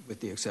 with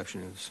the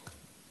exception of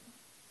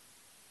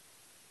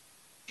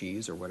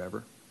cheese or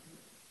whatever.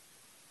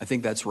 I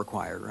think that's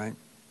required, right?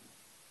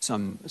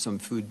 Some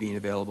food being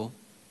available,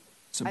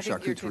 some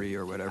charcuterie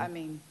or whatever. I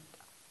mean,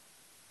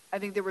 I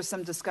think there were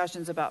some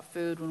discussions about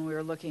food when we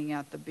were looking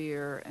at the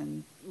beer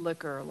and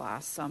liquor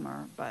last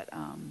summer, but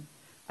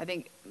I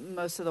think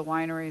most of the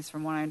wineries,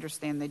 from what I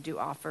understand, they do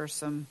offer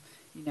some,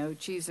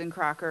 cheese and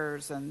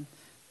crackers and,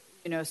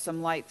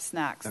 some light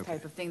snacks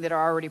type of thing that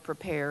are already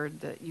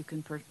prepared that you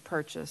can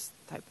purchase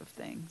type of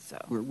thing. So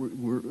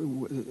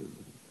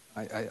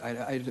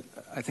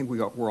I think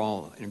we're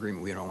all in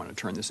agreement. We don't want to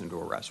turn this into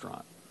a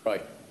restaurant.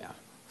 Right. Yeah.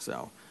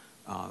 So,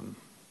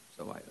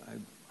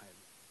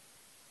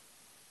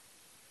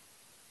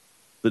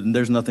 But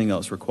there's nothing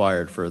else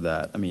required for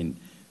that. I mean,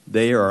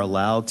 they are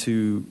allowed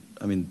to.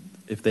 I mean,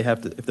 if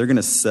they're going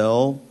to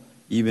sell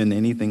even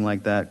anything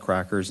like that,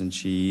 crackers and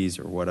cheese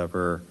or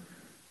whatever.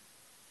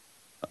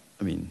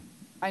 I mean,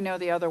 I know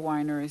the other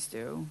wineries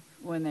do.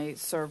 When they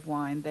serve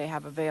wine, they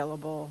have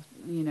available,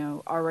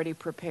 already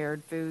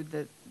prepared food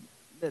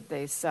that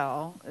they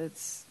sell.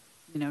 It's,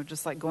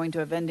 just like going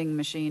to a vending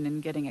machine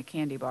and getting a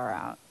candy bar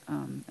out,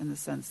 in the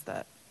sense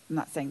that, I'm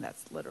not saying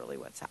that's literally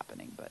what's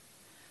happening, but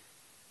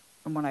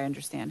from what I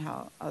understand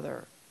how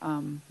other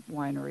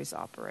wineries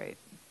operate.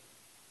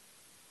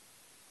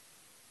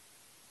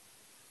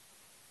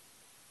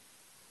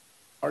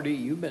 Artie,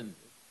 you've been...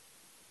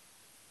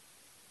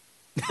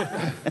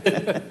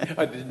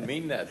 I didn't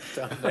mean that to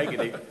sound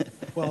negative.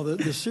 Well,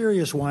 the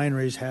serious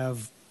wineries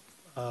have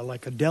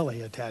like a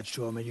deli attached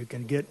to them, and you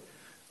can get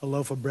a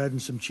loaf of bread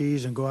and some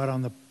cheese and go out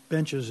on the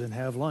benches and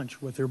have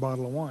lunch with their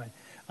bottle of wine.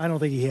 I don't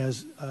think he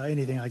has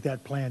anything like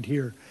that planned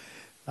here.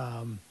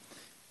 And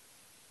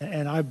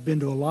I've been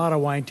to a lot of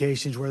wine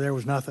tastings where there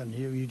was nothing.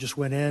 You just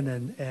went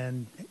in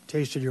and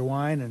tasted your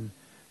wine and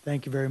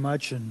thank you very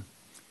much and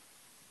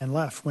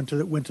left. Went to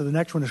the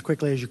next one as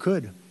quickly as you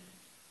could.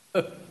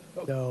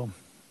 So.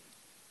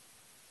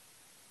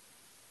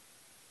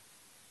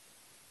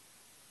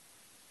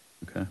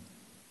 Okay.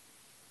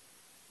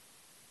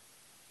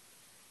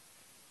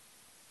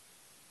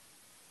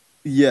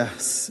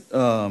 Yes.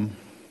 So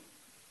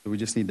we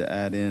just need to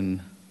add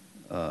in,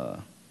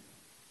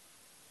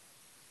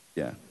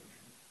 yeah.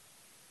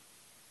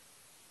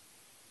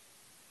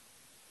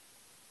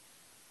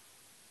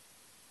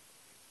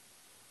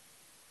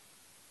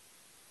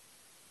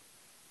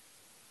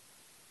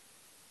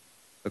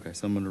 Okay,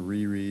 so I'm going to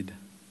reread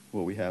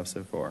what we have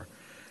so far.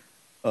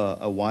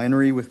 A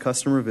winery with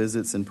customer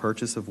visits and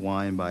purchase of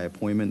wine by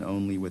appointment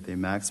only with a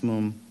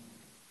maximum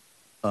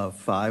of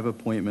 5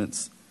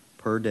 appointments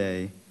per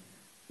day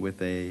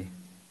with a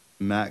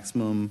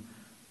maximum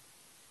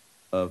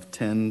of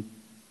 10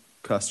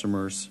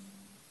 customers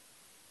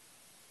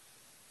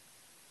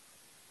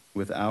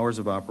with hours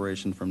of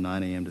operation from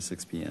 9 a.m. to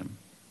 6 p.m.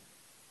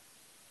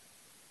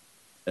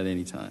 at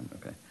any time,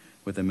 okay,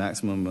 with a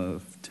maximum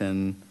of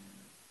 10,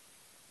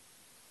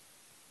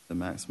 the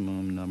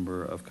maximum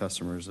number of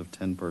customers of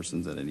 10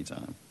 persons at any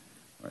time.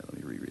 All right, let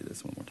me reread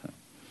this one more time.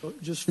 Well,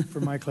 just for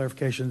my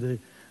clarification,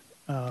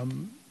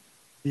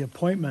 the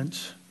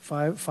appointments,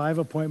 five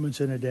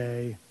appointments in a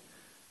day,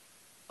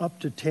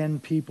 up to 10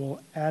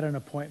 people at an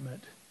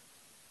appointment.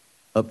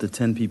 Up to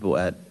 10 people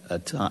at a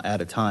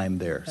time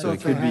there. So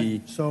it could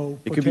be So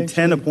it could be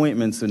 10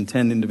 appointments and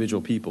 10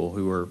 individual people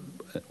who are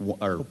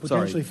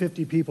potentially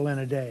 50 people in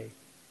a day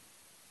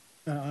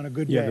on a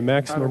good day. Yeah, the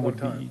maximum Time would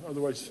at one be time.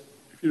 Otherwise,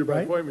 if you do by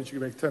Right? appointments, you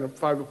can make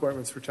 5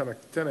 appointments for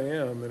 10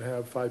 a.m. and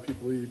have 5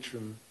 people each.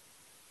 And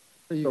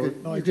So you So-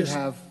 could, No, you could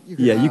have.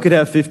 you could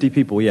have 50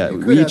 people. Yeah, You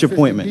could have each 50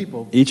 appointment.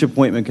 people. Each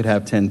appointment could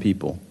have 10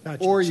 people.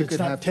 Gotcha. Or So you it's could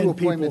not have 10 2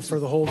 people appointments. for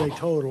the whole day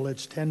total.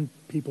 It's 10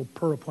 people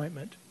per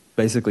appointment.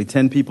 Basically,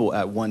 10 people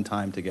at one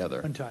time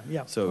together. One time,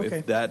 yeah. So Okay.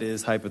 if that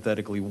is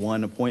hypothetically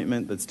one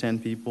appointment that's 10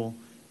 people,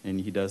 and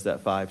he does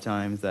that 5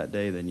 times that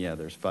day, then yeah,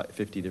 there's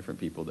 50 different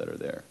people that are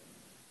there.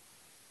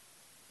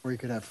 Or you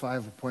could have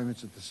 5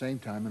 appointments at the same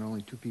time and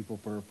only 2 people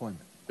per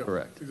appointment. yeah,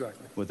 Correct.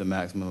 Exactly. With a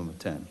maximum of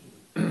 10.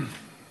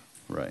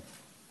 Right.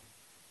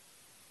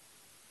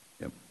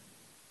 Yep.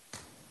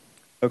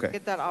 Okay.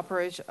 Get that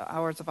operation,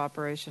 hours of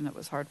operation, it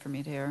was hard for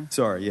me to hear.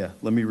 Sorry, yeah.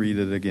 Let me read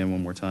it again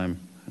one more time.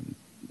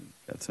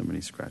 Got so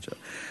many scratch up.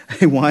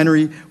 A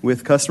winery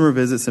with customer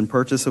visits and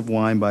purchase of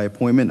wine by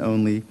appointment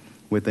only,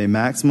 with a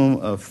maximum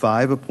of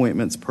 5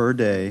 appointments per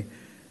day,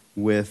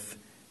 with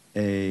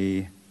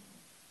a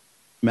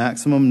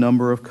maximum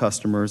number of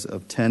customers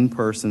of 10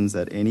 persons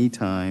at any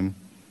time,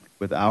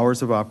 with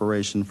hours of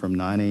operation from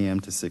 9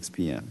 a.m. to 6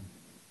 p.m.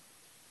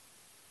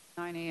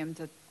 9 a.m.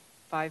 to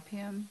 5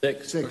 p.m.?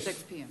 6.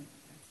 6 p.m.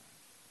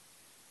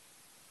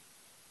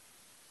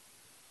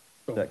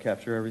 Does that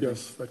capture everything?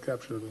 Yes, that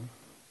captured everything.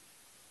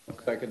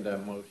 Second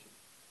that motion.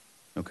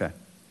 Okay.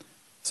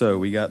 So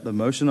we got the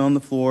motion on the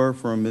floor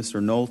from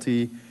Mr.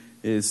 Nolte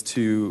is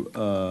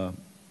to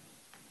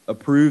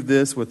approve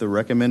this with the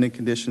recommended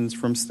conditions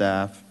from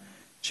staff,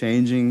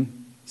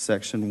 changing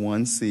section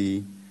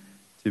 1C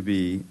to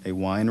be a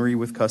winery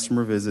with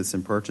customer visits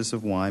and purchase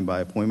of wine by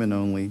appointment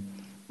only,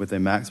 with a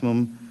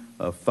maximum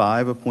of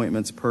 5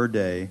 appointments per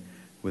day,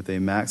 with a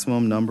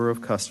maximum number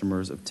of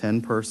customers of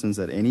 10 persons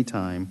at any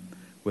time,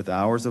 with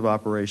hours of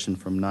operation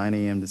from 9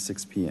 a.m. to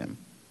 6 p.m.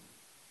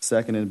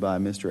 Seconded by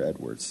Mr.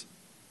 Edwards.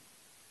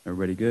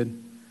 Everybody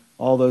good?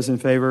 All those in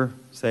favor,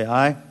 say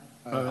aye.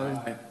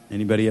 Aye.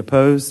 Anybody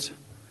opposed?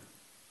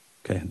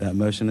 Okay, that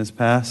motion is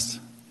passed.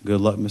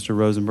 Good luck, Mr.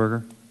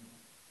 Rosenberger.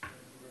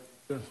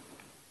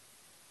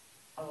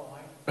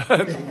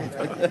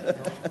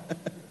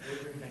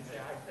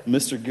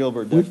 Mr.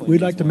 Gilbert definitely.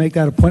 We'd like to make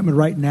that appointment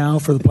right now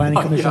for the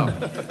Planning Commission.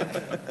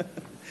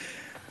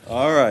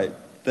 All right.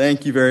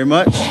 Thank you very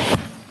much.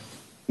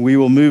 We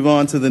will move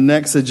on to the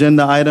next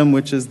agenda item,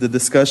 which is the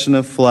discussion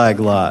of flag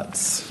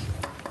lots.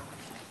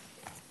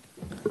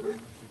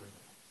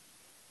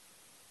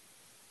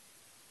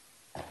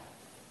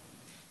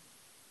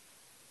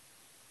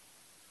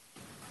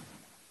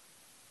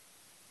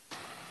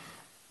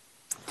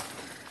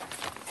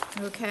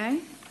 Okay.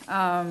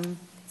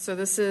 So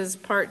this is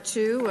part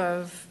 2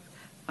 of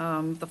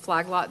the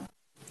flag lot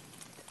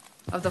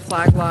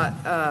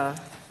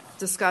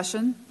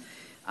discussion.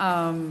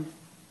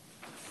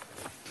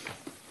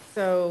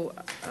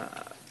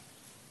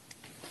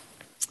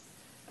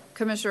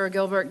 Commissioner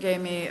Gilbert gave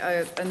me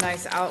a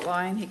nice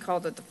outline. He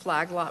called it the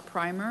flag lot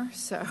primer.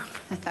 So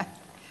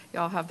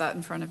y'all have that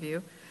in front of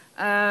you.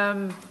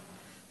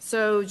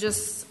 So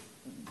just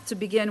to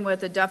begin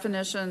with, the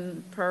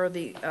definition per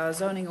the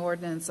zoning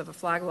ordinance of a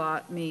flag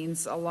lot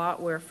means a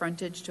lot where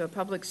frontage to a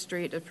public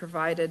street is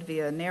provided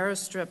via a narrow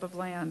strip of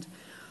land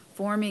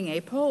forming a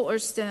pole or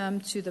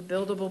stem to the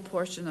buildable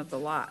portion of the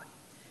lot.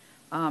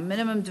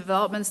 Minimum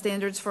development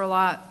standards for a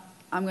lot,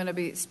 I'm going to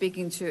be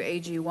speaking to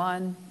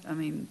AG1. I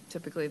mean,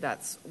 typically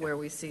that's where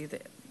we see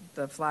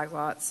the flag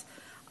lots.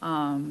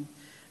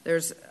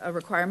 There's a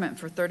requirement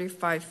for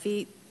 35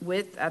 feet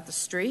width at the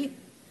street,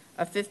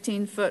 a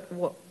 15-foot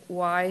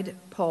wide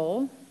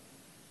pole,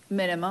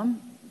 minimum.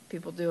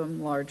 People do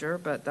them larger,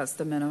 but that's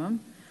the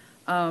minimum.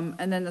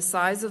 And then the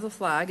size of the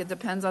flag, it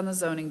depends on the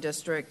zoning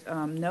district.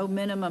 No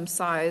minimum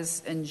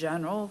size in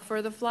general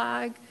for the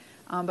flag,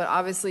 but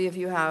obviously if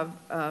you have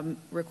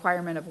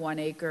requirement of 1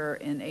 acre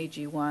in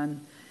AG1,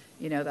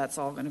 that's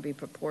all going to be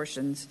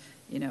proportions,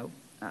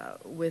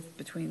 with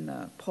between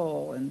the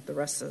pole and the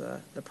rest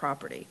of the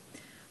property.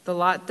 The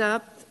lot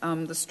depth,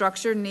 the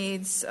structure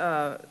needs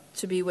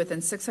to be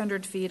within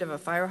 600 feet of a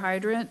fire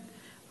hydrant.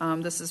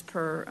 This is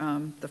per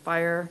the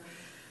fire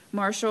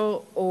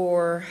marshal,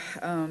 or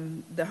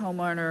the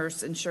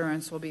homeowner's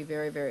insurance will be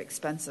very, very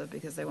expensive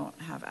because they won't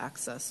have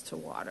access to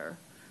water.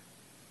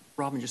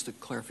 Robin, just a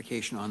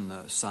clarification on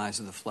the size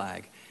of the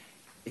flag.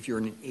 If you're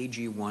in an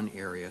AG1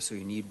 area, so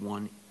you need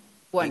 1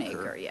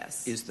 acre,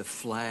 yes. Is the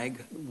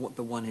flag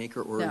the 1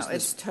 acre, or no, is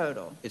this? It's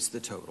total. It's the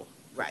total.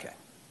 Right. Okay.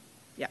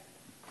 Yeah.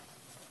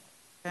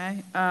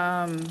 Okay.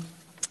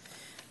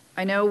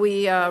 I know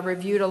we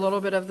reviewed a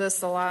little bit of this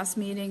the last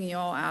meeting. You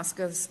all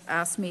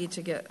asked me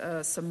to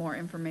get some more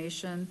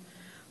information.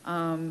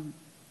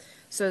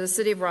 So the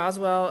city of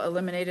Roswell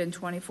eliminated in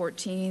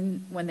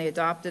 2014 when they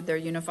adopted their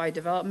Unified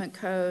Development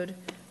Code.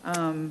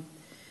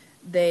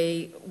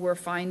 They were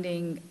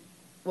finding,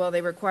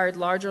 they required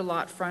larger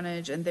lot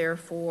frontage and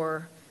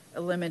therefore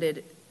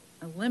eliminated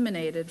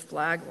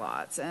flag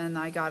lots. And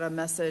I got a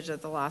message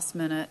at the last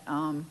minute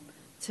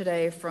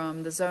today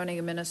from the zoning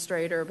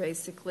administrator.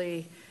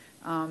 Basically,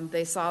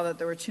 they saw that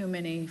there were too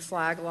many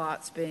flag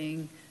lots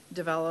being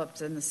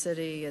developed in the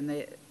city, and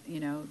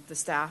the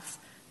staff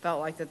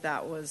felt like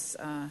that was.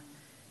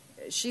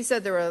 She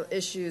said there were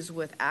issues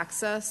with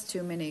access,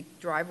 too many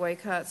driveway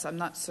cuts. I'm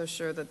not so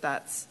sure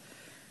that's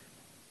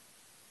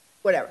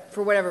whatever.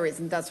 For whatever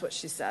reason, that's what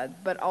she said.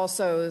 But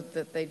also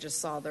that they just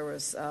saw there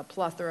was a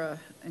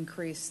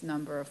increased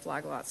number of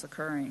flag lots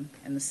occurring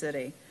in the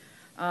city.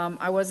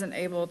 I wasn't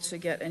able to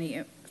get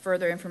any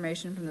further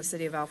information from the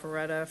city of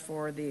Alpharetta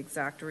for the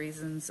exact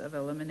reasons of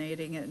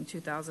eliminating it in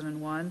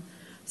 2001.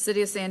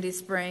 City of Sandy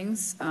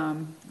Springs,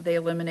 they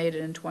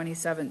eliminated in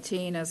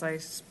 2017, as I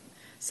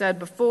said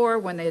before,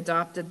 when they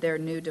adopted their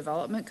new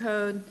development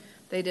code.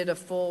 They did a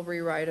full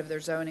rewrite of their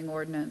zoning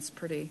ordinance,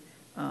 pretty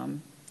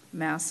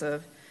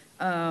massive.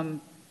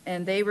 And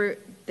they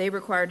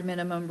required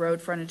minimum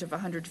road frontage of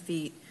 100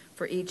 feet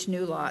for each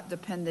new lot,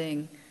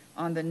 depending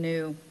on the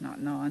new,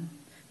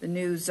 the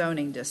new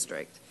zoning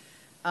district.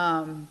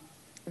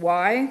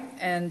 Why?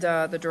 And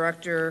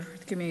the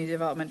community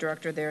development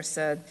director there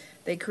said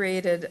they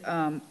created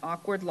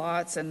awkward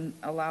lots and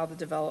allow the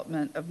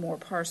development of more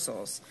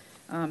parcels.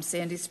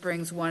 Sandy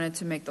Springs wanted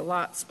to make the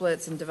lot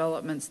splits and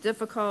developments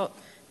difficult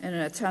in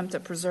an attempt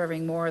at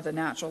preserving more of the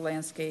natural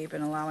landscape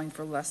and allowing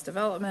for less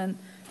development,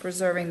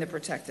 preserving the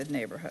protected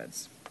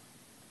neighborhoods.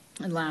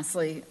 And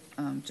lastly,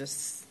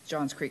 just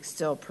Johns Creek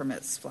still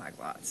permits flag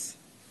lots.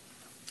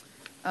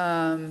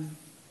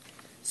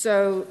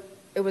 So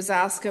it was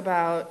asked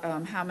about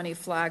how many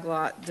flag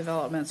lot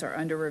developments are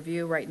under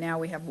review. Right now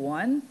we have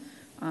one.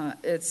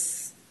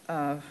 It's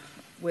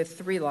with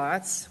 3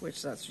 lots,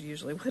 which that's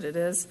usually what it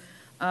is,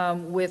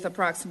 with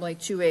approximately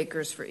 2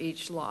 acres for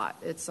each lot.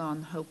 It's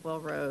on Hopewell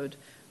Road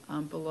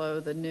below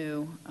the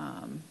new,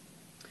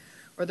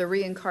 or the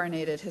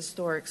reincarnated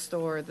historic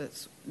store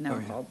that's now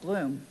called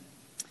Bloom.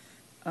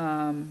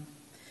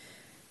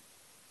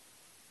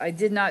 I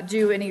did not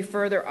do any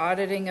further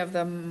auditing of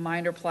the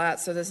minor plat,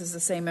 so this is the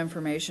same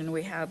information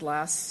we had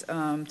last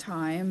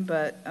time,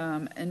 but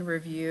in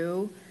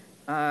review,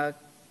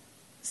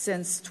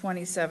 since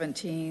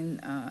 2017,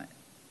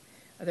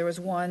 there was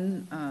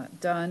one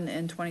done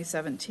in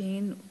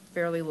 2017,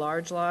 fairly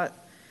large lot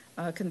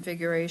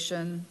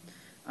configuration.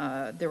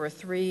 There were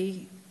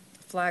 3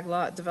 flag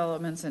lot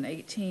developments in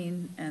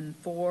 18 and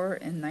 4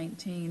 in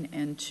 19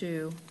 and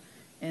 2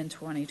 in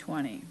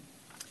 2020.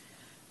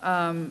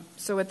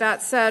 So with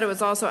that said, it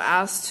was also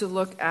asked to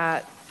look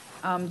at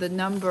the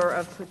number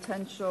of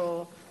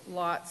potential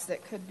lots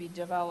that could be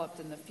developed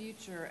in the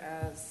future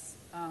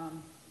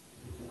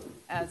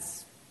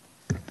as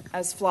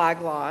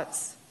flag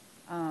lots.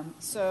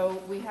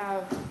 So we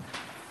have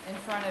in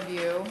front of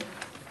you,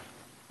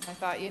 I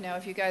thought,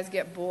 if you guys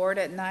get bored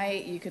at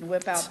night, you can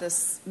whip out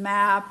this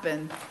map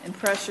and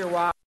press your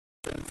watch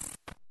and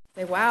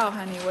say, wow,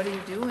 honey, what are you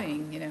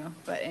doing?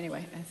 But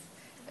anyway.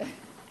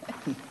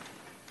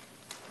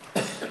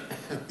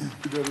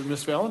 You better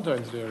miss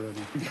Valentine's Day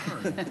already.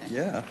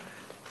 Yeah.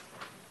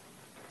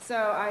 So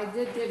I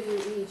did give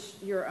you each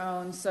your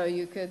own so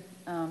you could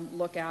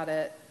look at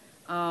it.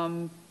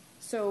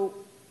 So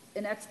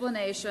in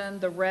explanation,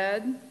 the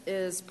red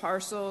is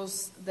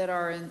parcels that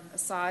are in a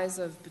size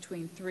of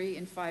between 3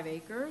 and 5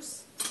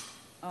 acres.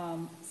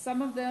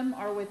 Some of them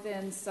are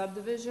within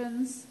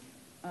subdivisions.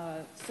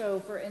 So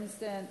for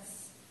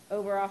instance,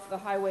 over off the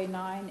Highway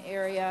 9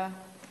 area,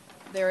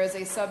 there is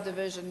a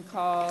subdivision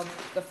called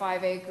the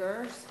 5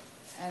 acres,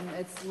 and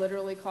it's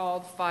literally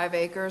called 5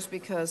 acres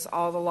because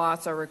all the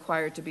lots are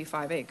required to be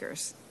 5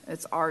 acres.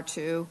 It's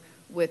R2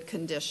 with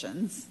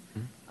conditions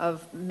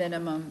of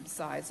minimum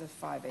size of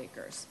 5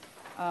 acres.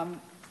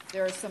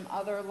 There are some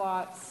other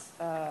lots.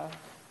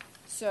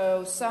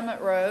 So Summit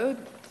Road,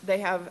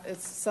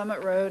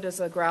 Summit Road is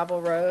a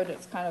gravel road.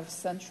 It's kind of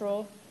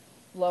central,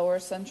 lower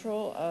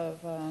central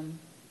of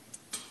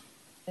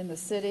in the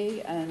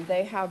city, and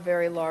they have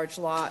very large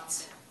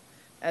lots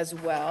as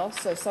well.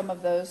 So some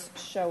of those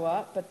show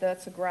up, but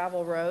that's a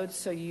gravel road,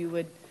 so you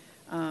would,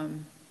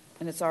 and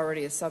it's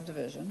already a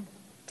subdivision.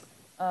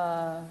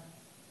 So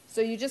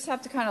you just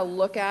have to kind of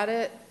look at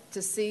it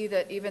to see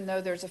that even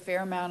though there's a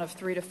fair amount of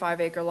 3 to 5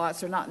 acre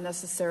lots, they're not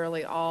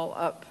necessarily all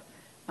up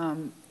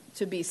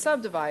to be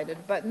subdivided,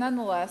 but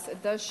nonetheless,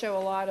 it does show a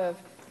lot of,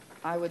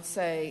 I would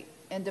say,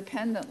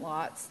 independent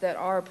lots that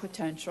are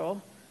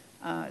potential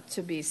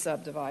to be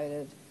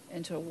subdivided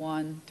into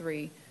 1,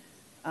 3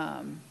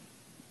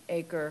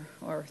 acre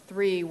or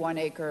 3 1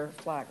 acre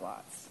flag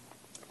lots.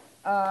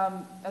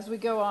 As we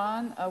go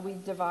on, we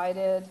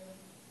divided,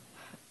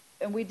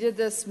 and we did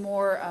this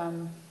more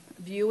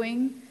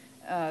viewing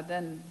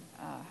than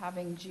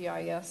having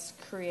GIS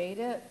create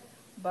it.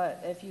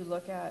 But if you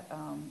look at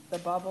the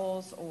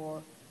bubbles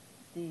or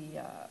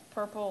the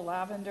purple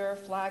lavender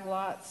flag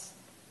lots,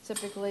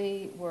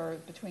 typically were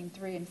between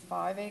 3 and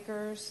 5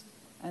 acres.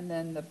 And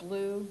then the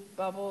blue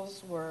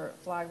bubbles were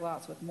flag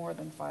lots with more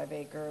than 5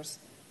 acres.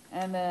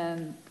 And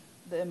then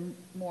the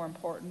more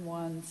important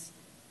ones,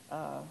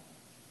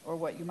 or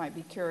what you might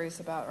be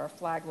curious about, are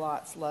flag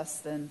lots less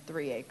than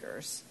 3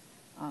 acres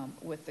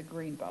with the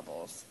green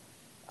bubbles.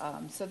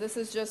 So this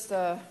is just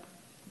a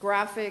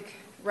graphic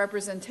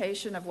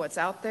representation of what's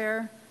out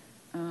there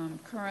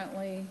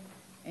currently.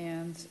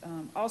 And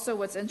also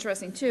what's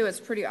interesting, too, it's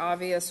pretty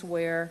obvious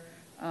where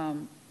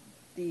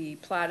the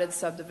platted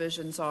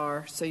subdivisions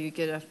are, so you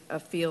get a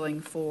feeling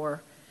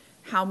for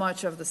how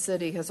much of the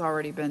city has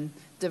already been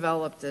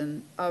developed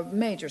in a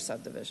major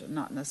subdivision,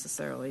 not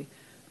necessarily.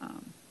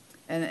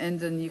 And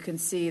then you can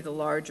see the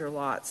larger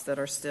lots that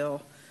are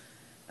still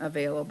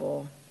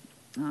available,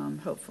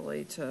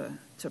 hopefully,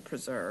 to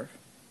preserve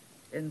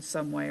in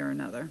some way or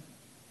another.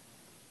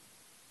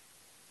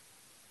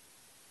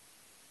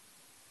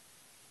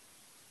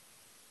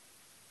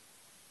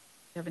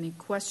 You have any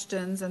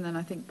questions? And then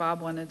I think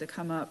Bob wanted to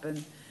come up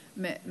and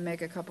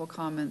make a couple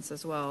comments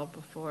as well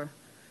before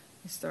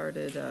we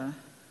started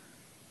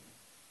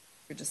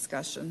your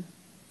discussion.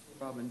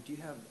 Robin, do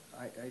you have,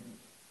 I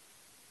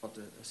have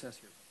to assess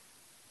here,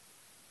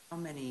 how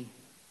many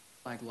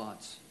flag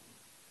lots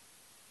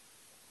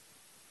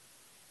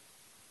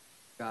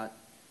got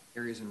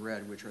areas in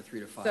red, which are 3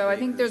 to 5 So I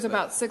think acres, there's but-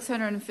 about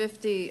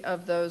 650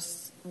 of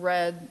those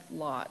red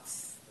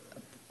lots,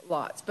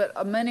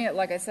 but many,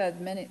 like I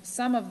said,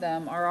 some of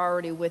them are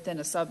already within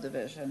a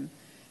subdivision.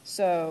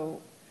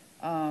 So,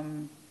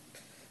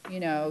 you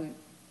know,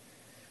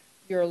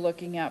 you're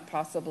looking at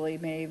possibly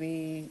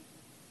maybe,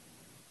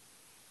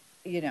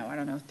 you know, I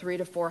don't know,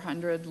 300 to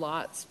 400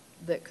 lots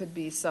that could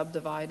be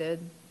subdivided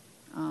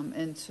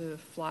into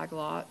flag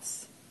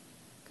lots,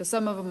 because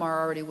some of them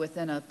are already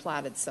within a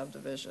platted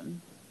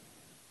subdivision.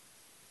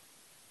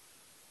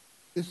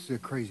 This is a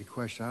crazy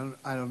question.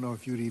 I don't know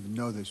if you'd even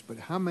know this, but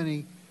how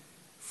many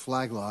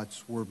flag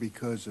lots were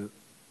because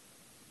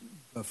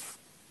a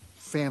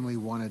family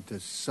wanted to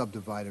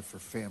subdivide it for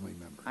family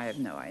members? I have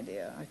no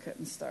idea. I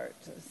couldn't start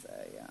to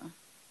say, yeah.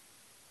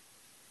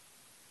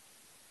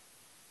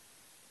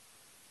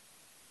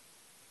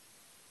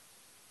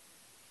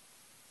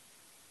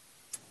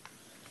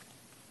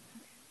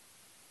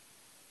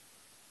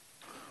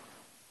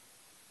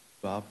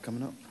 Bob,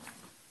 coming up.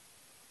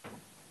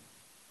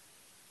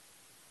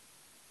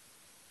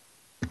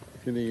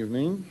 Good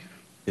evening.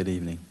 Good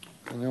evening.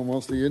 I know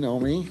most of you know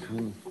me,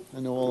 and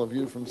I know all of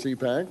you from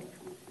CPAC.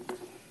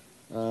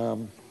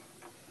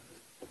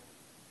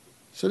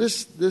 So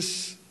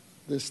this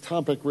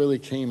topic really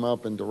came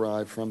up and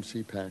derived from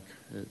CPAC.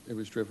 It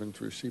was driven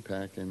through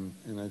CPAC,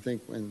 and I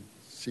think when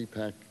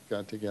CPAC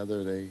got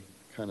together, they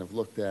kind of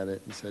looked at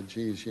it and said,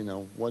 geez, you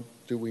know, what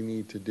do we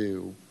need to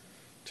do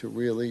to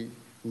really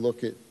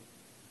look at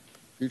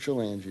future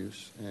land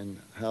use and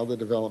how the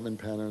development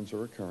patterns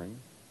are occurring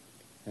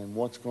and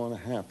what's going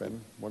to happen,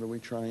 what are we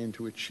trying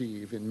to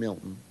achieve in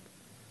Milton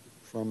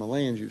from a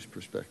land use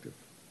perspective.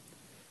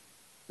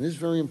 And this is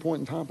a very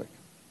important topic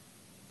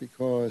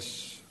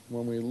because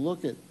when we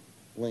look at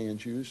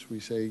land use,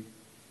 we say,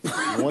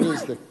 what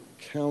is the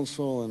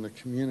council and the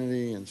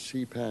community and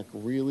CPAC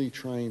really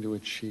trying to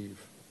achieve?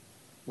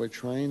 We're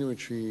trying to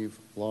achieve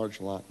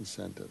large lot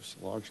incentives,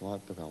 large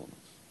lot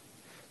developments.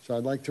 So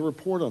I'd like to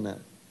report on that.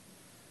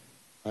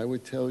 I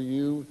would tell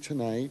you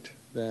tonight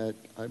that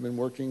I've been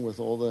working with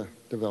all the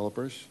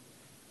developers,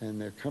 and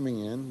they're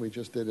coming in. We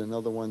just did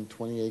another one,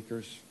 20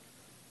 acres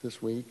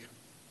this week,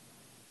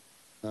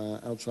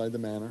 outside the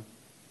manor.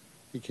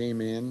 He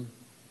came in.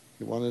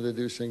 He wanted to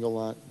do single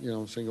lot,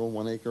 single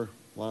 1 acre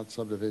lot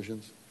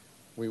subdivisions.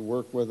 We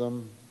worked with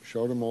him,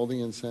 showed him all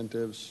the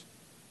incentives,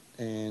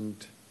 and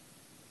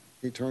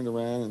he turned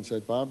around and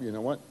said, Bob, you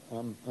know what?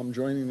 I'm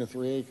joining the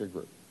 3 acre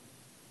group.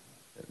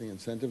 The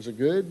incentives are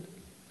good.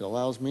 It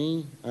allows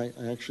me, I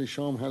actually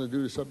show them how to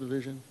do the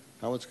subdivision,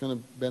 how it's going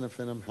to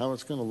benefit them, how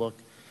it's going to look.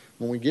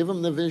 When we give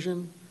them the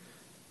vision,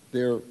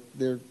 they're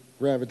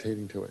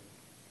gravitating to it.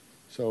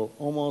 So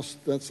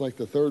almost, that's like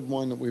the third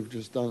one that we've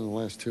just done in the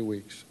last 2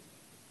 weeks.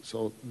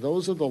 So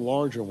those are the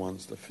larger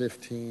ones, the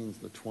 15s,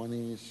 the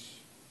 20s,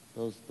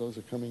 those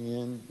are coming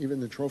in. Even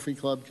the Trophy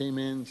Club came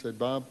in and said,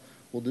 Bob,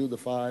 we'll do the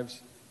 5s.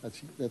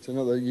 That's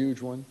another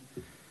huge one.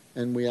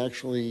 And we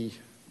actually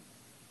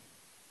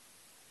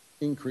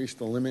increase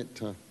the limit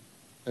to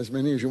as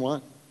many as you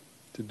want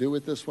to do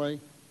it this way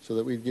so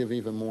that we'd give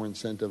even more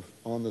incentive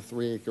on the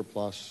 3 acre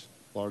plus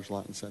large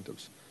lot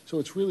incentives. So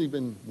it's really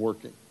been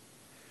working.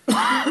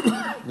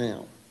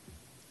 Now,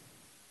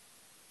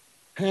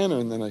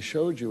 pattern that I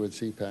showed you at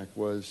CPAC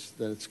was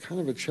that it's kind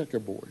of a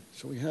checkerboard.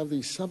 So we have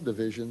these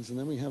subdivisions and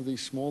then we have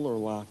these smaller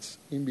lots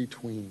in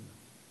between.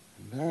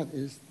 And that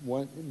is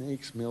what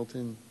makes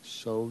Milton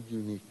so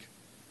unique.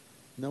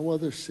 No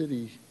other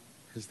city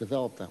has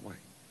developed that way.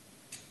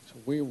 So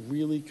we're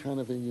really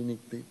kind of a unique,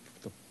 the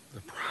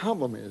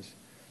problem is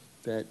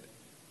that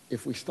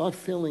if we start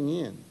filling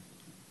in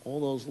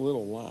all those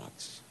little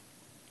lots,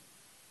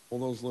 all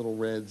those little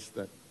reds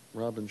that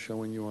Robin's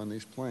showing you on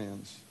these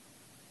plans,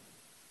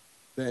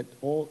 that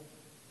all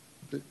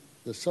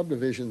the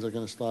subdivisions are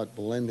going to start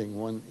blending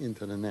one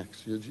into the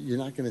next. You're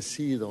not going to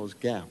see those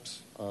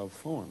gaps of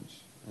farms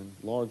and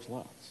large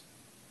lots.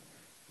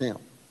 Now,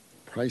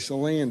 price of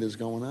land is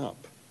going up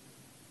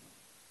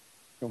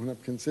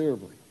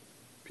considerably.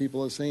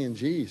 People are saying,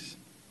 geez,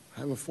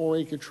 I have a 4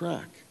 acre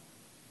tract.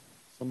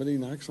 Somebody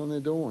knocks on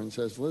their door and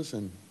says,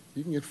 listen,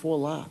 you can get 4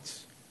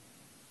 lots.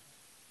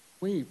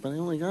 Wait, but I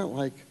only got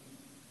like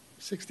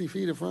 60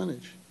 feet of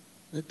frontage.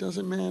 It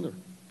doesn't matter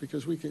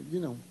because we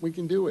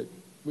can do it.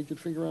 We could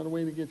figure out a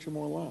way to get you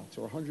more lots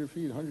or 100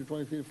 feet,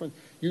 120 feet of frontage.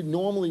 You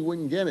normally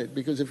wouldn't get it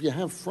because if you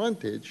have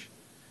frontage,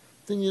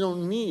 then you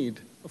don't need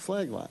a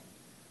flag lot.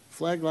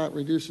 Flag lot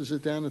reduces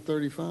it down to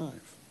 35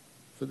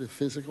 for the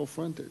physical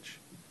frontage.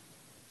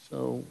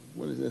 So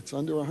what is it? It's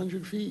under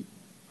 100 feet.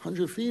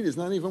 100 feet is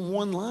not even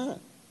 1 lot.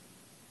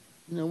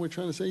 We're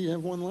trying to say you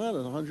have 1 lot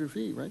at 100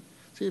 feet, right?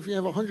 See, if you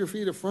have 100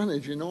 feet of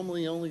frontage, you're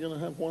normally only going to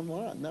have 1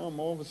 lot. Now,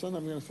 all of a sudden,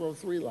 I'm going to throw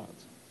 3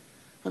 lots.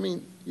 I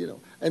mean,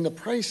 and the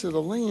price of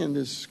the land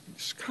is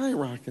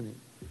skyrocketing.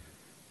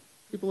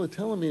 People are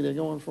telling me they're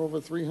going for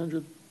over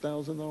 $300,000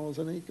 $100,000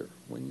 an acre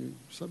when you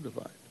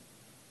subdivide.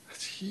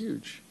 That's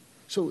huge.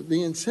 So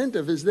the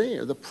incentive is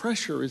there. The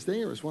pressure is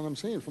there, is what I'm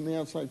saying, from the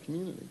outside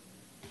community.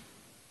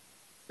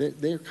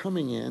 They're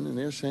coming in and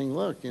they're saying,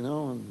 look, you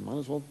know, I might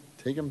as well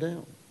take them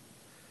down.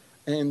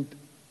 And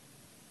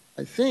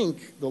I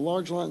think the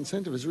large lot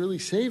incentive is really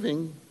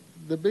saving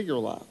the bigger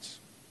lots.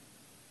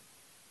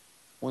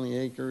 20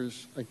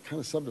 acres, I kind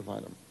of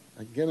subdivide them.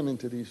 I get them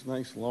into these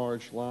nice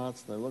large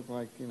lots. They look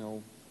like, you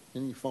know,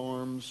 mini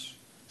farms.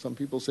 Some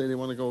people say they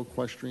want to go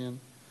equestrian.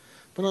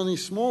 But on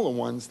these smaller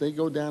ones, they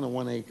go down to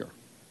 1 acre,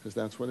 because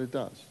that's what it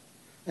does.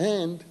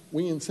 And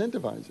we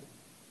incentivize it.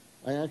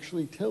 I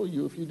actually tell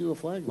you, if you do a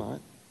flag lot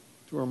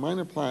through a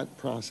minor plat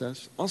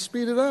process, I'll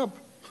speed it up.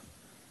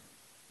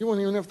 You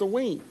won't even have to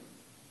wait.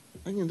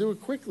 I can do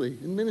it quickly,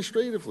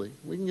 administratively.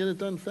 We can get it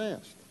done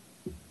fast.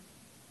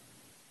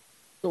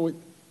 So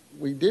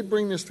we did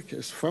bring this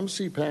from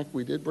CPAC,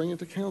 we did bring it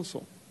to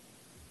council.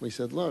 We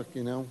said, look,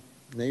 you know,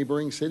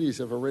 neighboring cities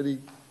have already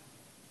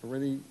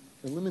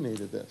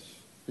eliminated this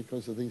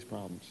because of these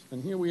problems.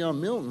 And here we are,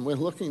 Milton, we're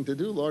looking to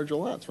do larger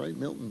lots, right,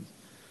 Milton?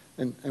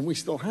 And we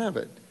still have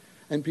it.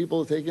 And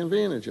people are taking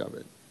advantage of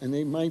it. And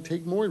they might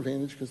take more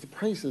advantage because the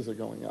prices are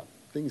going up.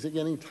 Things are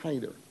getting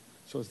tighter.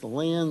 So as the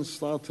lands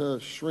start to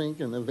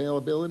shrink and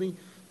availability,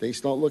 they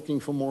start looking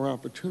for more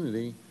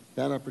opportunity.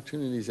 That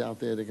opportunity is out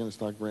there. They're going to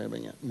start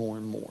grabbing it more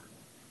and more.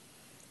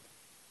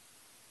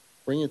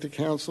 Bring it to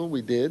council,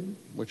 we did,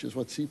 which is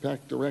what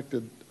CPAC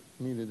directed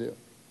me to do.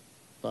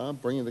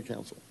 Bob, bring it to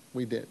council.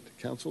 We did.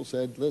 Council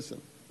said,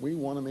 listen, we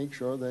want to make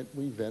sure that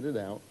we vet it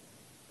out,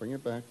 bring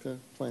it back to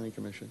Planning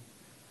Commission,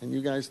 and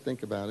you guys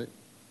think about it.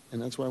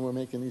 And that's why we're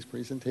making these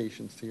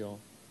presentations to y'all,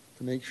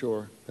 to make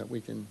sure that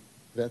we can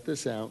vet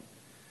this out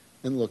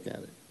and look at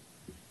it.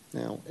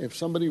 Now, if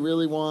somebody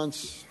really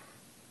wants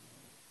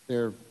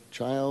their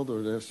child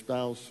or their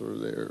spouse or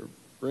their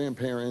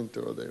grandparent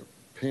or their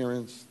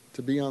parents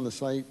to be on the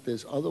site,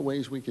 there's other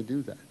ways we could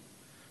do that.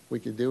 We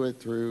could do it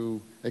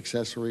through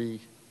accessory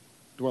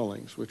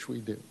dwellings, which we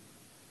do.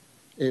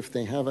 If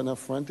they have enough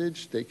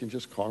frontage, they can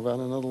just carve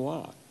out another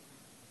lot.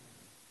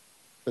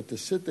 But to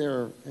sit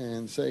there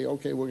and say,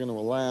 okay, we're going to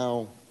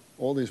allow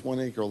all these 1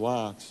 acre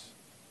lots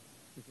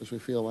because we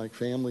feel like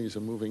families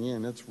are moving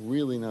in, that's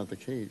really not the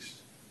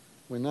case.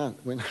 We're not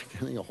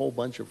getting a whole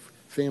bunch of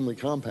family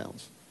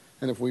compounds.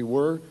 And if we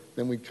were,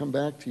 then we'd come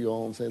back to you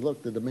all and say,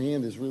 look, the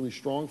demand is really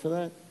strong for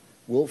that.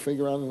 We'll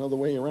figure out another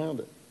way around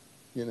it.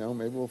 You know,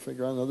 maybe we'll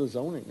figure out another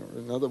zoning or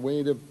another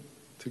way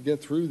to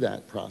get through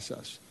that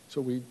process.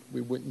 So we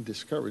wouldn't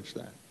discourage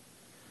that.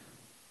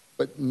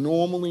 But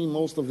normally,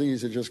 most of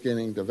these are just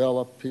getting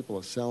developed. People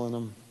are selling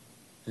them,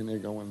 and they're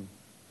going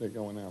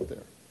out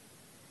there.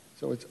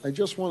 So I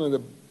just wanted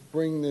to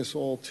bring this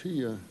all to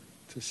you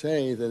to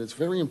say that it's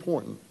very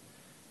important.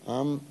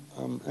 I'm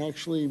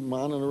actually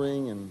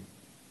monitoring and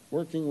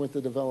working with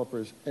the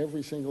developers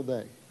every single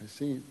day. I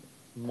see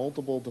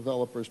multiple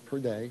developers per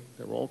day.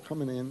 They're all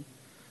coming in.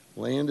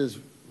 Land is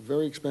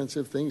very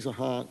expensive. Things are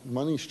hot.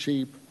 Money's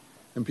cheap,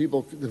 and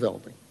people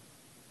developing.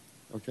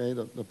 Okay,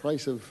 the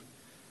price of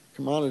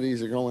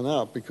commodities are going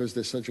up because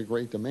there's such a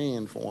great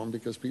demand for them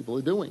because people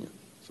are doing it.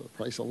 So the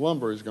price of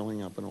lumber is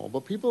going up and all.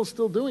 But people are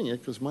still doing it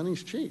because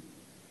money's cheap.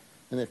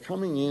 And they're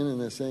coming in and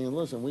they're saying,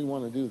 listen, we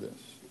want to do this.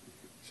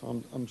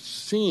 So I'm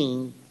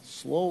seeing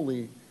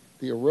slowly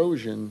the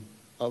erosion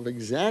of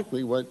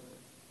exactly what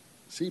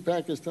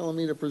CPAC is telling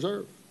me to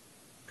preserve.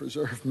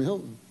 Preserve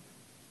Milton.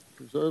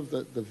 Preserve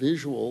the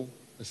visual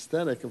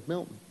aesthetic of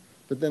Milton.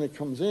 But then it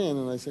comes in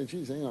and I say,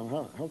 geez, you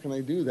know, how can I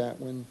do that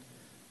when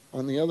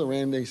on the other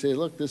end they say,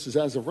 look, this is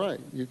as of right.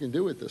 You can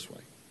do it this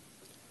way.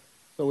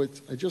 So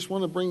I just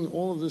want to bring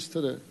all of this to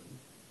the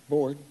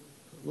board,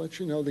 let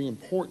you know the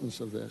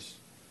importance of this.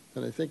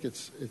 And I think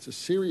it's a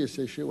serious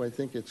issue. I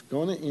think it's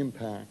going to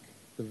impact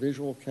the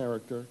visual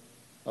character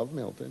of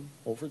Milton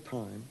over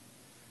time.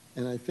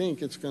 And I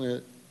think it's going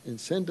to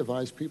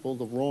incentivize people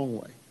the wrong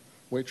way.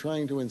 We're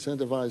trying to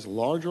incentivize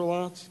larger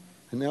lots,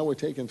 and now we're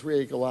taking 3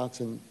 acre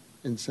lots and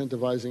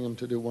incentivizing them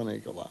to do 1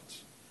 acre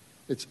lots.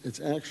 It's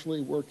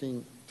actually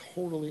working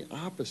totally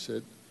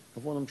opposite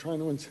of what I'm trying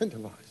to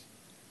incentivize.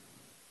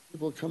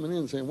 People are coming in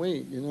and saying,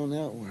 wait, you know,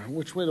 now,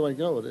 which way do I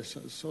go? They're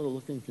sort of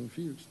looking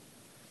confused.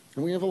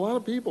 And we have a lot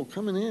of people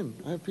coming in.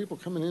 I have people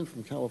coming in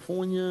from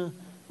California,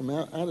 from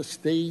out of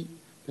state.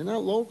 They're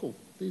not local.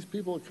 These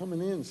people are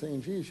coming in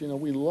saying, geez, you know,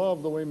 we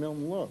love the way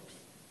Milton looks.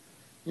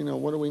 You know,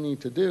 what do we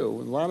need to do?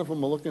 And a lot of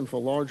them are looking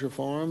for larger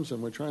farms,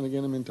 and we're trying to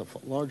get them into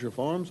larger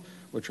farms.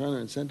 We're trying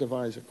to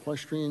incentivize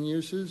equestrian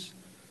uses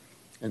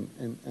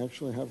and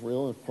actually have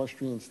real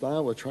equestrian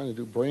style. We're trying to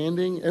do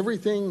branding.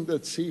 Everything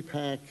that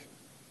CPAC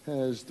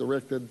has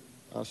directed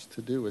us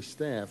to do as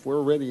staff, we're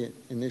already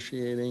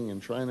initiating and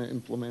trying to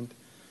implement.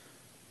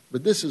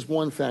 But this is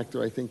one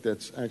factor I think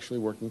that's actually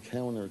working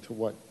counter to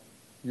what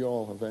you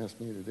all have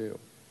asked me to do.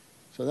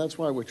 So that's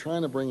why we're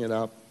trying to bring it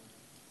up.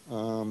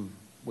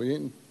 We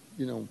didn't,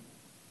 you know,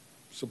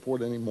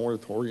 support any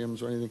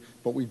moratoriums or anything,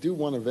 but we do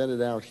want to vet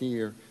it out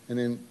here and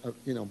then,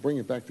 you know, bring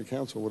it back to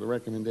council with a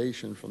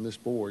recommendation from this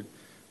board.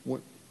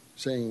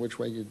 saying which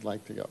way you'd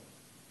like to go.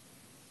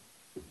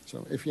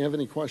 So if you have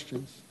any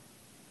questions.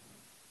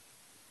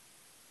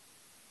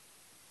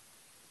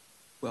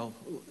 Well,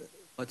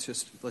 let's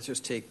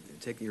just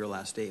take your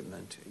last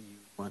statement. You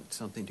want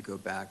something to go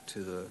back to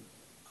the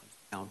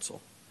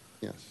council.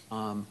 Yes.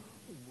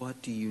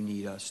 What do you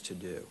need us to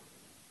do?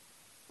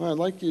 Well, I'd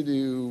like you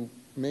to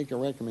make a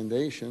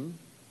recommendation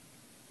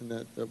and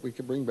that we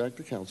could bring back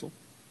to council.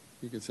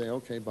 You could say,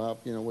 okay, Bob,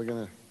 we're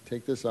going to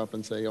take this up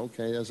and say,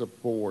 okay, as a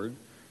board,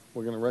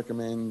 we're going to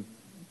recommend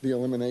the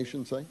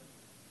elimination, say,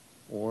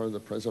 or the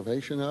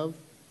preservation of,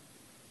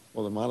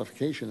 or the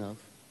modification of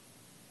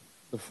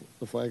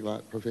the flag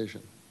lot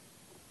provision.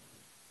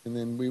 And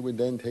then we would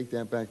then take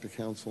that back to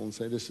council and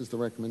say, this is the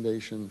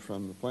recommendation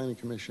from the Planning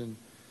Commission,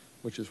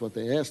 which is what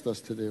they asked us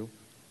to do.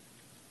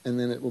 And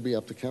then it will be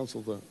up to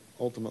council to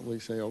ultimately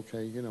say,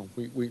 okay,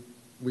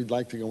 we'd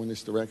like to go in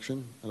this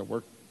direction at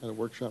a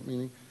workshop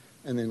meeting.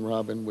 And then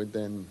Robin would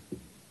then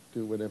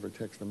do whatever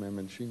text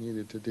amendment she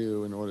needed to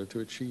do in order to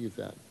achieve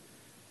that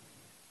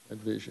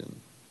vision.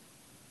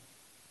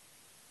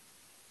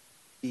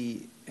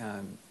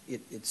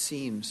 It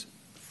seems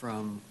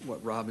from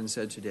what Robin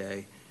said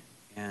today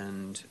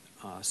and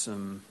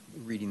some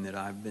reading that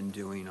I've been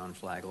doing on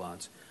flag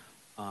lots,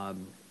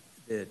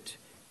 that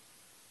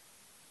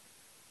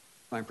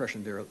my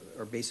impression there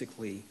are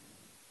basically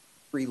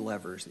three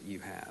levers that you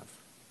have.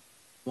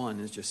 One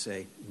is just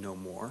say no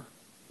more.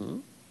 Mm-hmm.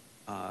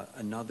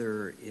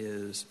 Another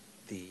is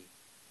the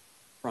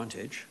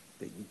frontage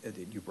that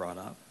you brought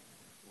up.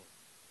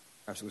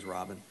 Perhaps it was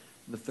Robin.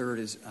 The third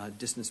is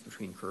distance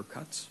between curb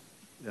cuts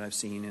that I've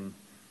seen in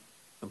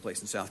some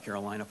place in South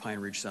Carolina, Pine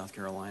Ridge, South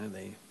Carolina.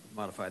 They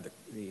modified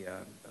the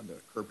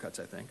curb cuts,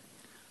 I think.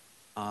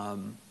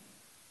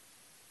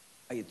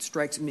 It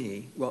strikes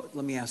me, well,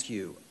 let me ask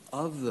you,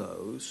 of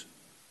those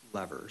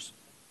levers,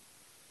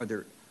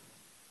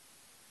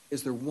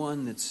 is there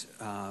one that's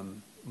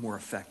more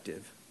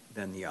effective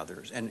than the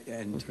others? And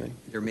okay.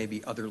 There may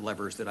be other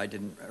levers that I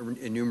didn't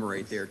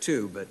enumerate there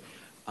too, but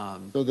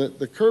so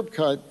the curb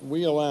cut,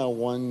 we allow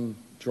one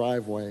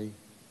driveway.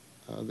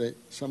 That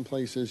some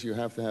places you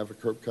have to have a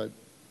curb cut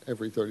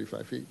every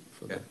 35 feet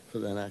for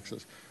that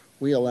access.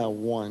 We allow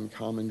one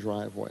common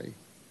driveway.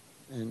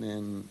 And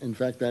then, in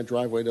fact, that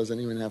driveway doesn't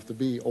even have to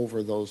be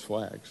over those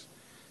flags.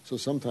 So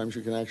sometimes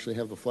you can actually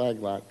have the flag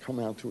lot come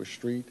out to a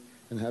street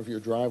and have your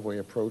driveway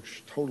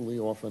approach totally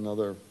off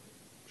another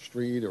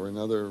street or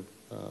another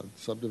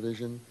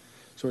subdivision.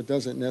 So it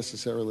doesn't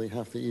necessarily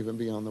have to even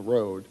be on the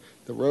road.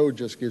 The road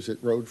just gives it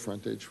road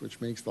frontage,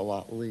 which makes the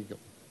lot legal.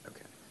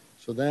 okay.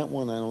 So that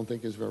one I don't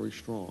think is very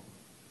strong.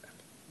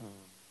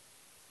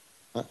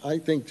 I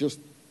think just,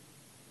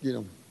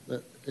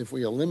 that if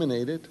we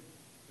eliminate it,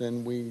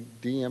 then we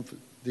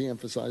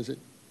de-emphasize it,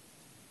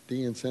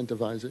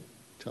 de-incentivize it,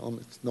 tell them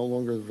it's no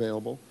longer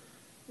available.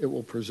 It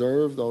will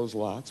preserve those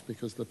lots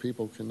because the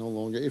people can no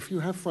longer, if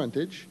you have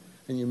frontage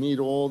and you meet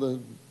all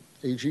the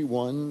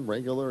AG1,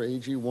 regular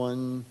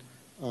AG1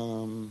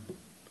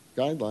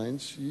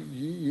 guidelines,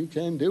 you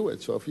can do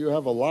it. So if you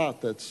have a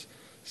lot that's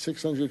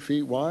 600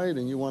 feet wide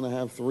and you want to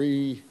have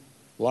 3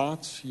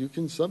 lots, you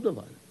can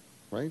subdivide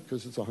it, right?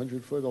 Because it's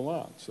 100 foot a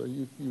lot. So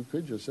you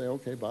could just say,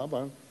 okay, Bob,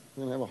 I'm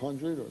going to have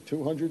 100 or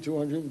 200,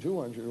 200, and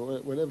 200, or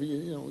whatever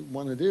you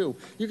want to do.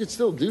 You could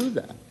still do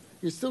that.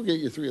 You still get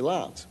your 3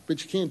 lots,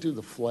 but you can't do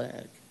the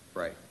flag.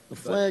 Right. The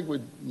flag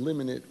would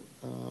limit it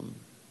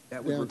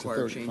that would down to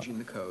require 35. changing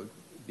the code,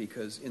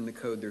 because in the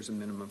code there's a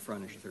minimum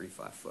frontage of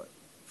 35 foot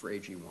for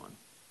AG1.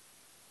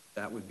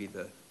 That would be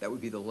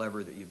the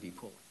lever that you'd be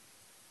pulling.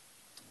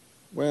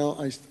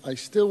 Well, I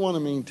still want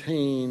to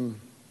maintain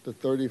the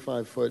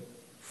 35-foot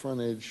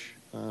frontage.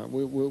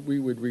 We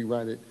would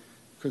rewrite it,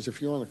 because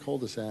if you're on a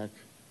cul-de-sac,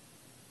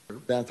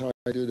 that's how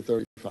I do the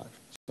 35.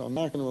 So I'm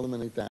not going to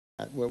eliminate that.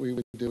 What we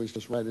would do is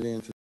just write it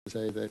in to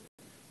say that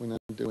we're not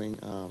doing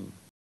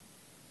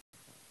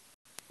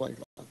flag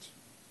lots.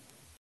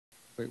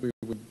 We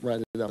would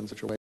write it out in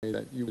such a way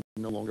that you would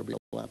no longer be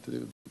allowed to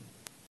do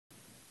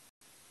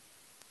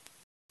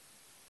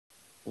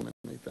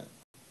eliminate that.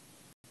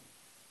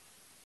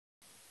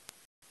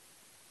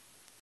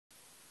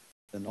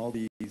 And all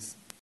these,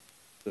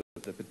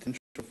 the potential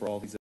for all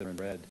these that are in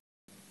red,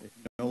 if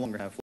you no longer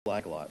have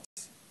flag lots,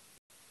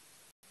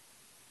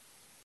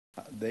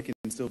 they can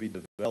still be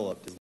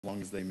developed as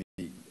long as they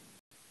meet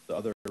the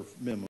other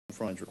minimum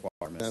frontage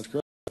requirements. That's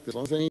correct. As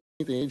long as they meet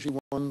the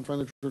AG1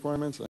 frontage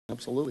requirements,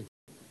 absolutely.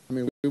 I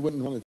mean, we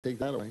wouldn't want to take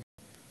that away.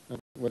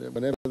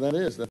 Whatever that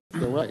is, that's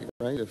their right?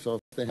 So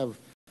if they have,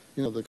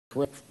 the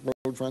correct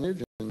road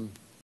frontage and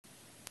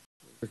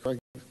the correct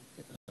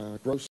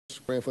gross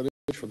square footage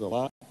for the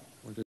lot,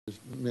 which is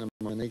minimum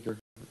an acre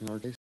in our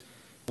case,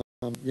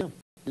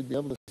 you'd be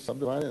able to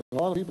subdivide it. And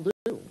a lot of people do.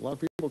 A lot of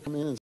people come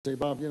in and say,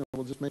 Bob,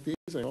 we'll just make these.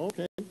 I go,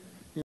 okay.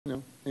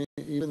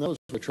 Even those,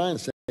 we're trying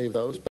to save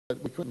those,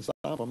 but we couldn't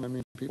stop them. I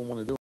mean, people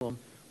want to do them.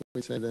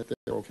 We say that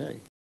they're okay.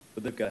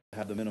 But they've got to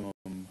have the minimum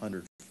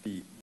 100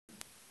 feet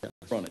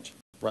frontage.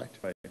 Right.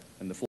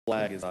 And the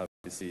flag is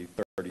obviously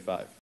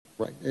 35.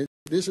 Right.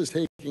 This is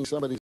taking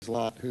somebody's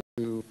lot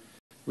who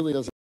really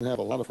doesn't and have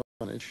a lot of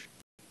frontage,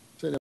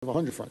 say they have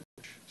 100 frontage,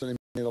 so they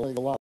made a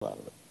lot out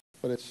of it,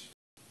 but it's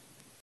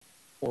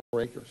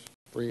 4 acres,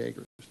 3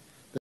 acres.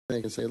 Then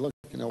they can say, look,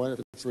 you know what, if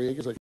it's 3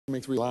 acres, I can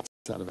make 3 lots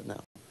out of it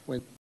now.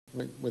 With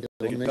the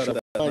They can elimination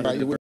cut of it that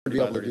you wouldn't be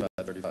able 35,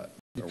 to do 35.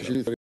 you should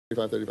do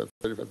 35, 35,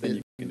 35. Then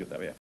you can do it that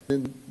way, yeah.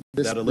 Then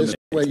this eliminates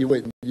way you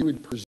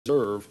would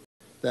preserve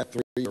that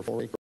 3 or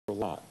 4 acre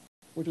lot,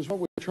 which is what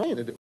we're trying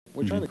to do.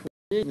 We're trying to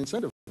create and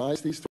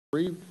incentivize these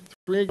 3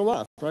 acre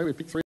lots, right? We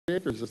pick 3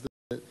 acres as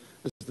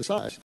the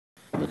size,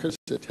 because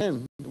at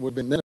 10 would have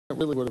been, then it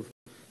really would have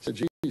said,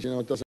 geez, you know,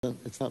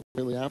 it's not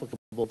really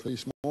applicable to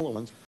these smaller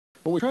ones.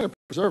 But we're trying to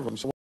preserve them,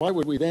 so why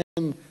would we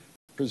then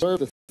preserve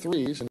the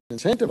 3s and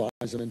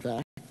incentivize them, in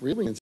fact,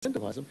 really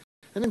incentivize them,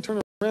 and then turn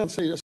around and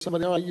say to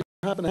somebody, all right, you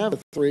happen to have a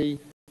 3,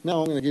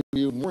 now I'm going to give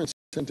you more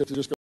incentive to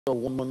just go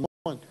 1, 1,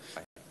 1,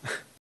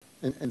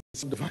 and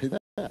subdivide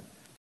that.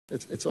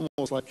 It's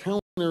almost like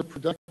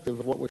counterproductive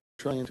of what we're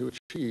trying to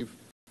achieve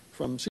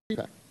from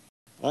CPAC,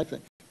 I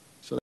think.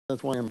 So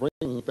that's why I'm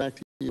bringing it back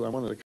to you. I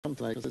wanted to come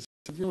tonight because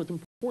it's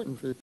important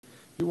for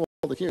you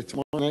all to hear.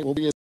 Tomorrow night we'll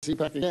be at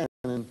CPAC again,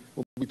 and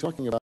we'll be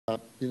talking about,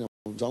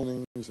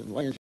 zonings and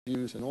land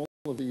use and all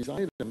of these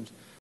items.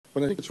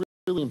 But I think it's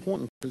really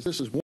important because this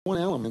is one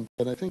element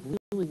that I think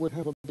really would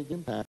have a big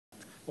impact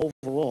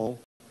overall,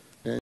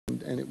 and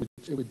it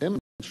would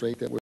demonstrate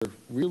that we're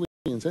really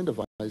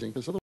incentivizing,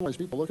 because otherwise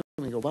people look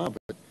at me and go, Bob,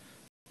 but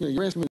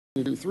you're asking me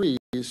to do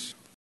 3s,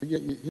 but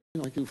yet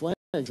I do flags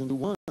and do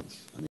 1s.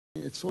 I mean,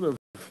 it's sort of,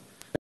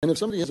 and if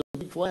somebody has a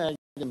big flag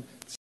and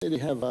say they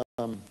have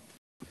 12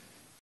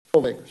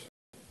 acres,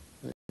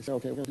 they say,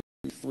 okay, we're going to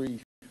do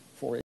 3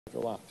 4-acre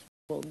lots.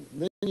 Well,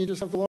 then you just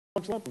have the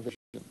large lot provision,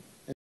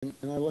 and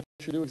I let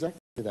you do exactly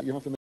that. You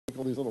don't have to make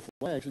all these little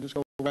flags. You just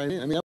go right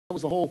in. I mean, that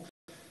was the whole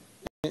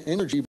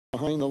energy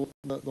behind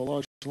the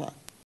large lot,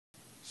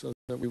 so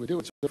that we would do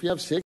it. So if you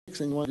have 6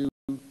 and you want to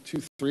do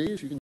 2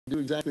 3s, you can do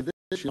exactly this.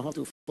 You don't have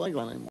to do a flag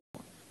lot anymore.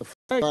 The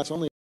flag lot's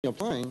only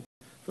applying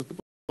for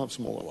people who have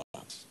smaller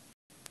lots,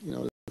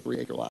 the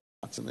 3-acre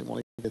lots, and they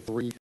want to get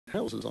 3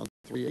 houses on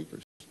 3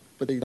 acres,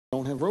 but they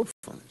don't have road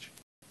frontage.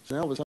 So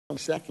now I'm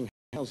stacking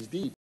houses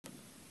deep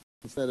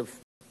instead of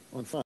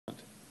on front.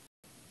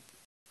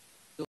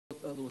 Still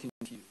a little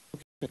confused.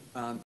 Okay.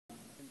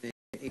 The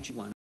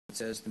HE1, it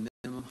says the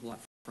minimum lot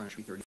frontage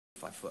should be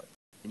 35 foot,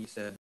 and you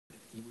said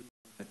you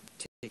would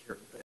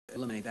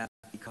eliminate that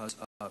because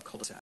of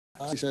cul-de-sac.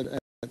 I said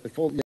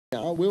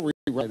we'll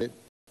rewrite it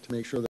to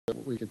make sure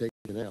that we can take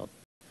it out.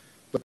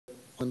 But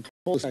on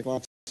cul-de-sac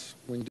lots,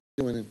 when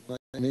you're doing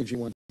an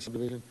AG1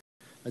 subdivision,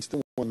 I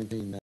still want to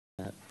maintain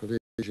that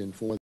provision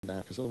for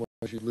that, because otherwise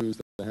you lose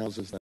the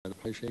houses that are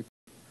pie shape.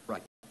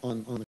 Right.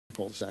 On the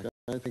cul-de-sac.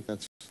 I think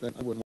that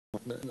I wouldn't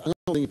want. I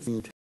don't think it's the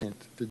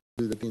intent to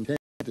do that. The intent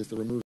is to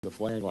remove the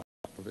flag lot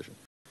provision.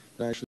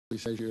 That actually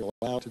says you're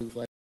allowed to do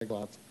flag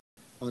lots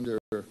under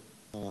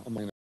a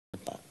minor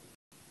plot.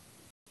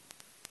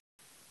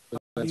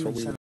 That's what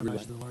we would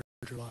incentivize the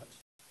larger lots?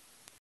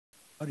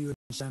 How do you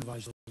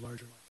incentivize the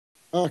larger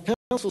lots?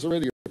 Council's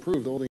already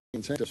approved all the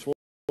incentives for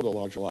the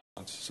larger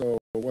lots. So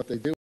what they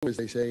do is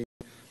they say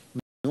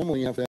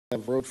normally you have to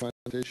have road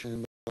frontage,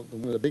 and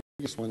one of the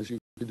biggest ones is you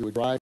could do a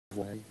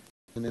driveway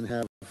and then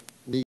have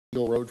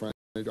legal road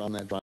frontage on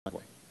that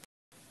driveway.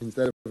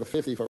 Instead of a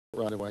 50-foot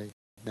right-of-way,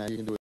 now you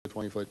can do a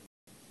 20-foot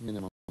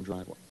minimum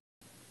driveway.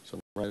 So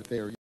right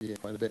there, you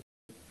get quite a bit.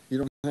 You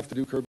don't have to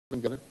do curb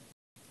and gutter.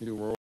 You do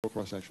rural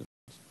cross-sections.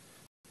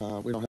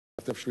 We don't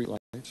have to have street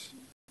lights.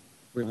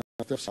 We don't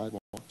have to have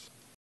sidewalks.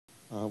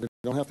 We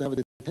don't have to have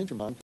a detention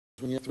pond,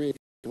 because when you have 3 acre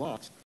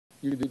lots,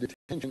 you can do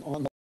detention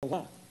on the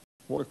lot.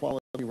 Water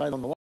quality right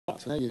on the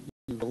lot. So now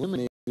you've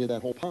eliminated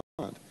that whole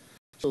pond.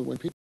 So when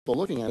people are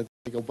looking at it,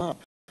 they go, Bob,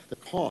 the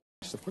cost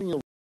of putting in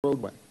a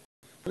roadway,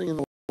 putting in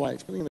the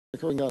lights, putting in the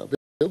curb and gutter,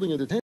 building a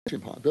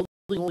detention pond, building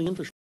all the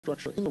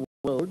infrastructure in the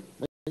road,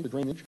 the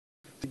drainage,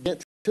 to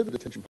get to the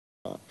detention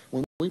pond.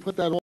 When we put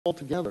that all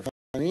together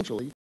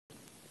financially,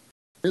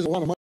 there's a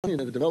lot of money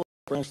that a developer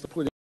has to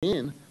put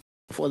in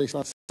before they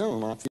start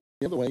selling lots.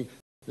 The other way,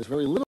 there's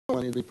very little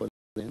money to be put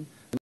in, and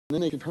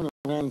then they can turn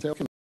around and say,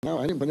 okay, now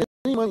I didn't put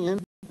any money in,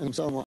 and I'm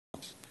selling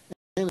lots.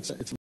 And it's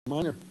a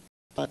minor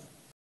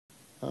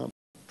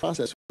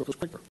process, which goes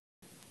quicker,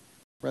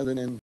 rather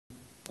than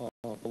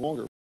the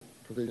longer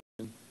provision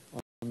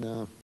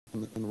on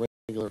the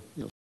regular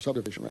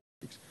subdivision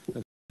regs.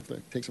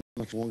 That takes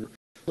much longer.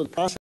 So the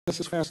process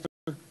is faster.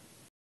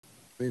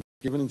 They've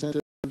given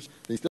incentives.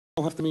 They still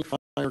have to meet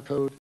fire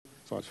code,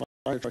 so it's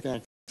fire truck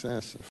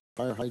access,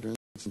 fire hydrants,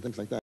 and things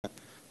like that.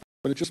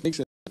 But it just makes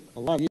it a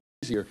lot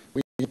easier.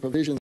 We have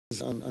provisions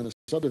on a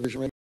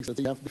subdivision regs that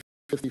you have to be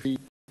 50 feet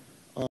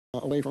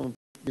away from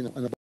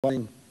an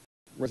abutting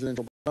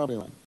residential property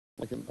line,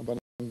 like an abutting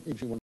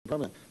AG1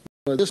 property line.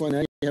 But this one, now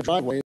you have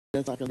driveway,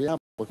 that's not going to be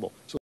applicable.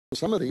 So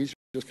some of these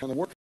just kind of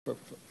work for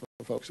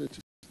folks. It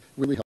just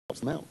really helps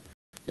them out.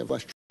 You have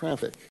less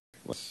traffic,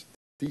 less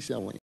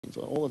decel lanes,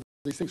 all of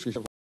these things, you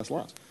have less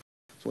lots.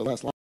 So with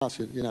less lots,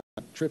 you're not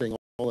tripping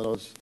all of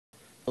those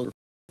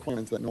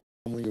requirements that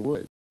normally you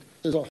would.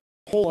 There's a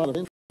whole lot of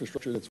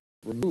infrastructure that's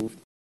removed,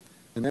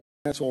 and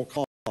that's all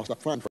cost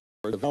up front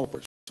for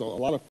developers. So a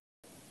lot of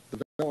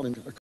development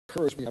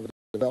occurs when you have a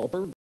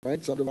developer,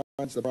 right,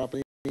 subdivides the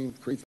property,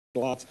 creates the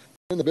lots,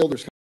 then the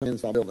builders come in and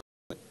start building.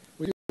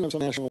 We do have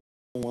some national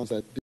ones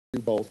that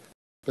do both,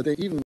 but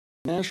even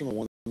national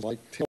ones like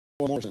Taylor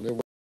Morrison, they're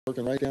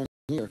working right down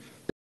here.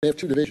 They have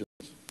two divisions.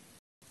 They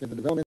have the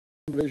development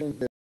division,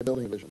 they have the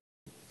building division.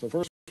 So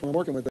first, when I'm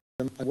working with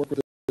them, I work with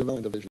the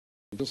development division,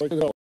 just like a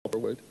developer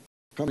would.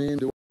 Come in,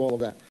 do all of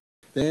that.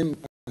 Then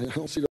I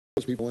don't see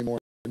those people anymore.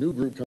 A new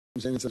group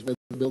comes in and says, "We're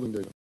the building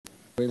division.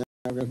 We're now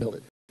going to build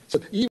it." So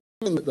even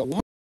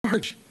the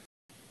large,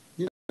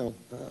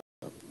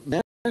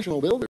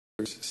 national builders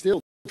still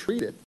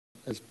treat it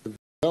as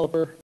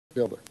developer,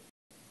 builder.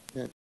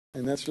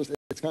 And that's just,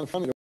 it's kind of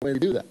funny the way we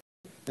do that.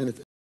 And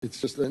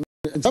it's just, and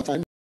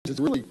sometimes it's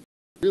really,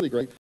 really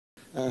great.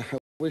 I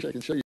wish I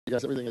could show you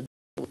guys everything I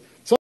do.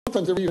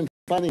 Sometimes they're even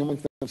fighting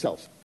amongst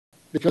themselves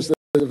because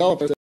the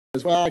developer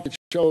says, "Well, I could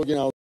show,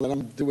 that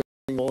I'm doing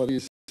all of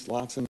these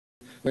lots and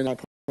we're not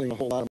putting a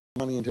whole lot of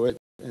money into it."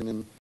 And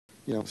then,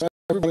 so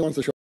everybody wants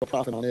to show a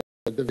profit on their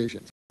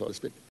division, so to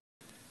speak.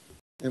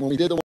 And when we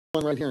did the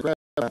one right here in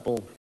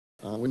Crabapple,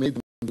 we made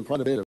them do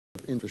quite a bit of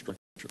infrastructure,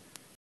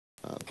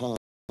 pond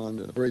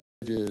and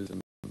bridges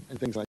and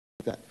things like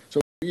that.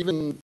 So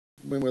even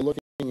when we're looking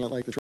at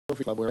like the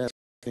Trophy Club, we're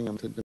asking them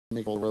to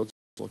make all the roads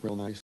look real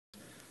nice,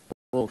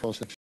 roll cross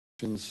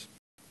sections,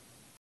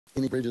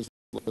 any bridges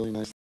look really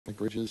nice, like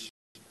bridges.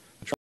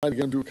 I tried to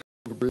get them to do a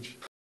covered bridge.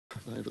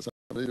 I had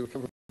somebody do a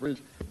covered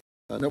bridge.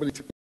 Nobody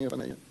took me up on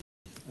that yet.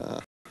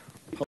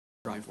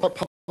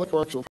 Public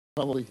Works will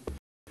probably,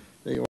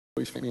 they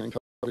always fit me on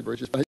covered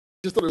bridges, but I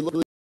just thought it looked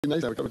really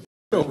nice to have a covered.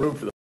 No room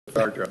for the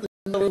fire truck.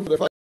 No room for the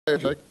fire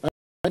truck.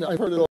 I've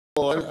heard it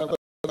all.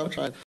 I'm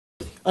trying.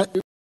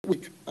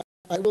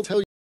 I will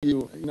tell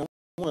you, I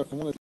want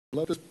to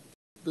let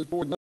this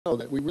board know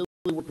that we really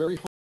work very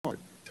hard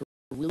to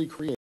really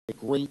create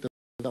great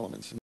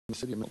developments in the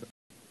city of Milton.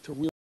 To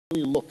really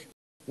look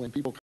when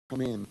people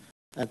come in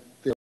at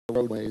their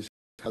roadways,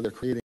 how they're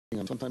creating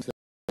them. Sometimes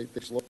they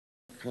just look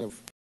kind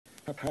of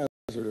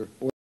haphazard,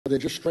 or they're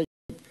just straight.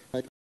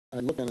 I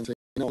look at it and say,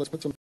 let's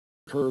put some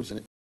curves in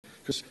it,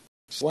 because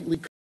slightly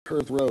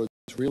curved roads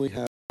really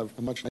have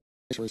a much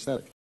nicer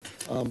aesthetic.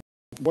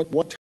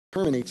 What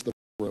terminates the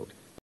road?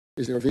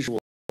 Is there a visual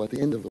at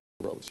the end of the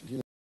roads?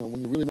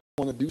 When you really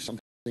want to do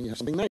something, you have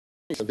something nice.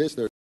 So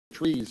there are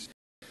trees,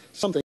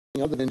 something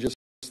other than just,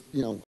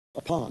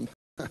 a pond,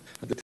 a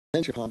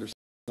detention pond or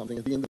something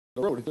at the end of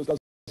the road. It just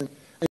doesn't.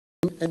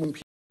 And when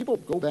people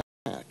go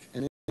back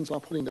and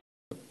start putting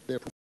their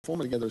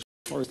performance together as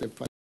far as their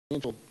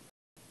financial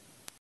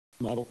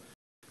model,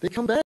 they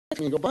come back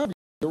and go, "Bob,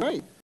 you're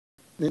right.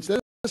 And instead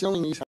of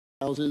selling these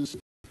houses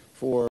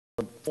for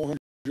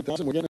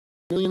 $400,000, we're getting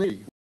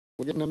 $1,080,000.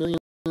 We're getting $1.5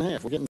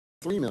 million. We're getting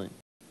 $3 million."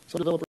 So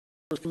developers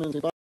come in and say,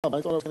 "Bob,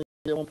 I thought I was going to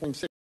get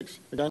 1.6.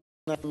 The guy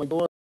knocked on my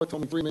door,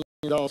 told me $3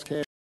 million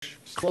cash.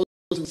 Closed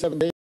in 7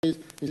 days. He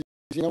says,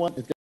 you know what?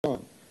 It's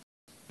gone."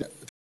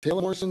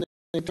 Taylor Morrison,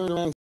 they turned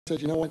around and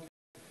said, "You know what?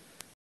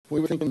 We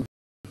were thinking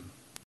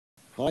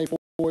high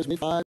 4s, mid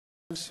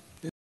 5s.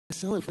 They're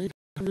selling for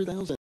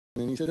 $800,000."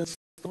 And he said, "That's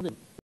starting.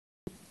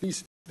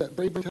 That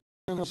Braeburn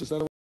townhouses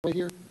that are right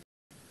here,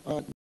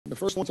 the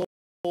first one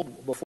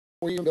sold before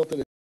we even built it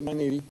at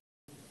 $980,000,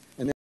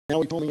 and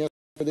now he told me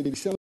yesterday they'd be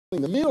selling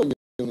the middle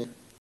unit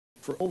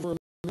for over $1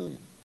 million.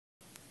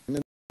 And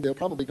then they'll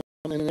probably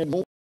come in and add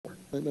more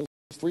than those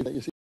 3 that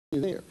you see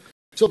there."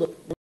 So what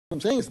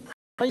I'm saying is the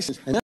prices,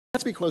 and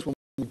that's because when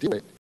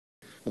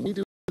we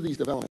do these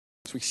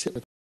developments, we sit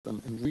with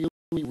them and really,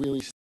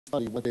 really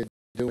study what they're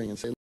doing and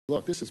say,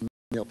 "Look, this is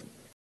Milton.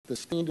 The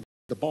standard,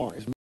 the bar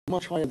is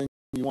much higher than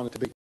you want it to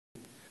be."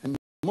 And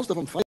most of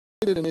them fight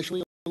it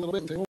initially a little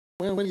bit and say, "Well,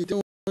 what are you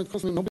doing?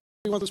 Because nobody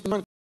wants to spend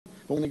money."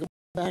 But when they go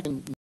back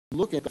and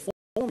look at the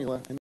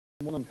formula and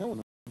what I'm telling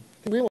them,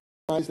 they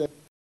realize that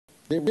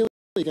they're really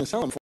going to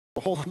sell them for a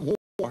whole lot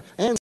more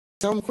and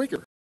sell them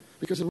quicker.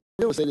 Because in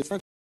real estate, it's not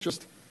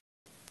just,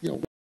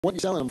 what you're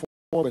selling them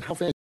for, but how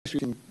fast you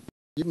can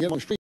get them on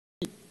the street.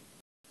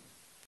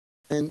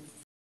 And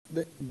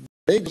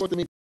they just looked at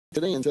me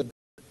today and said,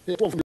 "Hey,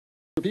 1,200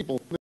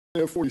 people, they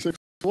have 46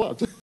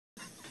 lots."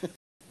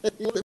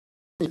 He looked at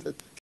me and said,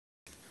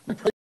 "My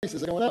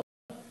prices are going up."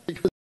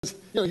 Because,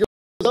 it goes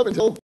up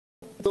until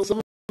some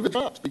of it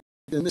drops.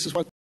 And this is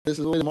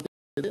the way the market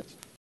is.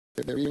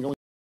 They're even going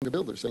to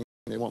builders saying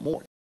they want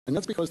more. And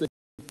that's because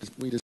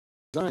we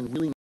design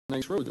really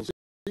nice roads. You'll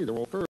see they're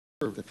all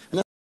curved.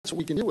 And that's what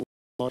we can do with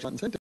large lot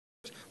incentives.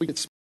 We could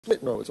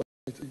split roads.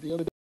 Like the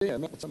other day I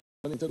met with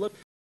somebody and said, "Look,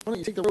 why don't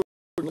you take the road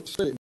and let's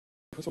split it,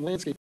 put some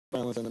landscape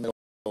islands in the middle.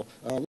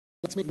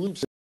 Let's make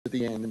loops at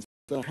the end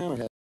instead of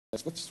hammerheads.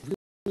 Let's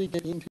really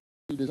get into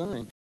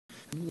design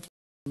and let's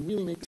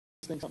really make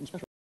this thing something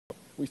special."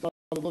 We started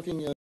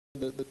looking at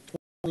the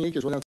 20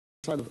 acres right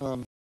outside of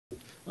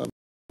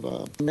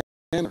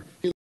Manor.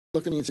 He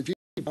looked at me and said, "Gee,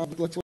 Bob,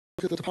 let's look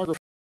at the topography,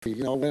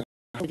 how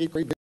we get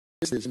great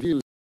vistas and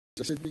views."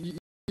 I said,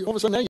 all of a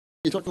sudden now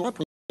you're talking a lot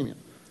premium,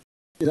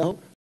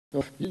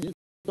 You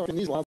talk in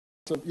these lots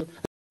of,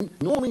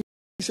 normally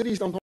cities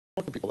don't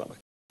talk to people that way.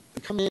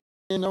 They come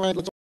in, all right,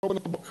 let's open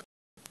up the book.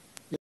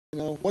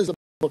 What does the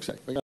book say?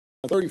 We got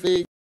 30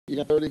 feet, you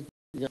got 30,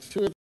 you got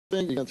 2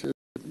 things, you got 2.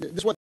 This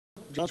is what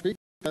Johns Creek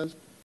has,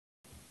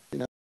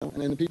 and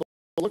then the people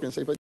look and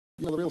say, but,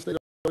 the real estate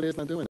authority is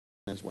not doing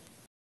it as well.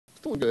 It's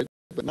doing good,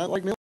 but not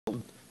like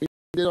Milton. We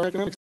did our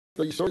economics,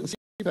 so you saw it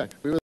in CPAC.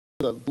 We were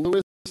the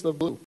bluest of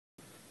blue.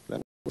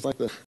 That was like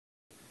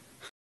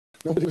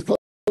nobody was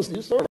close to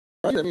your story,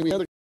 right? I mean, we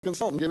had a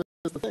consultant give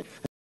us the thing.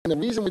 And the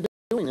reason we've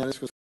been doing that is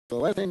because for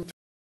the last 10,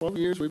 12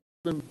 years, we've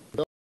been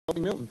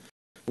developing Milton.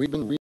 We've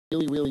been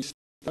really, really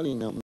studying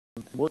Milton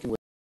and working with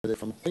it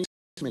from a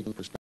placemaking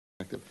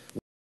perspective.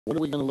 What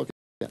are we going to look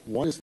at?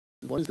 What is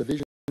the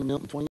vision of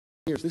Milton 20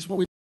 years? This is what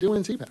we're doing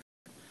in CPAC.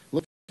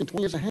 Looking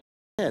 20 years ahead.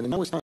 And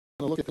now it's time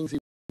to look at things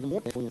even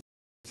more carefully in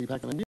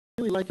CPAC. And I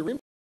really like your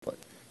input.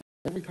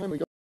 Every time we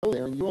go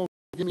there and you all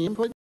give me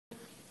input,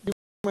 you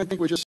might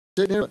think we're just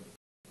sitting here.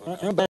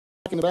 I'm back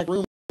in the back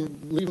room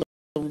leaving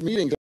the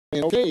meetings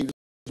saying, okay, this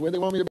is where they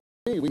want me to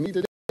be. We need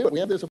to do it. We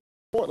have their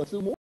support. Let's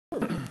do more.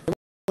 And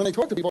when I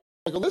talk to people,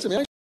 I go, listen, man,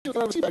 I just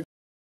got out of a CPAC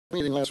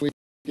meeting last week,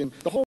 and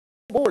the whole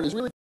board is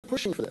really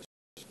pushing for this.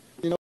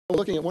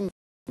 Looking at one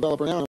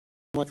developer now, I'm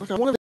like, look, I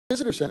want a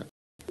visitor center.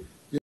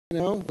 We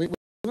don't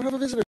have a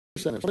visitor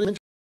center. Somebody mentioned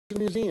the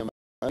museum.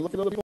 I look at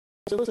other people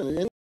and say,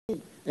 listen,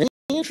 any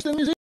interest in the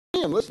museum?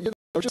 Listen,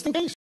 just in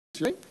case,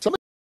 right?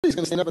 Somebody's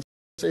going to stand up and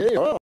say, hey,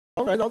 all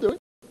right, I'll do it.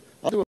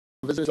 I'll do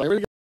a visitor center. I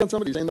already got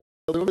somebody saying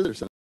they'll do a visitor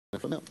center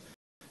for them.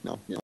 No,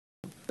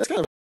 that's kind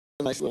of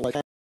a nice little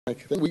thing.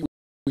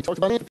 We talked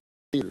about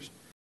amphitheaters,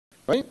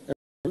 right?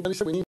 Everybody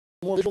said we need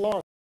more visual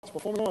arts,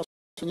 performing arts.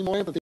 We need more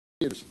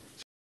amphitheaters.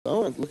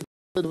 So I look at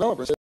the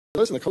developer and say,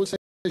 listen, the code says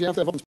you have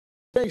to have open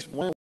space.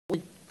 Why aren't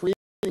we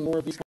creating more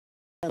of these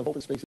kind of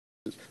open spaces?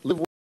 Live,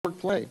 work,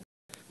 play.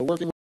 We're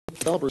working with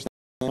developers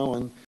now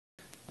in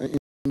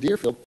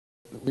Deerfield.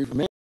 We've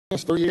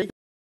amassed 30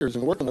 acres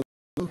and working with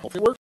them.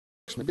 Hopefully it works.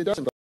 Maybe it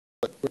doesn't,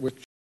 but we're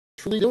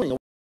truly doing a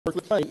work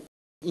with play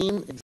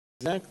in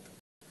exact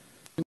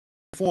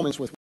conformance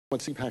with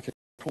what CPAC had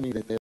told me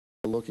that they're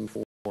looking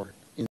for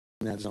in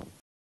that zone.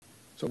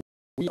 So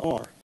we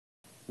are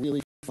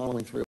really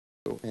following through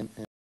and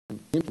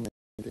implementing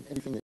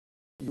everything that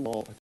you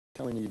all are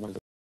telling me you want as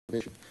a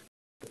vision.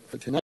 For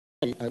tonight,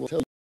 I will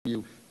tell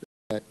you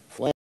that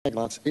flag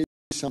lots is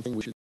something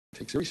we should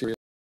take very seriously.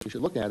 We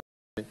should look at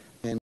it,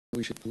 and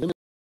we should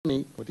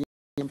eliminate or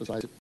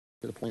de-emphasize it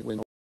to the point where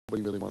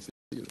nobody really wants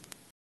to use it.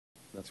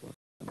 That's what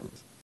I mean.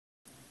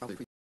 Probably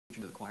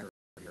preaching to the choir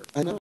here.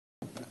 I know.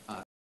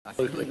 I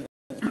think,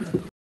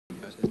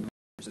 as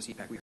members of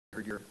CPAC, we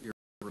heard your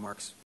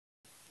remarks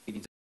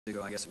meetings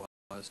ago, I guess it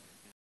was.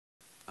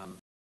 I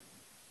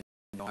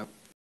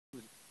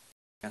was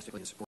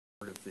drastically in support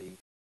of the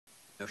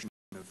notion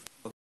of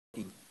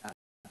looking at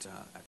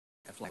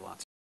flag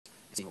lots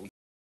and seeing what we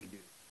can do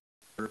to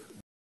serve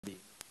the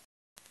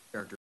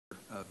character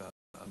of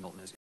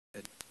Milton as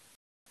a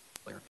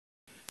player.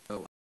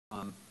 So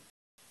I'm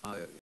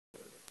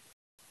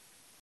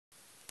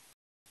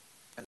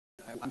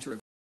sort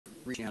of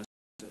reaching out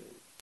to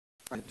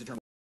trying to determine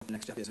what the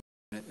next step is.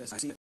 And as I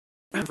see it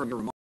from your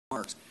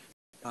remarks,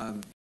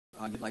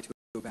 I'd like to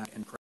go back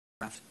and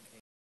craft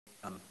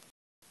a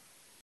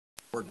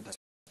ordinance,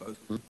 I suppose,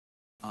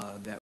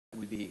 that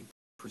would be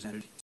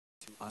presented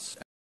to us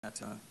at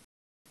some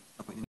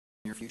point in the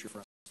near future for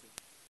us.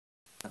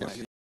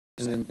 Yes.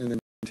 And then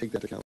take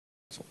that to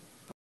council.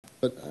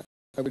 But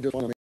I would just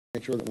want to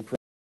make sure that we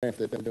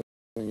craft it and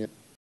doing it.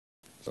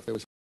 So if there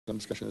was some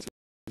discussion that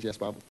says, yes,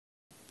 Bob,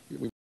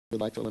 we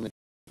would like to eliminate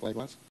flag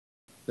lots,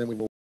 then we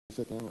will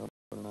sit down, Robert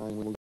and I, and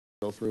we will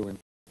go through and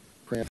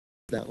craft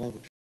that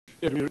language.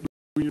 Yeah, do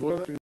we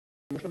vote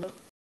on that?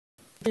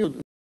 I think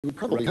it would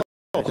probably help.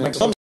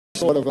 Some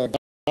sort of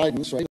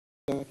guidance, right?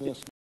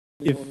 Yes.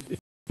 If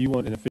you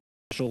want an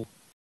official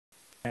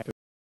act of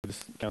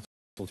this council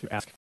to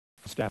ask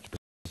staff to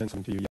present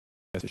something to you,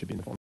 yes, it should be in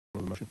the form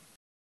of a motion.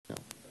 Yeah.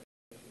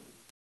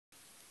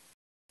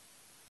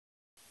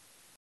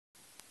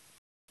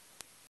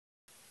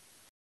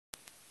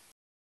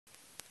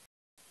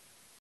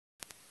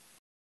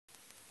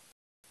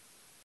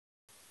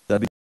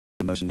 That'd be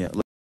the motion, yeah.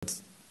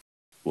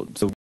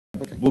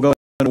 We'll go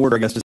in order, I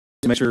guess, just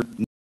to make sure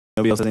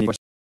nobody else has any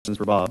questions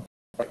for Bob.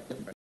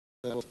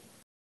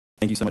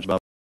 Thank you so much, Bob.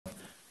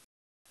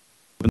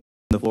 Open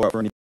the floor up for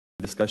any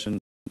discussion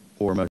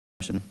or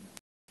motion.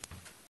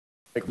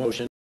 Make a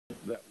motion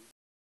that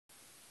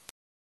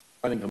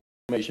planning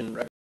commission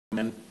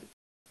recommend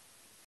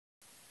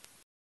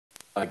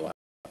flag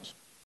lots.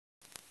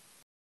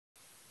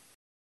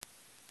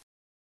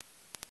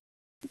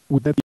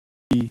 Would that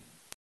be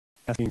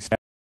asking staff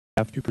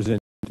to present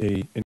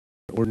an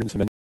ordinance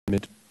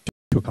amendment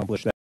to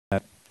accomplish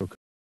that, to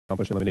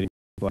accomplish eliminating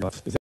flag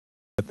lots? Is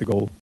that the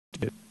goal?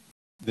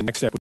 The next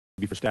step would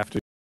be for staff to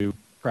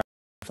craft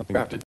something,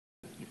 right, and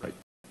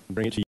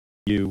bring it to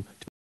you,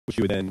 which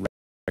you would then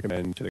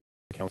recommend to the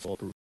council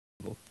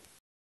approval.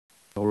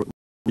 I'll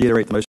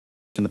reiterate the motion.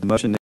 That the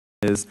motion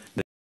is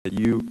that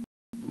you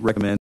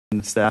recommend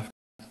staff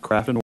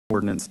craft an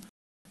ordinance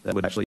that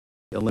would actually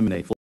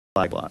eliminate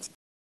flag lots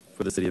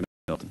for the city of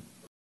Milton.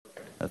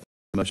 That's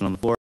the motion on the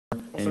floor.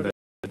 Anybody?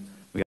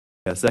 We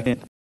got a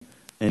second.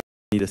 Any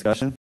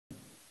discussion?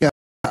 Yeah,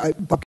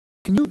 Bob,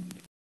 can you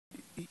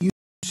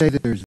say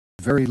that there's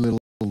very little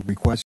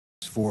requests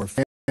for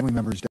family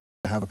members to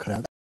have a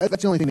cutout?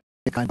 That's the only thing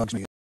that kind of bugs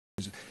me.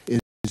 Is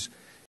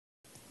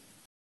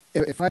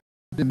if I've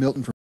been in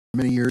Milton for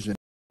many years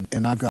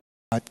and I've got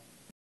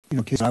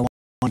kids, I want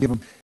to give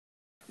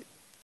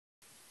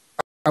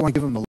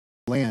them the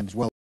land as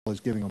well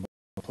as giving them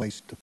a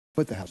place to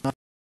put the house, not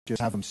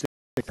just have them stick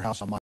their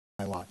house on my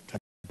lot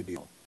type of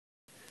deal.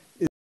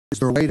 Is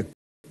there a way to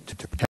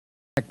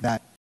protect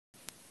that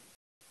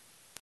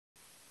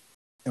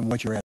and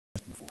what you're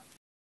asking for?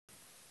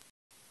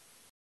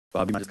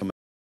 Bob, you might just come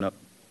up.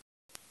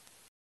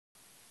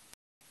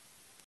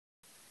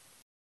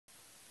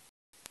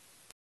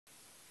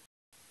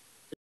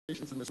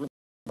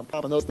 I'm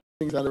popping those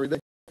things out every day.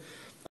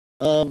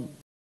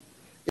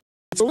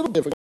 It's a little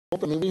difficult.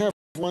 I mean, we have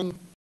one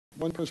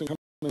person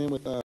coming in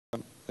with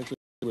actually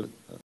with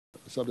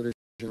a subdivision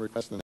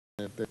request, and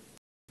they're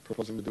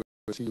proposing to do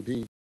a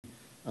CUP,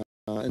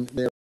 and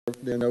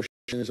their notion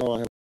is, I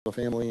have a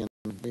family, and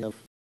we have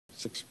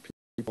 6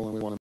 people, and we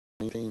want to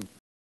maintain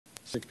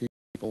 6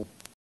 people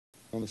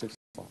on the 6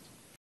 lots.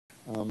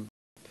 But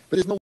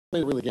there's no way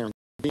to really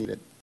guarantee that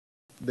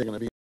they're going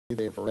to be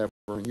there forever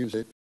and use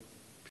it.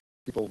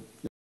 People,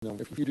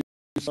 if you do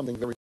something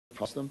very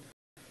custom,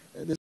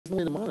 there's no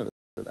way to monitor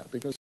that,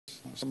 because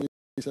somebody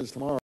says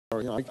tomorrow,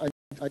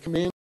 I come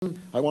in,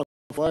 I want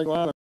a flag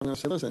lot, I'm going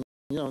to say, listen,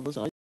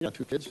 I got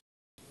 2 kids,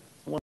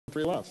 I want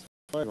 3 lots,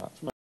 5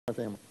 lots, my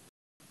family.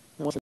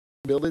 And once I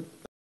build it,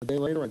 a day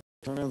later, I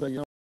turn around and say, you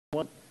know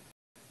what,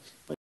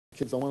 my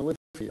kids don't want to live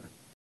here.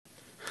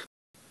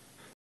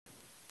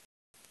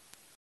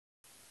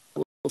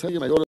 I'll tell you,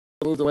 my daughter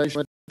moved away, she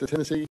went to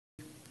Tennessee,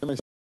 and my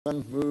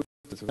son moved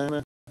to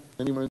Savannah,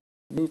 and he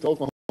moved to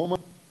Oklahoma,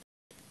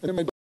 and then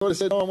my daughter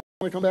said, I want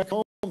to come back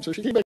home, so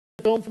she came back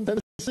home from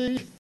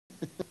Tennessee.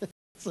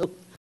 So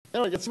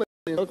now I get somebody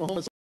in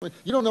Oklahoma.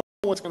 You don't know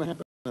what's going to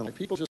happen. Like,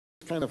 people just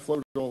kind of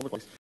float all over the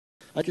place.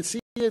 I could see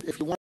it if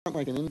you want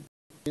like an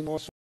in-law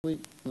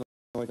suite,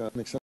 like an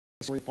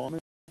accessory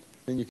apartment,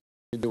 then you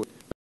can do it.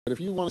 But if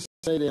you want to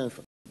say to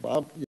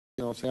Bob,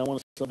 say I want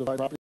to subdivide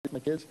property with my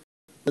kids,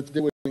 let's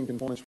do it in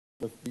conformance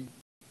with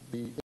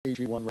the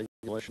AG1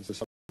 regulations, the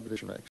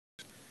subdivision regs.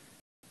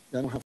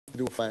 I don't have to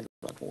do a flag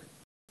lot for it.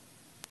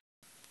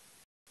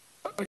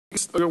 I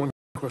guess I got one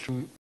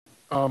question.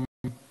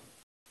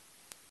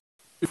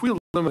 If we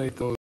eliminate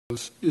those,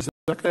 is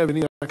that going to have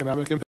any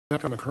economic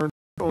impact on the current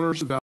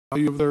owners'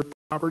 value of their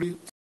property?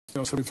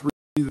 73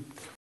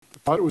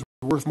 thought it was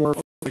worth more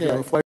like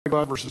a flag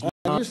lot versus not.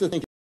 I used to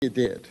think it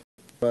did,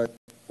 but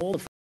all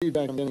the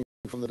feedback I'm getting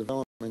from the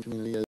development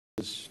community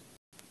is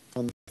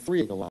on the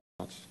 3-acre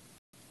lots,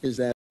 is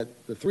that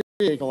the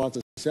 3-acre lots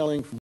are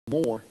selling for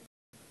more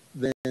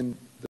than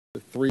the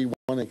 3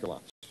 1-acre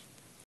lots.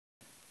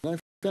 And I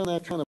found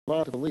that kind of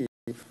hard to believe,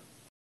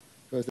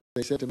 because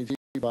they said to me, gee,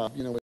 Bob,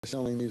 we're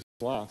selling these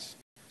lots.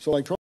 So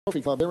like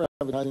Trophy Club, they're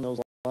advertising those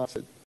lots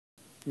at,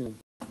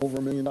 over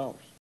 $1 million.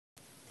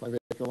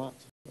 5-acre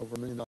lots, over $1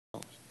 million.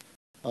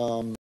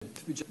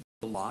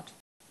 The lot?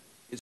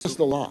 Just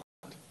the lot.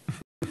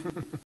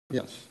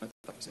 Yes.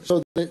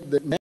 So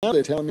now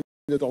they're telling me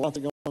that the lots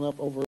are going up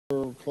over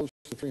close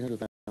to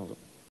 $300,000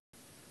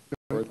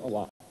 for a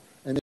lot.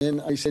 And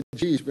then I said,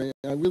 geez,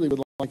 I really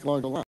would like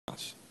larger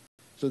lots.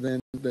 So then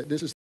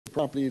this is the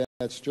property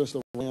that's just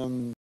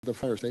around the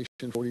fire station,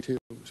 42.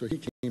 So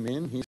he came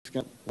in, he's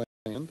got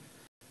land,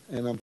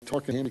 and I'm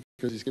talking to him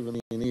because he's giving me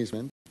an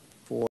easement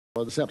for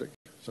the septic.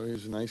 So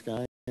he's a nice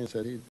guy and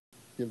said he'd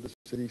give the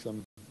city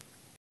some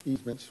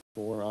easements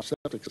for our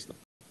septic system.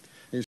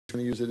 He's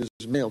going to use it as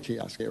a mail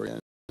kiosk area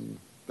and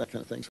that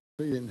kind of thing. So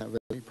he didn't have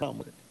any problem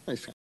with it.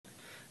 Nice guy.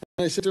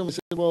 And I said to him,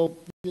 well,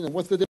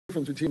 what's the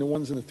difference between the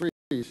 1s and the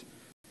 3s?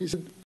 He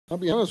said, I'll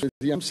be honest with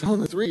you, I'm selling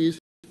the 3s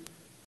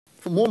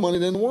for more money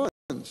than the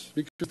 1s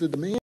because the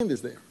demand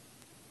is there.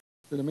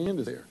 The demand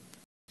is there.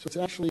 So it's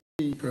actually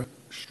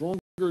stronger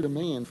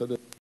demand for the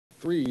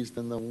 3s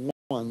than the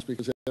 1s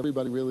because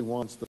everybody really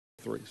wants the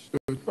 3s.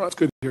 Well, that's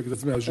good to hear,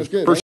 because I was just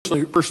good,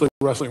 personally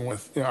wrestling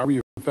with, are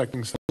we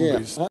affecting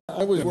somebody's... Yeah,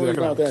 I was worried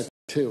about that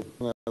too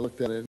when I looked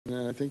at it,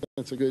 and I think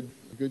that's a good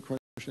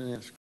question to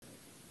ask.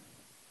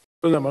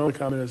 But my only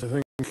comment is, I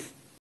think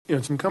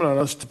it's incumbent on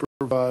us to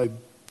provide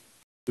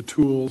the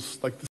tools,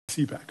 like the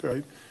CPAC,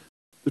 right?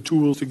 The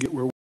tools to get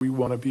where we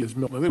want to be as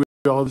Milton. I think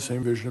we all have the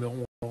same vision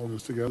and all of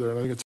this together, and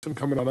I think it's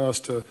incumbent on us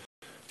to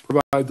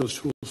provide those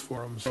tools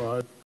for them.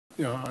 So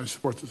I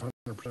support this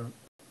 100%.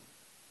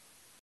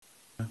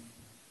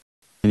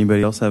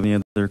 Anybody else have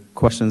any other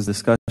questions,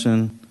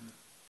 discussion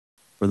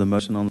for the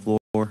motion on the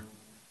floor?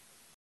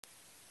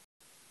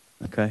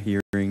 Okay,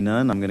 hearing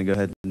none, I'm going to go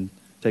ahead and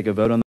take a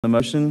vote on the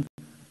motion.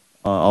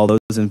 All those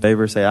in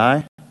favor say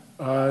aye.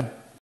 Aye.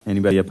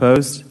 Anybody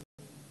opposed?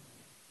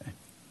 Okay.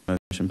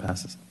 Motion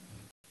passes.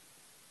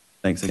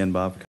 Thanks again,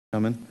 Bob, for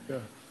coming.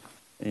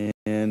 Yeah.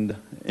 And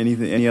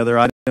any other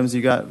items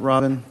you got,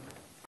 Robin?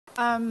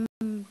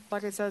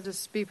 Like I said,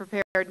 just be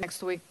prepared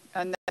next week.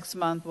 Next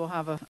month, we'll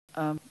have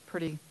a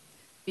pretty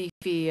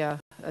beefy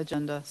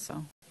agenda.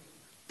 So.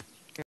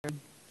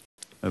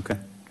 Okay.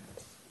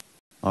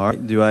 All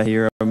right. Do I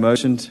hear a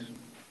motion?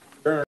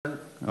 Adjourn.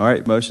 All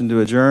right. Motion to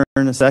adjourn.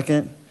 A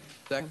second.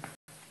 Second.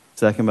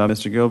 Second by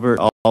Mr. Gilbert.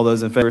 All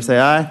those in favor say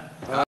aye.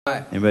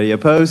 Aye. Anybody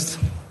opposed?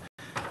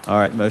 All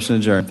right. Motion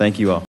adjourned. Thank you all.